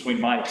bleed between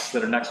mics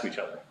that are next to each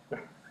other.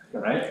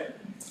 All right?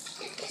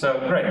 So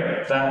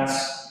great,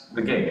 that's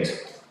the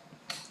gate.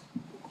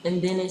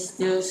 And then it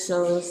still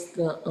shows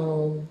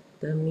the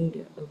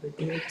meter over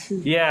there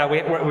too. Yeah,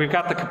 we've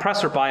got the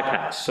compressor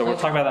bypass, so we'll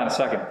talk about that in a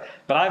second.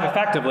 But I've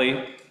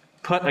effectively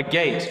put a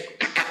gate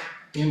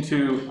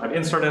I've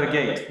inserted a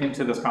gate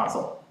into this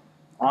console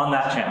on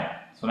that channel.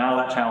 So now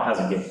that channel has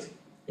a gate.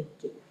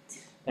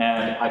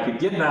 And I could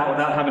get that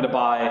without having to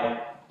buy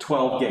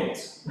 12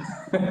 gates,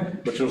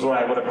 which is what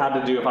I would have had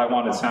to do if I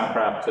wanted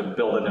Soundcraft to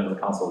build it into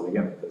the console to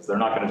begin with, because they're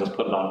not going to just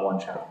put it on one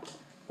channel.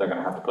 They're going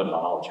to have to put it on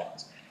all the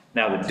channels.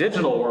 Now the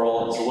digital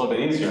world is a little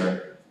bit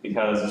easier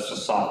because it's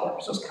just software,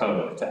 it's just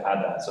code to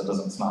add that, so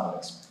it's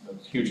not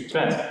a huge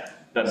expense.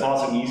 But it's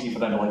also easy for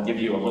them to like give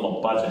you a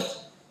little budget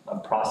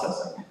of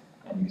processing.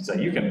 And you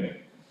say you can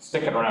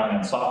stick it around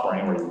in software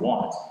anywhere you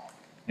want.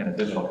 In a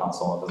digital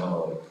console, it doesn't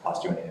really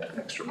cost you any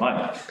extra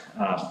money.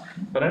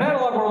 But in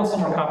analog world, it's a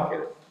little more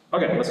complicated.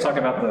 Okay, let's talk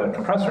about the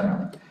compressor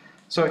now.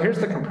 So here's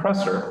the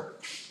compressor.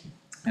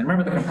 And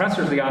remember, the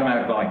compressor is the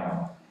automatic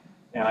volume.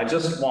 And I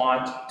just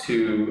want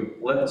to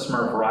let the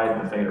Smurf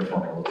ride the fader for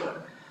me a little bit.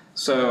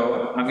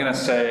 So I'm going to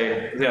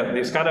say, yeah,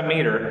 it's got a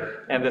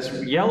meter, and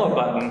this yellow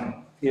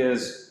button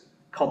is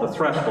called the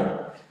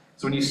threshold.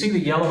 So when you see the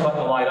yellow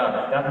button light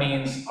up, that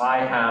means I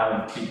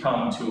have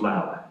become too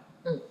loud.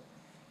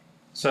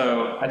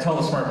 So I tell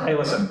the Smurf, hey,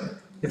 listen,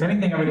 if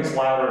anything ever gets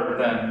louder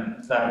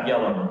than that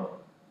yellow,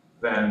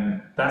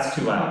 then that's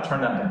too loud, turn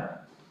that down.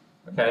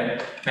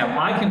 Okay? Now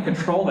I can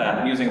control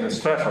that using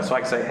this threshold, so I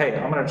can say, hey,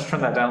 I'm going to just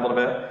turn that down a little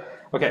bit.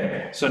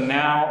 Okay, so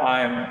now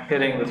I'm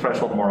hitting the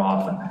threshold more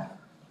often.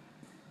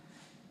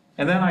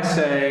 And then I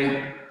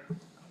say,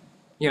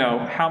 you know,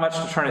 how much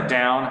to turn it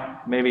down?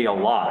 Maybe a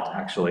lot,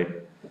 actually.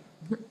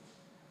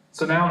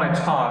 So now when I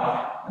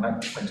talk, and I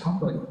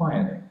talk really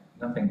quiet,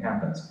 nothing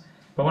happens.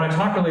 But when I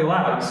talk really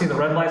loud, you see the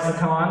red lights that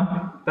come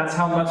on? That's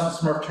how much the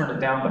Smurf turned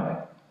it down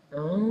by.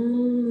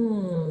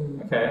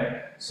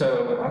 Okay,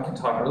 so I can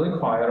talk really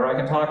quiet or I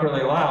can talk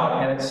really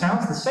loud, and it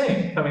sounds the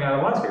same coming out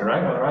of the light speaker,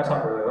 right? Whether I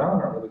talk really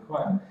loud or really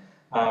quiet,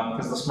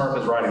 because the Smurf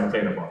is riding the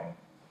fader volume.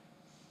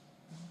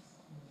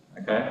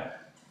 Okay,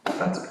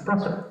 that's a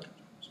compressor.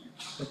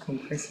 The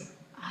compressor.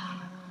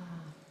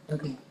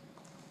 Okay.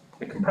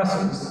 It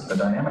compresses the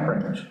dynamic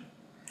range.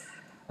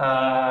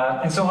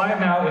 And so I have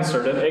now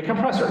inserted a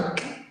compressor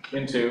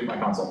into my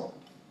console,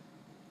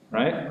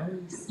 right?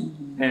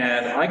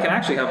 And I can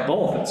actually have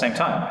both at the same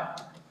time.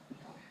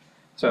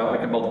 So I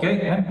can both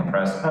gate and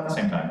compress at the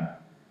same time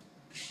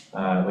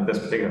with this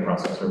particular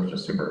processor, which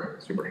is super,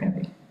 super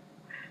handy.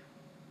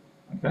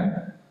 Okay?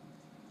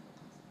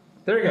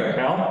 There you go,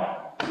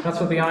 Cal. That's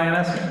what the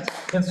INS means.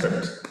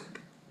 Insert.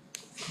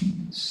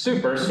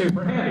 Super,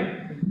 super handy.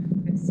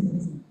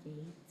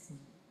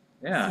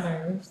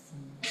 Yeah.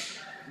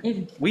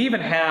 We even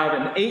have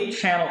an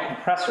 8-channel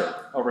compressor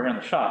over here in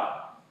the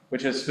shop,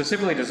 which is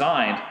specifically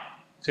designed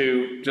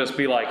to just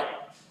be like,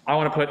 I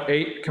want to put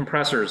 8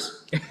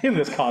 compressors in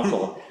this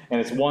console, and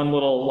it's one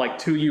little like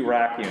 2U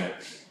rack unit.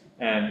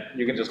 And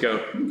you can just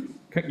go,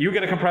 you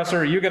get a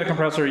compressor, you get a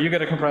compressor, you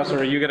get a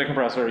compressor, you get a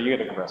compressor, you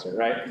get a compressor,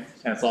 right? And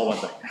it's all one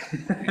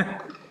thing.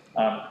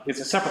 It's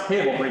a separate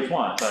cable for each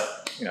one, but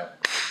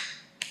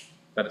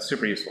but it's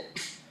super useful.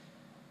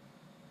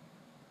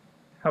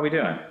 How we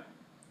doing?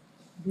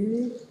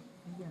 Good.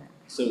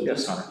 So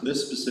Yes, Connor.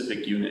 this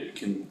specific unit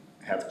can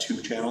have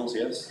 2 channels,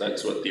 yes?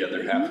 That's what the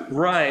other half.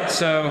 Right,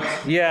 so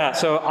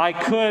I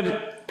could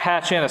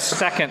patch in a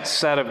second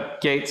set of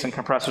gates and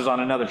compressors on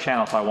another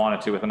channel if I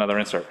wanted to with another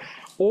insert.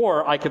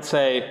 Or I could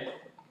say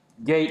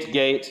gate,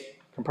 gate,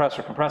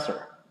 compressor,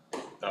 compressor.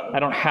 I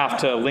don't have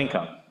to link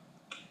them.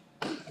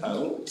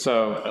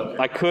 So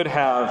I could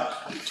have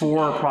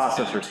 4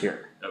 processors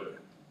here. Okay.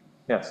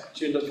 Yes?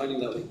 Did you end up finding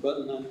that link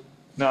button then?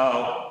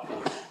 No.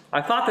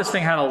 I thought this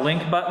thing had a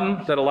link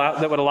button that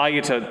would allow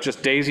you to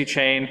just daisy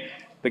chain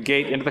the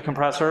gate into the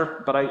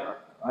compressor, but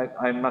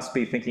I must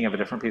be thinking of a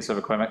different piece of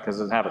equipment because it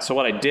doesn't have it. So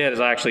what I did is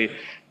I actually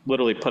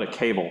literally put a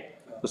cable,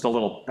 just a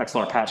little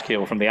XLR patch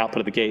cable from the output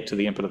of the gate to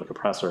the input of the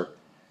compressor,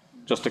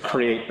 just to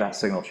create that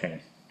signal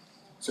chain.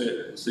 So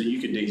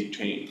you could daisy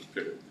chain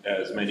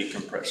as many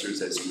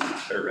compressors as you,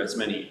 or as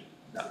many,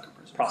 not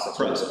compressors.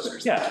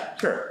 Processors. Yeah,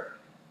 sure.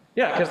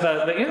 Yeah, because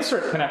the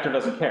insert connector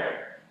doesn't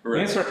care. Right.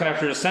 The insert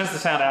connector just sends the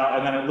sound out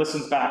and then it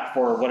listens back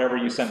for whatever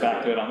you send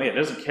back to it on the end. It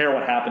doesn't care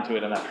what happened to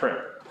it in that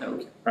trip.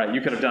 Okay. Right,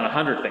 you could have done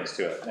 100 things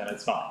to it and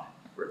it's fine.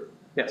 Right.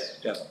 Yes,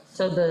 yes.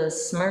 So the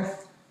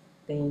Smurf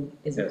thing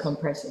is a Yes.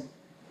 compressor.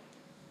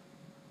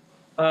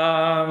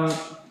 Well,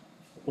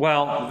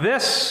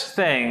 this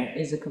thing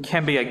Is a compressor.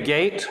 can be a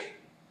gate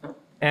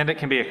and it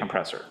can be a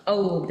compressor.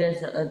 Oh,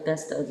 that's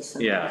the other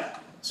side. Yeah.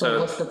 So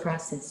So what's the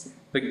processor?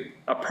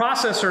 a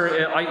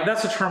processor,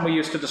 that's a term we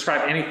use to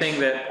describe anything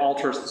that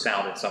alters the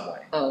sound in some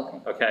way.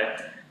 Oh, okay. Okay?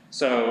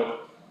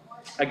 So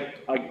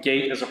a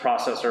gate is a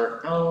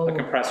processor, Oh. a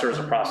compressor is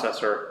a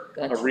processor,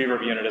 Gotcha. a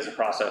reverb unit is a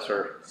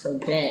processor. So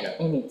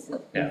that in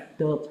itself Yeah. is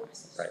the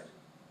processor. Right.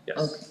 Yes.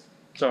 Okay.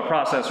 So a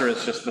processor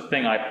is just the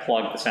thing I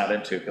plug the sound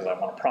into because I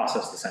want to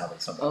process the sound in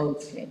some way.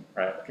 Okay.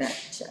 Right?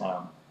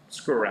 Gotcha.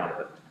 Screw around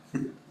with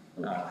it.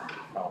 I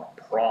want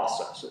to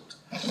process it.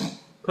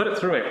 Put it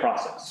through a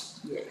process.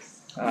 Yes.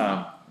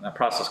 That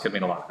process could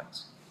mean a lot of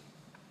things.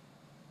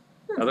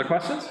 Other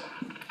questions?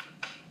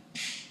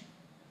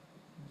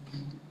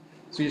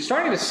 So you're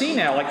starting to see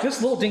now, like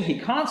this little dinky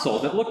console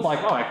that looked like,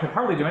 oh, I could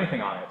hardly do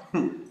anything on it.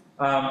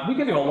 We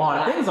can do a lot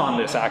of things on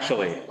this,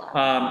 actually,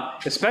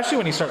 especially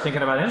when you start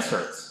thinking about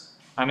inserts.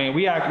 I mean,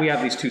 we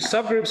have these 2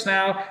 subgroups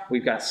now.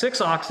 We've got 6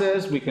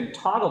 auxes. We can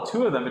toggle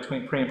 2 of them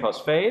between pre and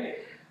post fade.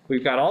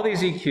 We've got all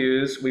these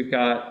EQs. We've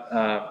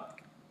got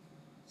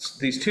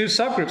these 2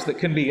 subgroups that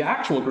can be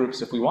actual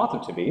groups if we want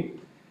them to be.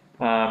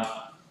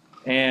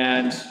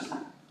 And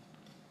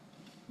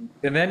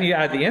then you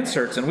add the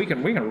inserts, and we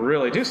can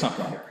really do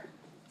something here.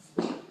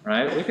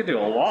 Right? We could do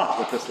a lot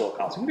with this little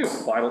console. We can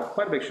do quite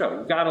a big show.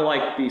 You've got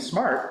to be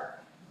smart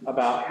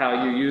about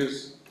how you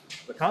use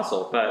the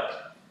console,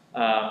 but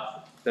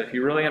if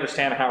you really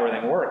understand how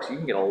everything works, you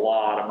can get a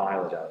lot of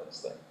mileage out of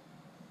this thing.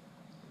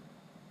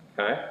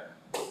 Okay?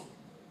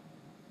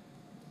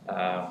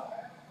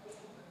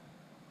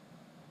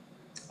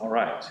 All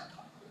right.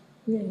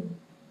 Yeah.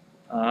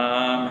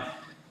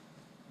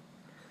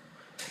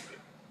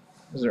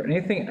 Is there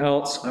anything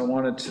else I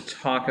wanted to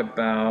talk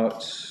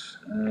about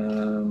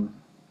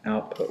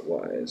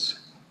output-wise?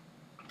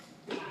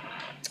 I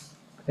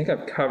think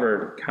I've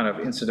covered kind of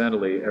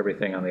incidentally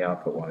everything on the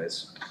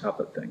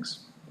output things.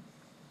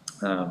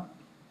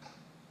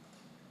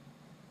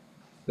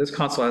 This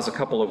console has a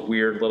couple of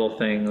weird little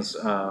things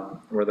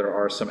where there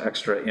are some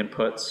extra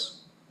inputs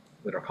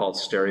that are called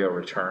stereo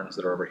returns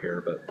that are over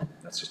here, but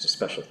that's just a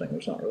special thing.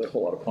 There's not really a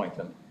whole lot of point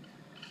in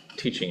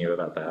teaching you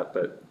about that,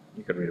 but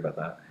you could read about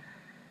that.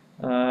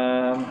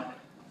 I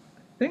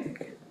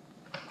think,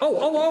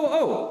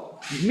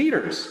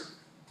 meters.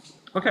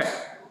 Okay,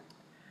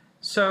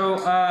 so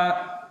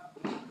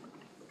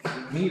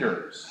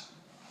meters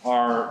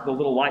are the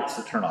little lights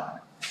that turn on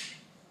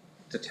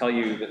to tell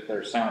you that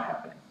there's sound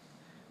happening.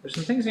 There's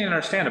some things you need to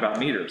understand about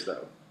meters,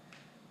 though.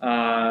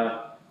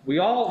 We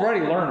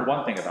already learned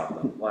one thing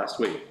about them last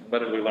week. What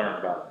did we learn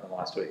about them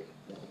last week?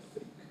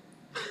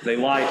 They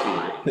lie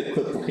to you.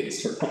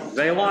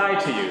 They lie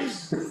to you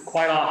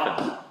quite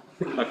often.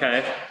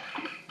 Okay?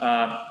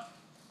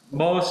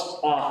 Most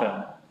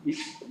often,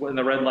 when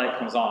the red light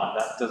comes on,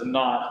 that does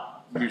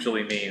not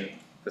usually mean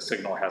the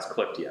signal has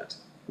clipped yet.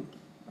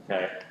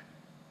 Okay?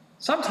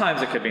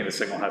 Sometimes it could mean the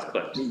signal has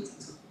clipped,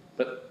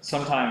 but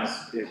sometimes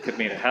it could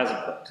mean it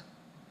hasn't clipped.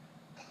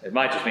 It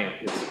might just mean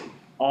it's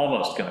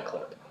almost going to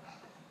clip.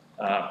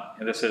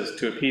 And this is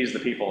to appease the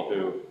people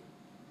who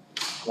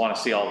want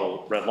to see all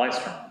the red lights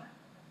turn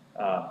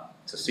on,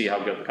 to see how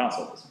good the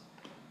console is.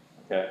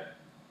 Okay?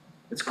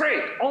 It's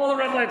great, all the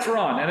red lights are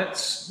on, and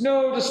it's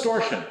no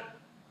distortion.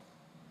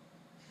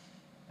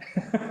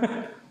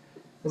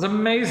 It's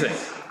amazing.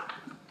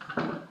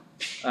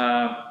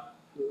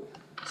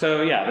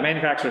 So yeah, the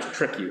manufacturers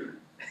trick you.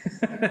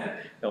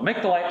 They'll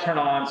make the light turn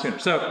on sooner.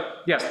 So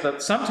yes,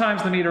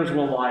 sometimes the meters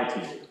will lie to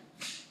you.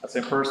 That's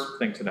the first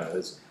thing to know,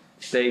 is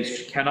they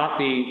cannot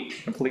be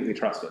completely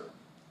trusted.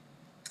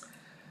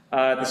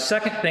 The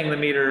second thing the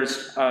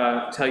meters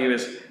tell you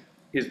is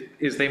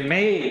is they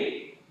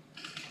may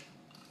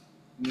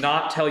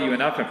not tell you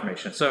enough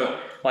information. So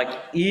like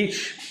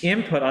each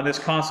input on this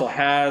console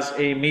has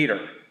a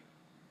meter.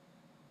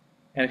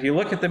 And if you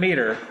look at the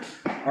meter,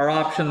 our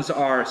options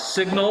are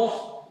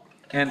signal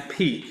and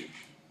peak.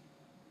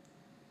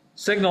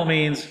 Signal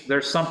means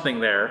there's something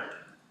there.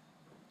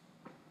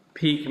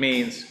 Peak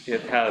means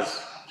it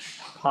has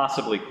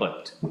possibly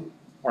clipped,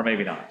 or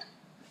maybe not.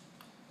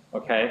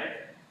 Okay?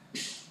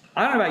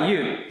 I don't know about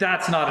you,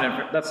 that's not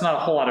a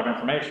whole lot of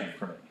information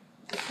for me.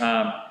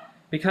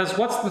 Because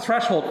what's the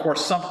threshold for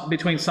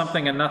between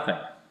something and nothing?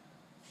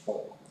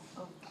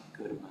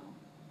 Good amount.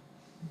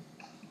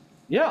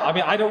 Yeah, I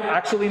mean, I don't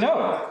actually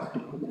know.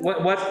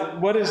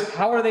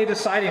 How are they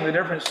deciding the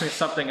difference between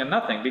something and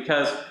nothing?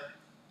 Because,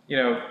 you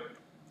know,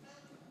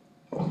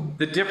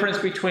 the difference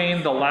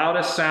between the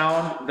loudest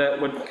sound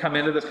that would come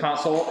into this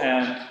console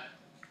and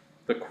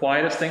the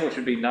quietest thing, which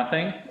would be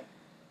nothing,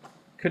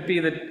 could be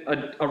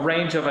a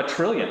range of 1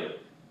 trillion.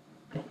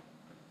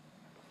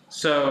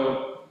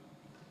 So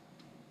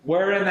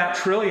where in that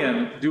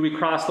trillion do we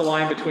cross the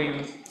line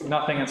between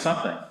nothing and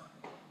something?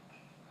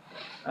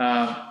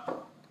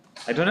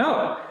 I don't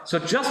know. So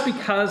just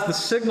because the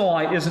signal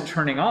light isn't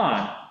turning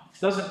on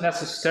doesn't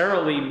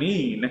necessarily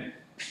mean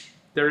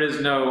there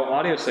is no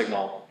audio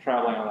signal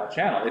traveling on that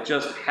channel. It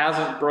just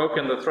hasn't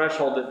broken the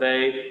threshold that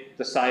they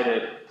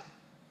decided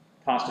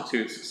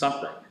constitutes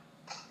something.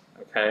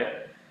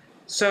 Okay?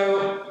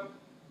 So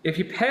if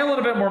you pay a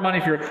little bit more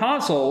money for your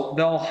console,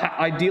 they'll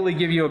ideally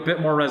give you a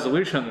bit more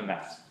resolution than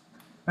that.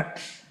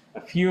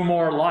 A few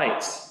more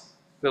lights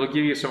that'll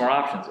give you some more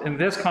options. In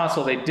this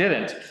console, they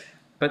didn't,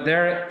 but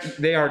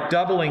they are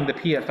doubling the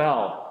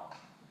PFL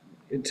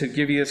to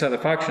give you this other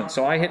function.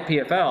 So I hit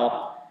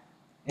PFL,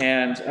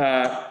 and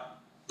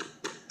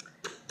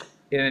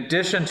in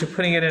addition to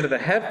putting it into the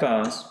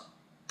headphones,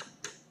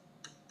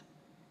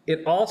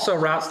 it also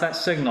routes that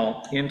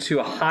signal into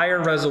a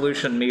higher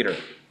resolution meter.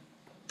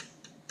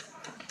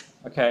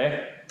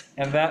 Okay,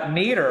 and that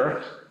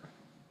meter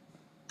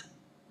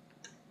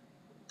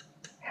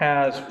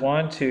has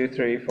 1, 2,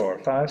 3, 4,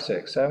 5,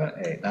 6, 7,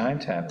 8, 9,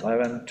 10,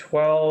 11,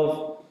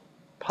 12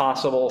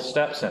 possible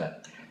steps in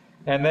it.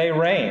 And they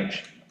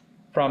range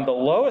from the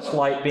lowest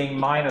light being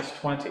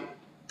 -20.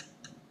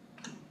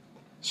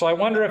 So I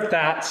wonder if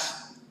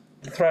that's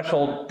the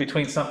threshold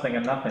between something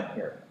and nothing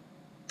here.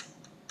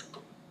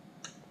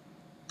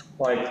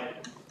 Like,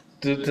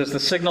 does the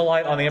signal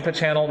light on the input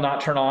channel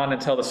not turn on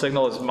until the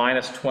signal is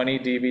 -20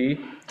 dB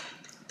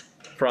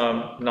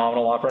from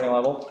nominal operating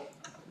level?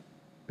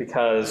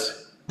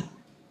 Because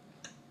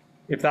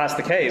if that's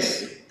the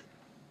case,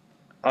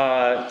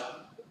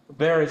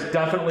 there is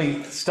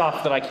definitely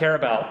stuff that I care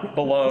about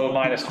below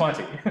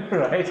 -20,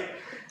 right?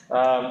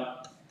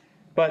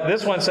 But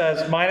this one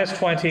says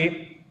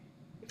 -20,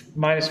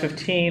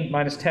 -15,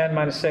 -10,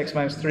 -6,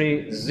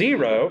 -3,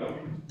 0.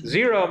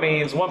 0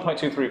 means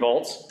 1.23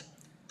 volts,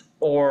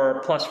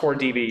 or +4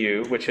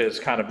 dBu, which is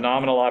kind of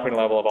nominal operating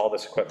level of all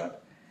this equipment.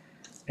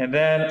 And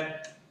then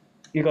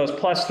it goes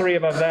 +3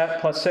 above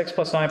that, +6,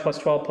 +9,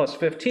 +12,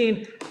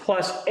 +15,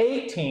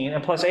 +18,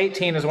 and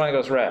 +18 is when it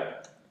goes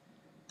red,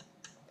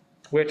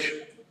 which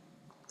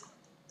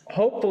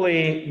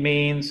hopefully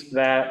means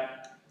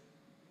that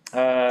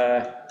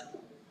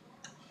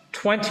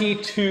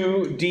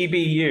 22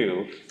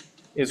 dBu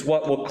is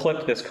what will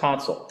clip this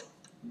console.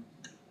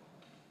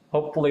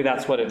 Hopefully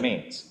that's what it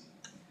means.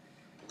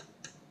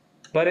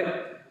 But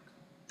it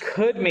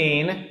could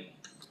mean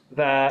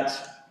that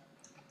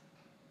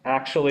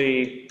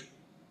actually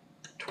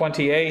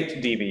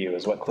 28 dBu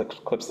is what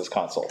clips this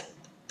console,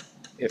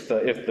 if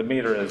the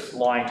meter is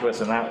lying to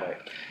us in that way.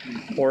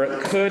 Or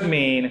it could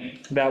mean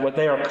that what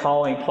they are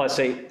calling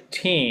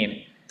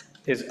 +18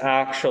 is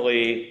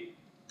actually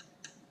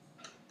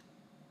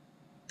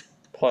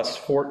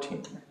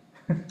 +14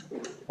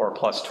 or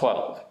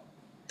 +12,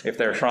 if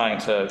they're trying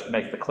to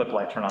make the clip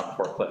light turn on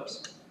before it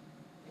clips.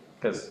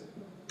 Because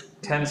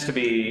tends to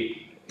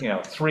be,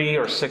 3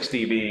 or 6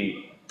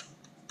 dB,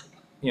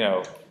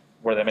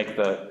 where they make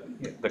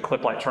the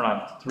clip light turn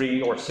on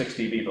 3 or 6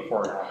 dB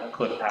before the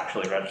clip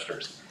actually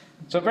registers.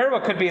 So it very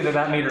well could be that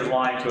that meter is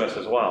lying to us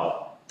as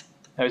well.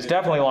 And it's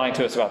definitely lying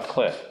to us about the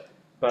clip.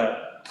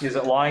 But is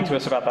it lying to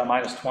us about that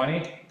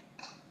 -20?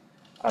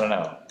 I don't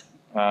know.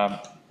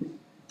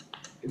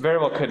 It very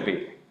well could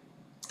be.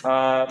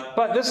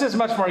 But this is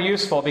much more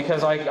useful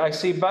because I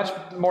see much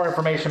more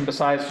information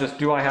besides just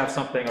do I have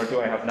something or do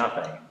I have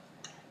nothing.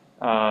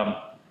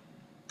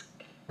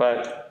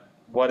 But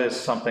what is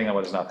something and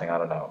what is nothing? I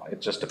don't know.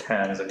 It just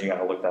depends, and you got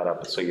to look that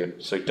up so you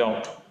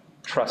don't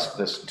trust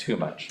this too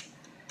much.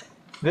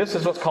 This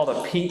is what's called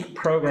a peak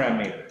program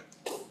meter,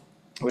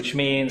 which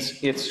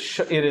means it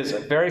is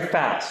very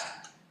fast,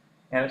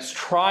 and it's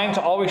trying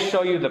to always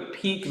show you the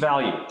peak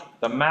value,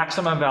 the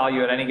maximum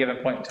value at any given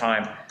point in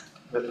time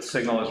that the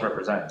signal is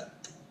representing.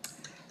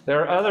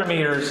 There are other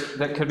meters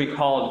that could be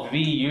called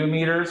VU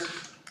meters,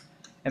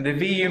 and the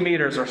VU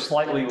meters are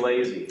slightly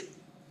lazy.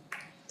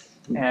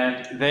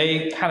 And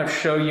they kind of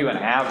show you an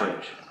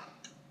average.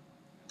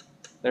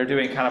 They're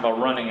doing kind of a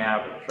running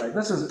average, right?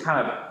 This is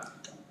kind of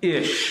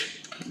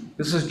ish.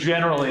 This is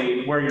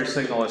generally where your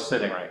signal is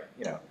sitting, right?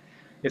 You know,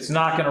 it's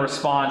not going to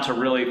respond to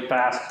really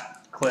fast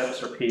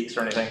clips or peaks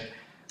or anything.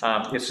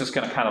 It's just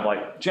going to kind of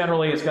like,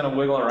 generally it's going to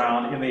wiggle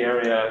around in the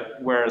area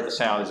where the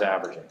sound is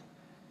averaging.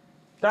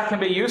 That can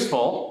be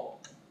useful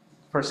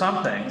for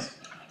some things,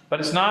 but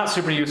it's not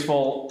super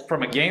useful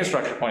from a gain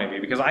structure point of view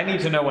because I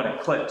need to know when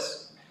it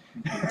clips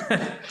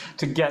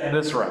to get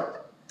this right.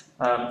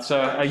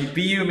 So a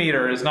BU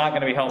meter is not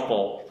going to be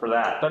helpful for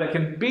that, but it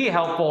can be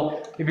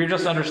helpful if you're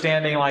just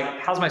understanding like,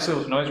 how's my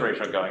signal to noise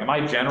ratio going? Am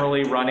I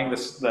generally running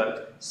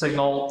the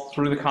signal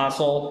through the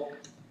console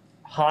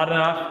hot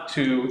enough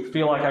to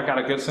feel like I've got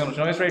a good signal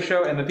to noise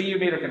ratio? And the BU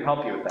meter can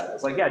help you with that.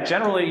 It's like, yeah,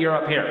 generally you're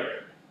up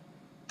here.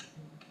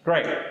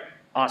 Great,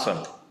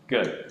 awesome,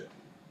 good.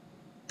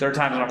 There are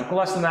times when I'm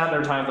less than that,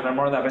 there are times when I'm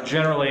more than that, but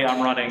generally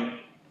I'm running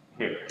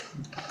here.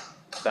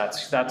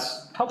 That's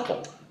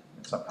helpful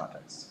in some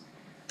contexts.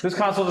 This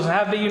console doesn't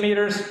have BU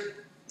meters,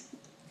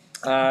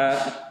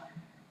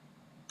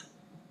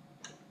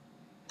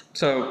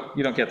 so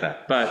you don't get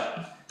that,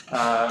 but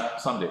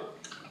some do.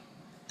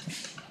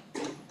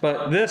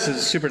 But this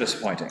is super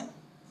disappointing.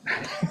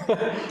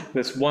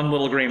 This one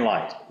little green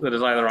light that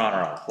is either on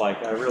or off.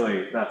 Like,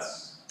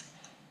 that's,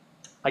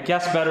 I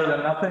guess, better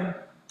than nothing.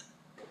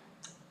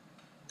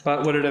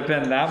 But would it have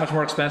been that much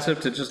more expensive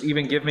to just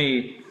even give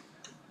me,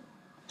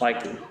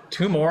 like,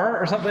 2 more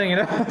or something, you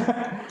know?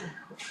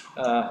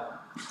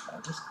 I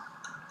just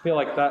feel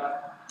like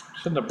that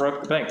shouldn't have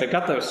broke the bank. They've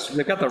got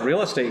the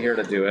real estate here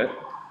to do it.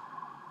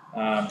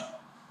 I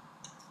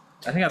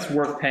think that's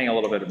worth paying a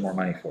little bit more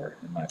money for,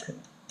 in my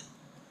opinion.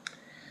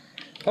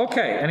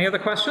 Okay, any other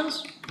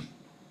questions?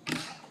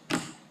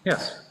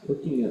 Yes?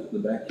 Looking at the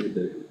back here,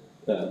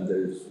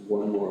 there's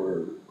one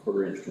more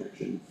 1/4 inch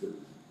connection for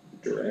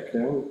direct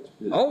out.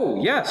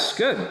 Oh, yes,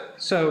 good.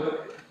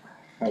 So,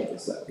 how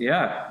does that?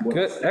 Yeah,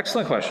 good,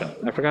 excellent question.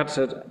 I forgot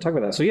to talk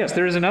about that. So yes,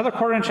 there is another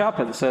 1/4 inch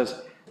output that says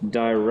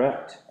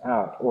direct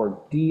out, or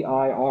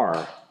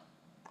DIR.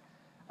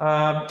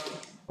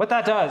 What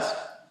that does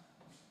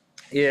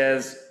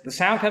is the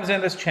sound comes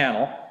in this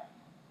channel,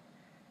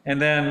 and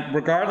then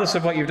regardless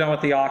of what you've done with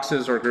the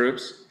auxes or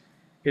groups,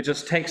 it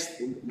just takes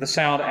the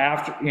sound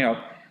after, you know,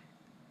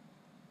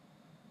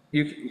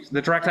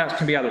 the direct out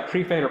can be either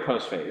pre-fade or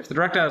post-fade. If the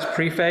direct out is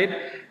pre-fade,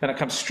 then it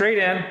comes straight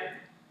in,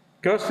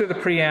 goes through the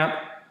preamp,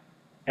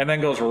 and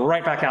then goes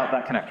right back out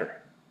that connector.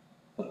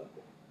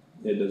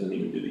 It doesn't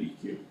even do the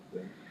EQ.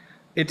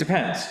 It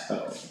depends.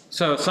 Oh.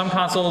 So some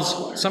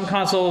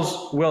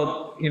consoles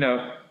will, you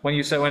know, when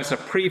it's a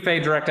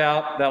pre-fade direct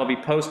out, that'll be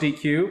post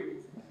EQ.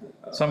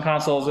 Some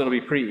consoles it'll be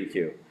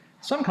pre-EQ.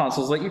 Some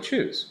consoles let you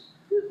choose.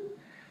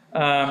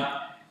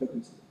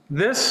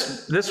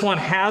 This one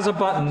has a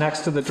button next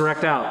to the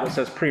direct out that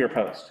says pre or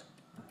post.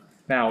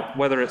 Now,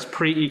 whether it's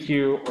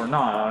pre-EQ or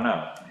not, I don't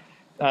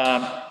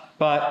know.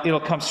 But it'll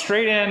come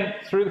straight in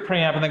through the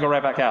preamp and then go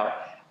right back out.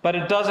 But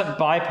it doesn't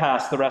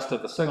bypass the rest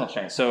of the signal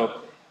chain.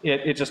 So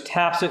it just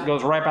taps it,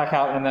 goes right back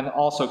out, and then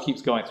also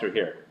keeps going through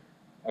here.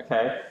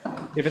 Okay?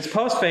 If it's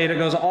post-fade, it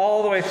goes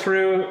all the way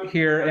through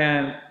here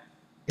and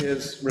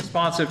is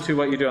responsive to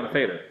what you do on the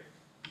fader.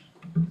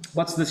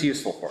 What's this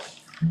useful for?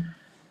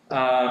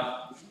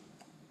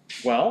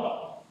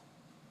 Well,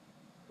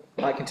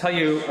 I can tell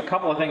you a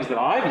couple of things that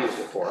I've used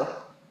it for.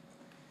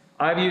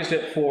 I've used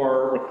it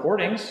for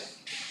recordings.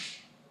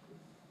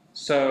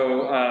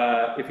 So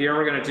if you're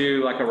ever going to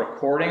do like a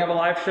recording of a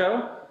live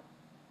show,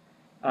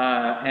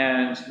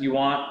 and you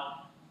want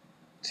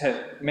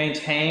to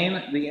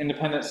maintain the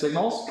independent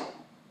signals,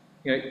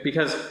 you know,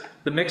 because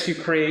the mix you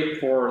create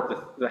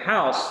for the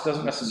house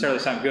doesn't necessarily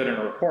sound good in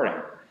a recording.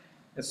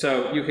 And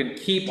so you can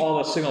keep all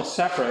those signals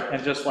separate,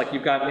 and just like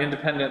you've got an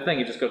independent thing,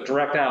 you just go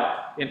direct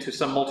out into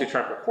some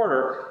multi-track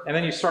recorder, and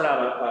then you start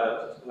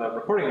out a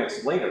recording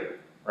mix later,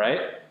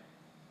 right?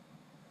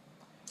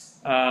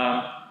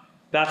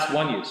 That's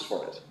one use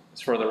for it.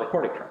 It's for the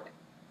recording track.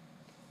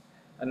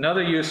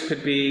 Another use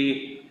could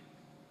be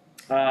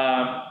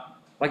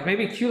like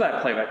maybe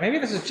QLab playback. Maybe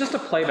this is just a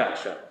playback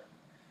show.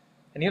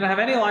 And you don't have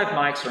any live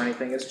mics or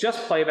anything. It's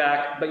just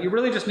playback, but you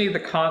really just need the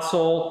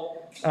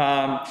console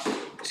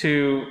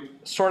to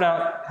sort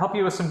out, help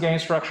you with some gain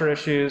structure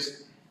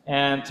issues,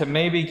 and to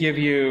maybe give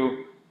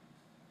you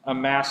a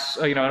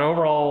an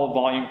overall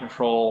volume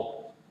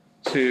control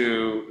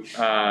to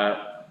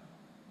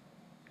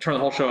turn the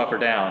whole show up or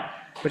down.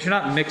 But you're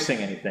not mixing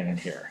anything in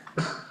here,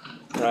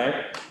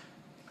 right?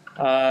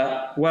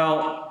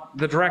 Well,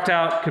 the direct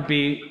out could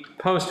be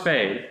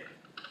post-fade,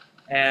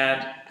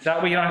 and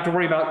that way you don't have to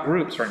worry about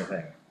groups or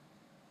anything.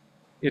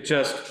 It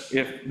just,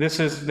 if this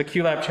is the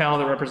QLab channel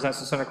that represents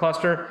the center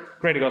cluster,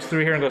 great, it goes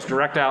through here and goes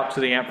direct out to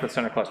the amp for the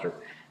center cluster.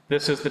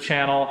 This is the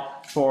channel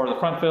for the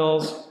front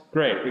fills,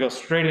 great, it goes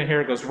straight in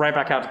here, it goes right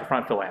back out to the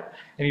front fill amp.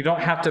 And you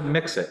don't have to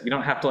mix it, you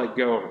don't have to like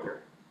go over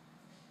here.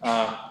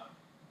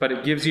 But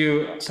it gives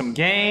you some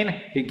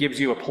gain, it gives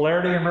you a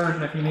polarity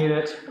inversion if you need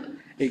it,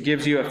 it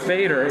gives you a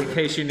fader in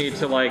case you need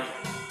to like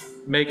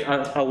make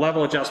a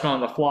level adjustment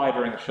on the fly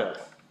during the show.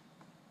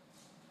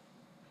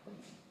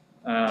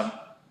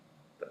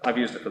 I've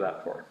used it for that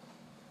before.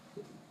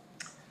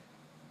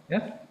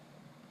 Yeah.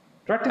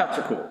 Direct outs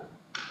are cool.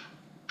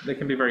 They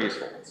can be very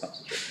useful in some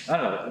situations. I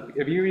don't know.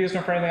 Have you used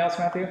them for anything else,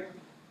 Matthew?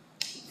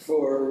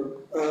 For,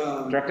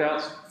 Direct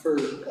outs? for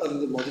other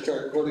than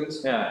multi-track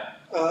recordings? Yeah.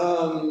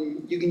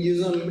 You can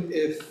use them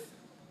if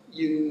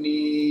you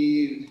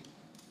need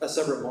a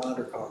separate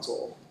monitor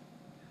console.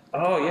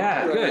 Oh,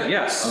 yeah, Right. good,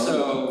 yes.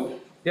 So,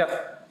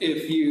 Yep.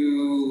 if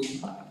you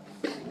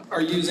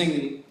are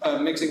using a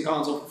mixing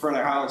console for front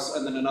of house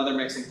and then another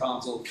mixing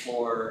console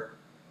for,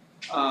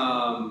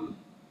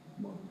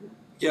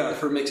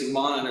 for mixing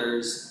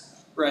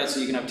monitors, right? So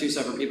you can have two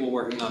separate people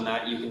working on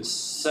that. You can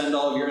send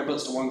all of your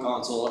inputs to one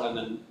console and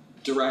then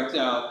direct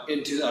out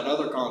into that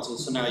other console.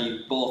 So now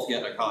you both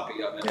get a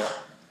copy of it.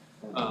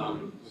 Yeah.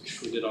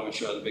 Which we did on a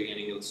show at the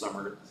beginning of the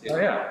summer. Oh,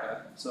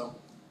 yeah. So.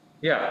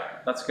 Yeah,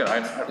 that's good.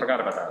 I forgot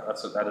about that.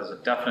 That is a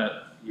definite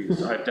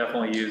use. I've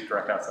definitely used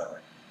direct outs that way.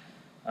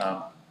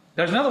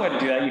 There's another way to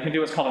do that. You can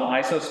do what's called an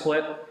ISO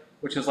split,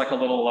 which is like a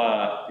little,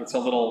 it's a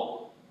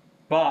little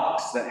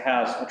box that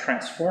has a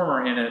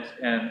transformer in it,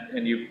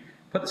 and you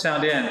put the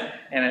sound in,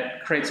 and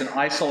it creates an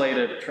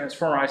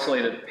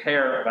transformer-isolated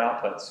pair of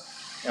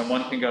outputs. And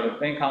one can go to the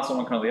main console,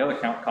 one can go to the other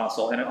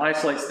console, and it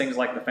isolates things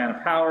like the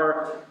phantom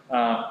power.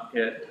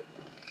 You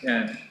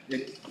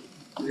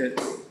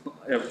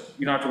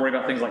don't have to worry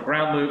about things like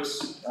ground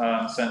loops,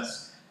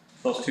 since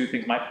those two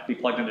things might be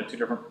plugged into two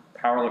different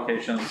power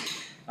locations.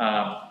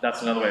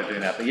 That's another way of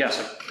doing that. But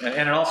yes,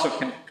 and it also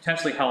can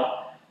potentially help,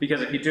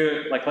 because if you do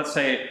it, like let's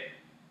say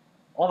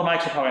all the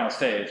mics are probably on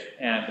stage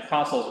and the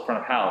console is in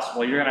front of house,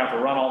 well, you're gonna have to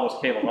run all those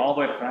cables all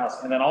the way to front of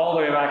house and then all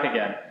the way back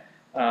again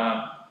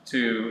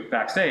to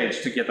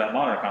backstage to get that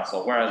monitor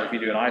console. Whereas if you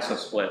do an ISO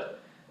split,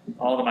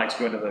 all the mics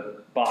go into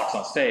the box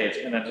on stage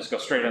and then just go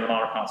straight into the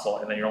monitor console,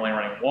 and then you're only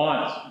running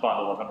one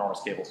bundle of enormous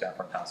cables down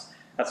front of house.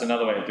 That's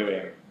another way of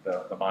doing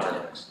the monitor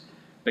mix.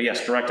 But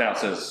yes, direct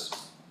outs is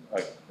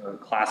a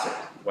classic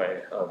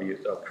way of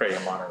creating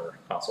a monitor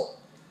console.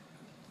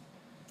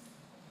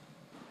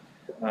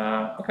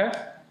 Okay.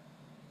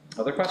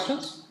 Other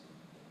questions?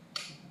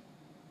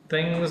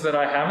 Things that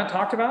I haven't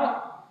talked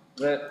about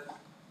that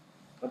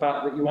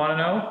you want to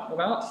know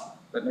about,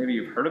 that maybe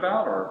you've heard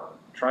about or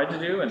tried to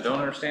do and don't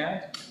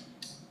understand?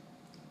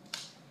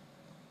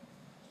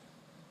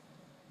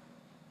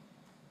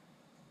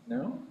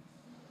 No?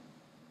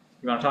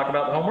 You want to talk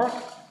about the homework?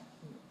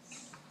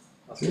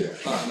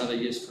 Another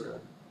use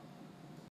for